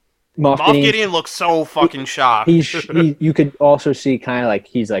 like, Moff Gideon looks so fucking shocked. You could also see kind of like,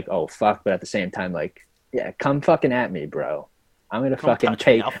 he's like, oh, fuck, but at the same time, like, yeah, come fucking at me, bro. I'm gonna fucking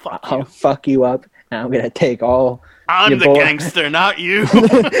take, I'll fuck you up, and I'm gonna take all. I'm the gangster, not you.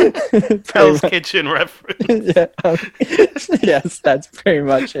 Hell's Kitchen reference. Yes, that's pretty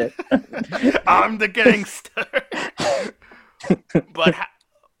much it. I'm the gangster. But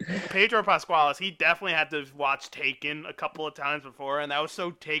Pedro Pasquales, he definitely had to watch Taken a couple of times before, and that was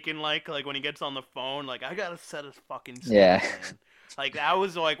so Taken-like. Like when he gets on the phone, like, I gotta set his fucking scene, man. Like, that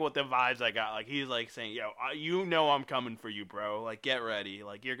was, like, what the vibes I got. Like, he's, like, saying, yo, you know I'm coming for you, bro. Like, get ready.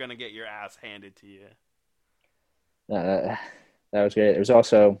 Like, you're gonna get your ass handed to you. That was great. It was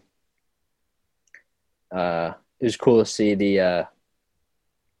also, it was cool to see the,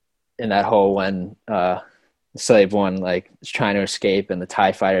 in that hole when Slave One, like, is trying to escape and the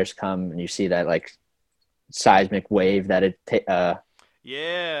TIE fighters come, and you see that, like, seismic wave that it,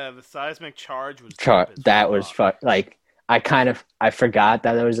 yeah, the seismic charge was that was like, I forgot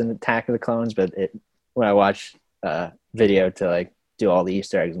that it was an Attack of the Clones, but when I watched video to like do all the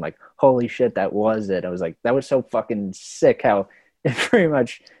Easter eggs, I'm like, holy shit, that was it. I was like, that was so fucking sick how it pretty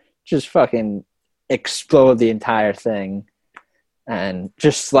much just fucking exploded the entire thing and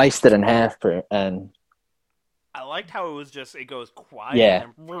just sliced it in half. And I liked how it was just, it goes quiet.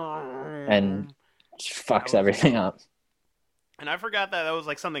 And just fucks everything up. And I forgot that was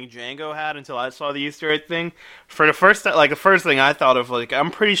like something Django had until I saw the Easter egg thing. For the first thing I thought of, like,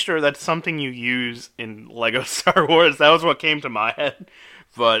 I'm pretty sure that's something you use in Lego Star Wars. That was what came to my head.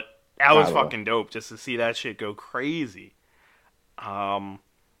 But that was fucking dope just to see that shit go crazy. You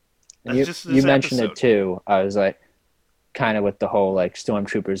mentioned it too. I was like, kind of with the whole like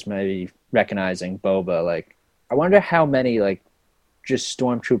stormtroopers maybe recognizing Boba. Like, I wonder how many like just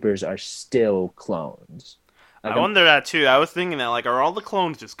stormtroopers are still clones. Like, I wonder that too. I was thinking that, like, are all the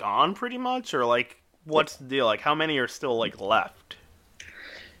clones just gone pretty much? Or, like, what's the deal? Like, how many are still, like, left?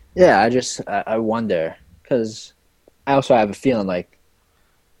 Yeah, I wonder. Because I also have a feeling, like,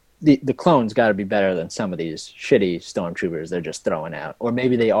 the clones got to be better than some of these shitty stormtroopers they're just throwing out. Or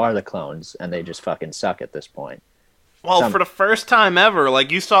maybe they are the clones and they just fucking suck at this point. Well, for the first time ever,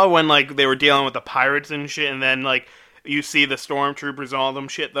 like, you saw when, like, they were dealing with the pirates and shit, and then, like, you see the stormtroopers and all them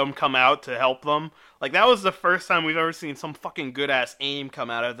shit, them come out to help them. Like, that was the first time we've ever seen some fucking good-ass aim come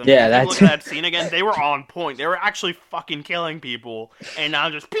out of them. Yeah, if that's... you look at that scene again, they were on point. They were actually fucking killing people, and now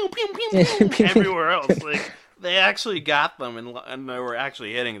just pew, pew, pew, pew, everywhere else. Like, they actually got them, and they were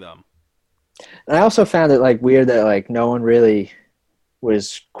actually hitting them. And I also found it, like, weird that, like, no one really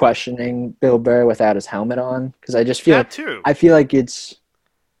was questioning Bill Burr without his helmet on, because I just feel that too. I feel like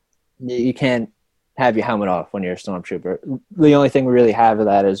you can't have your helmet off when you're a stormtrooper. The only thing we really have of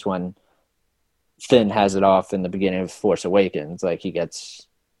that is when Finn has it off in the beginning of Force Awakens, like he gets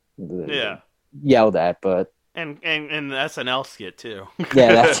yelled at, but and the SNL skit too.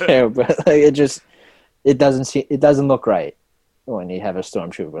 Yeah, that's too. But like, it doesn't look right when you have a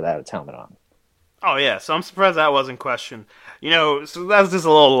stormtrooper without its helmet on. Oh, yeah, so I'm surprised that wasn't questioned. You know, so that's just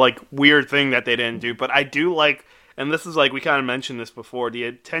a little, like, weird thing that they didn't do, but I do like, and this is, like, we kind of mentioned this before, the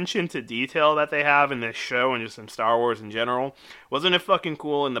attention to detail that they have in this show and just in Star Wars in general. Wasn't it fucking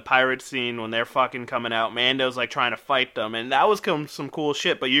cool in the pirate scene when they're fucking coming out, Mando's, like, trying to fight them, and that was some cool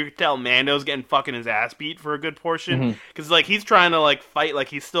shit, but you could tell Mando's getting fucking his ass beat for a good portion, because, like, he's trying to, like, fight like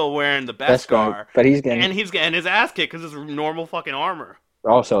he's still wearing the Beskar, but he's getting his ass kicked because it's normal fucking armor.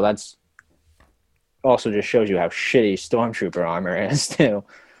 Also just shows you how shitty Stormtrooper armor is, too.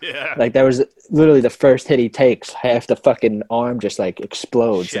 Yeah. Like, that was literally the first hit he takes, half the fucking arm just, like,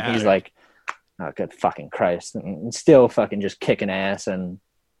 explodes. Shattered. And he's like, oh, good fucking Christ. And still fucking just kicking ass. And,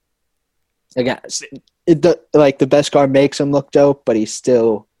 again, like, the Beskar makes him look dope, but he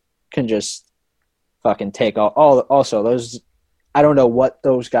still can just fucking take all also, those... I don't know what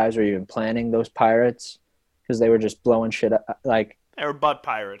those guys were even planning, those pirates, because they were just blowing shit up, like... They were butt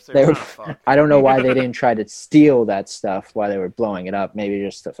pirates. They were I don't know why they didn't try to steal that stuff while they were blowing it up. Maybe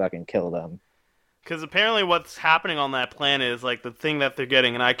just to fucking kill them. Because apparently what's happening on that planet is, like, the thing that they're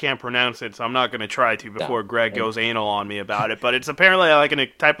getting, and I can't pronounce it, so I'm not going to try to before Greg goes anal on me about it, but it's apparently, like, a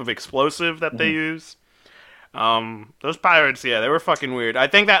type of explosive that they use. Those pirates, yeah, they were fucking weird. I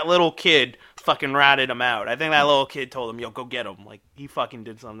think that little kid fucking ratted him out. I think that little kid told him, yo, go get him. Like, he fucking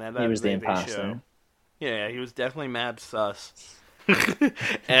did something. He was the imposter. Show. Yeah, he was definitely mad sus.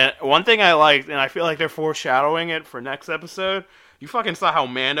 And one thing I liked, and I feel like they're foreshadowing it for next episode, you fucking saw how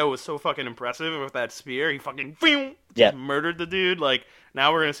Mando was so fucking impressive with that spear. He fucking murdered the dude. Like,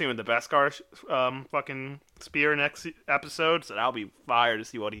 now we're gonna see him with the Beskar fucking spear next episode, so that'll be fire to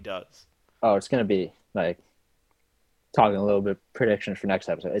see what he does. Oh, it's gonna be, like, talking a little bit predictions for next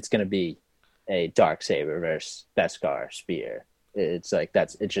episode. It's gonna be a Darksaber versus Beskar spear. It's like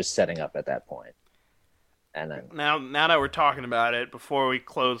it's just setting up at that point. And then now that we're talking about it, before we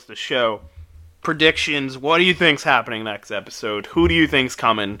close the show, predictions. What do you think's happening next episode? Who do you think's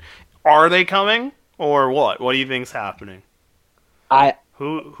coming? Are they coming or what? What do you think's happening? What's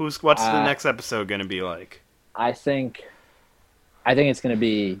the next episode going to be like? I think it's going to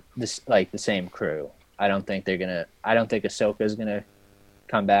be this, like, the same crew. I don't think Ahsoka's going to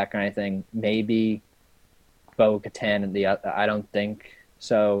come back or anything. Maybe Bo-Katan and I don't think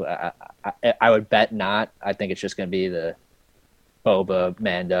so. I would bet not. I think it's just going to be the Boba,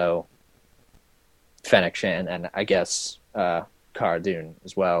 Mando, Fennec Shan, and I guess Cara Dune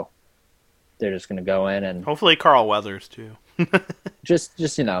as well. They're just going to go in and... Hopefully Carl Weathers, too. just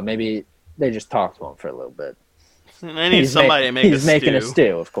maybe they just talk to him for a little bit. They need somebody to make a stew. He's making a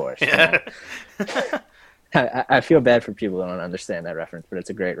stew, of course. Yeah. I feel bad for people who don't understand that reference, but it's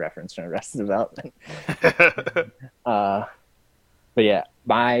a great reference from Arrested Development. But yeah,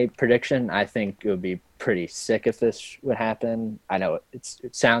 my prediction, I think it would be pretty sick if this would happen. I know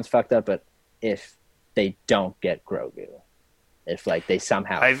it sounds fucked up, but if they don't get Grogu, if, like, they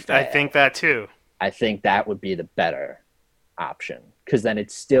somehow I think that too. I think that would be the better option, because then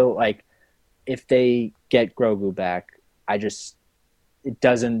it's still, like, if they get Grogu back, it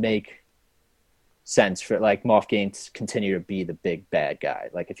doesn't make sense for, like, Moff Gideon to continue to be the big bad guy.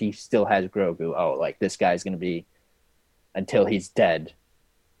 Like, if he still has Grogu, like, this guy's going to be, until he's dead,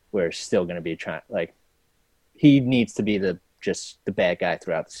 we're still going to be trying, like, he needs to be the bad guy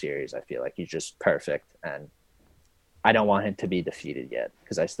throughout the series. I feel like he's just perfect, and I don't want him to be defeated yet,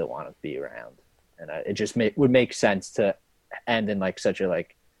 because I still want him to be around. And it just would make sense to end in, like, such a,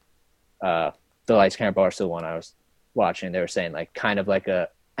 like, the Lights Camera Barstool one I was watching, they were saying, like, kind of like a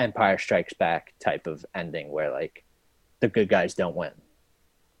Empire Strikes Back type of ending where, like, the good guys don't win.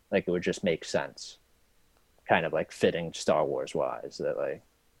 Like, it would just make sense. Kind of, like, fitting Star Wars wise, that, like,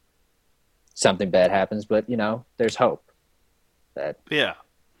 something bad happens, but, you know, there's hope. That, yeah.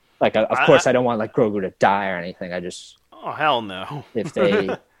 Like, of course, I don't want, like, Grogu to die or anything. I just... Oh, hell no. If they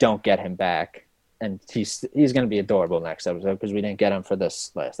don't get him back, and he's going to be adorable next episode because we didn't get him for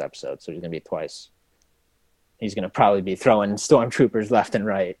this last episode, so he's going to be twice. He's going to probably be throwing stormtroopers left and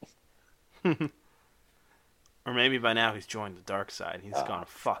right. Or maybe by now he's joined the dark side. He's gonna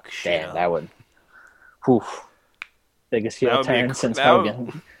fuck shit up. That would... Whew. Biggest heel turn since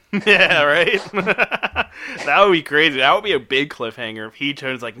Hogan. Yeah, right? That would be crazy. That would be a big cliffhanger if he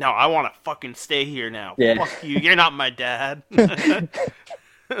turns like, no, I want to fucking stay here now. Yeah. Fuck you. You're not my dad. That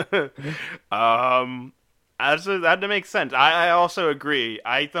makes sense. I also agree.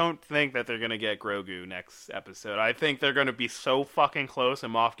 I don't think that they're going to get Grogu next episode. I think they're going to be so fucking close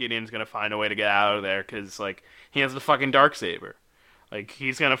and Moff Gideon's going to find a way to get out of there because, like, he has the fucking Darksaber. Like,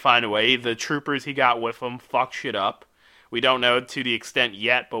 he's going to find a way. The troopers he got with him fucked shit up. We don't know to the extent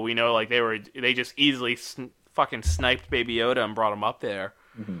yet, but we know, like, they just easily fucking sniped Baby Yoda and brought him up there.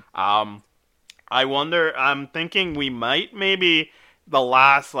 Mm-hmm. I wonder, I'm thinking we might maybe the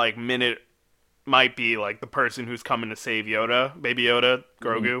last, like, minute might be like the person who's coming to save Yoda, Baby Yoda,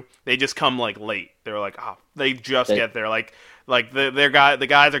 Grogu. Mm-hmm. They just come like late. They're like, they get there. Like the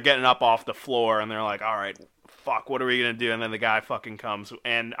guys are getting up off the floor and they're like, all right, fuck, what are we gonna do? And then the guy fucking comes.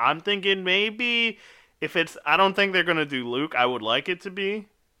 And I'm thinking maybe I don't think they're gonna do Luke. I would like it to be,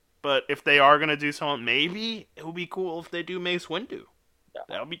 but if they are gonna do something, maybe it would be cool if they do Mace Windu. Yeah.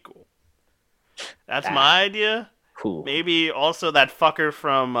 That would be cool. That's my idea. Cool. Maybe also that fucker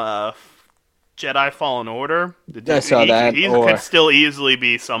from Jedi Fallen Order. I saw that. He could still easily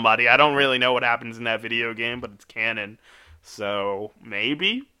be somebody. I don't really know what happens in that video game, but it's canon. So,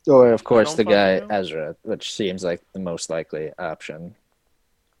 maybe? Or, of course, the guy, Ezra, which seems like the most likely option.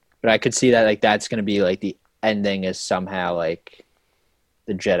 But I could see that, like, that's going to be, like, the ending is somehow, like,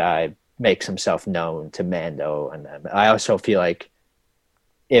 the Jedi makes himself known to Mando. And then I also feel like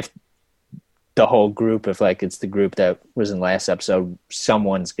if the whole group, if, like, it's the group that was in last episode,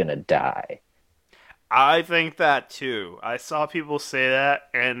 someone's going to die. I think that too. I saw people say that,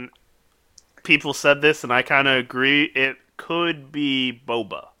 and people said this, and I kind of agree. It could be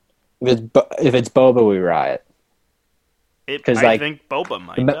Boba. If it's Boba, we riot. I think Boba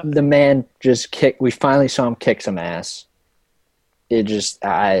might. The man just kicked. We finally saw him kick some ass. It just,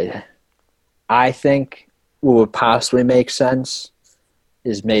 I think what would possibly make sense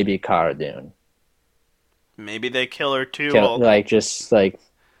is maybe Cara Dune. Maybe they kill her too.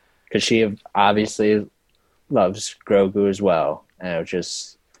 Because she obviously loves Grogu as well. And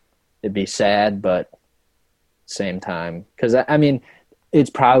it'd be sad, but same time. Because, I mean, it's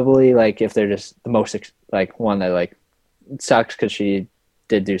probably, like, if they're just the most, like, one that, like, it sucks because she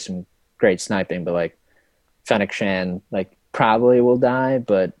did do some great sniping, but, like, Fennec Shan, like, probably will die,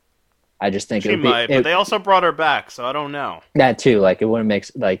 but I just think she might. But they also brought her back, so I don't know. That, too. Like, it wouldn't make,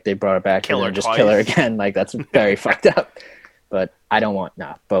 like, they brought her back and then just kill her again. Like, that's very fucked up. But I don't want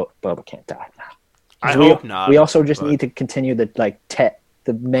Boba can't die. I hope not. We also just need to continue the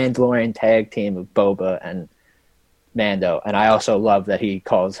the Mandalorian tag team of Boba and Mando, and I also love that he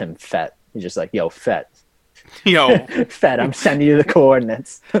calls him Fett. He's just like, "Yo, Fett, yo, Fett, I'm sending you the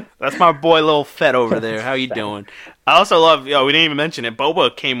coordinates." That's my boy, little Fett over there. How you doing? I also love, we didn't even mention it.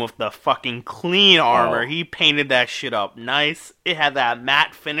 Boba came with the fucking clean armor. He painted that shit up nice. It had that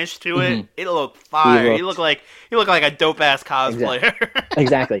matte finish to it. Mm-hmm. It looked fire. He looked like a dope ass cosplayer.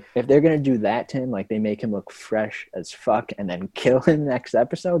 Exactly. If they're gonna do that to him, like they make him look fresh as fuck, and then kill him next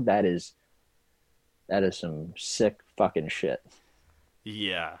episode, that is some sick fucking shit.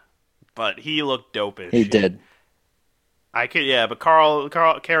 Yeah, but he looked dope as shit. He did. But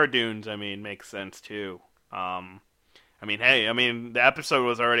Cara Dune's, makes sense too. The episode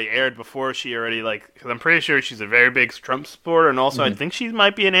was already aired before she already, because I'm pretty sure she's a very big Trump supporter, and also I think she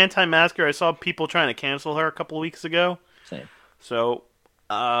might be an anti-masker. I saw people trying to cancel her a couple of weeks ago. Same. So,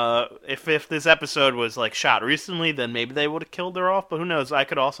 if this episode was, shot recently, then maybe they would have killed her off, but who knows? I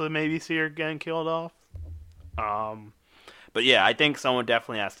could also maybe see her getting killed off. But yeah, I think someone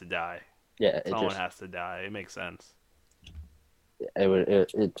definitely has to die. Yeah, someone has to die. It makes sense.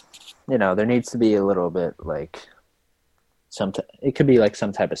 There needs to be a little bit it could be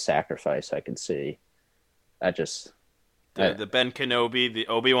some type of sacrifice. I could see. The Ben Kenobi, the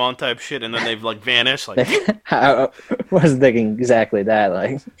Obi-Wan type shit, and then they've vanished. I wasn't thinking exactly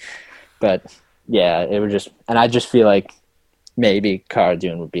that. But yeah, it would and I just feel like maybe Cara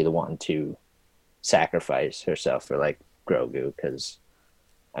Dune would be the one to sacrifice herself for Grogu, because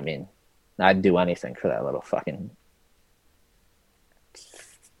I'd do anything for that little fucking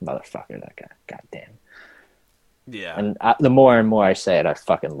motherfucker, that guy. Goddamn. Yeah. And the more and more I say it, I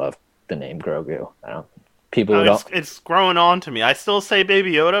fucking love the name Grogu. It's growing on to me. I still say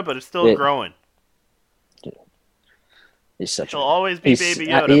Baby Yoda, but it's still growing. He'll always be Baby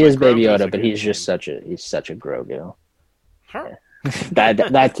Yoda. He is Baby Yoda, but he's just such a Grogu. Huh. Yeah.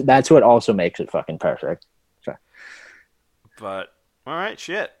 That's what also makes it fucking perfect. So. But all right,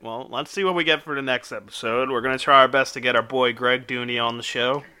 shit. Well, let's see what we get for the next episode. We're gonna try our best to get our boy Greg Dooney on the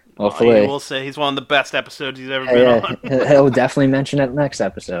show. Hopefully, we'll say he's one of the best episodes he's ever been on. He'll definitely mention it next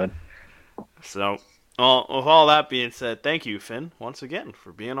episode. So. Well, with all that being said, thank you, Finn, once again,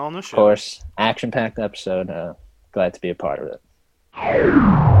 for being on the show. Of course. Action-packed episode. Glad to be a part of it.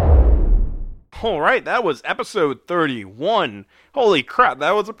 All right, that was episode 31. Holy crap,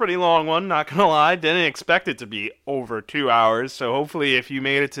 that was a pretty long one, not gonna lie. Didn't expect it to be over 2 hours, so hopefully if you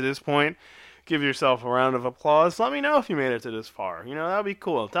made it to this point, give yourself a round of applause. Let me know if you made it to this far. That'd be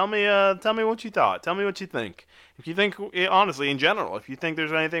cool. Tell me what you thought. Tell me what you think. If you think, honestly, in general, if you think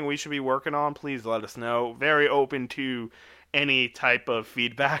there's anything we should be working on, please let us know. Very open to any type of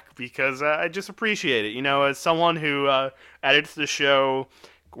feedback because I just appreciate it. As someone who edits the show,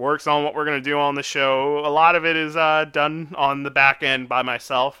 works on what we're going to do on the show, a lot of it is done on the back end by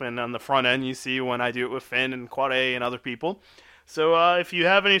myself, and on the front end you see when I do it with Finn and Quade and other people. So if you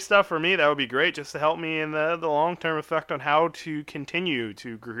have any stuff for me, that would be great, just to help me in the long-term effect on how to continue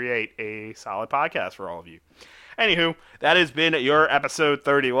to create a solid podcast for all of you. Anywho, that has been your episode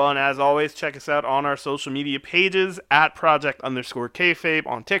 31. As always, check us out on our social media pages at Project_Kayfabe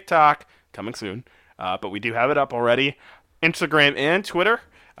on TikTok, coming soon, but we do have it up already. Instagram and Twitter.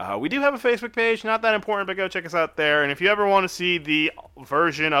 We do have a Facebook page, not that important, but go check us out there. And if you ever want to see the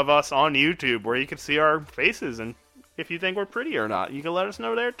version of us on YouTube, where you can see our faces and if you think we're pretty or not, you can let us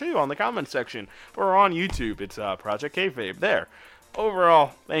know there too on the comments section. Or on YouTube, it's Project Kayfabe there.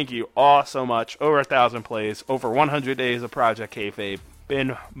 Overall, thank you all so much. Over 1,000 plays, over 100 days of Project Kayfabe.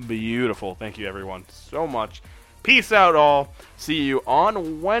 Been beautiful. Thank you everyone so much. Peace out all. See you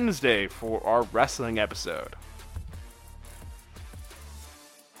on Wednesday for our wrestling episode.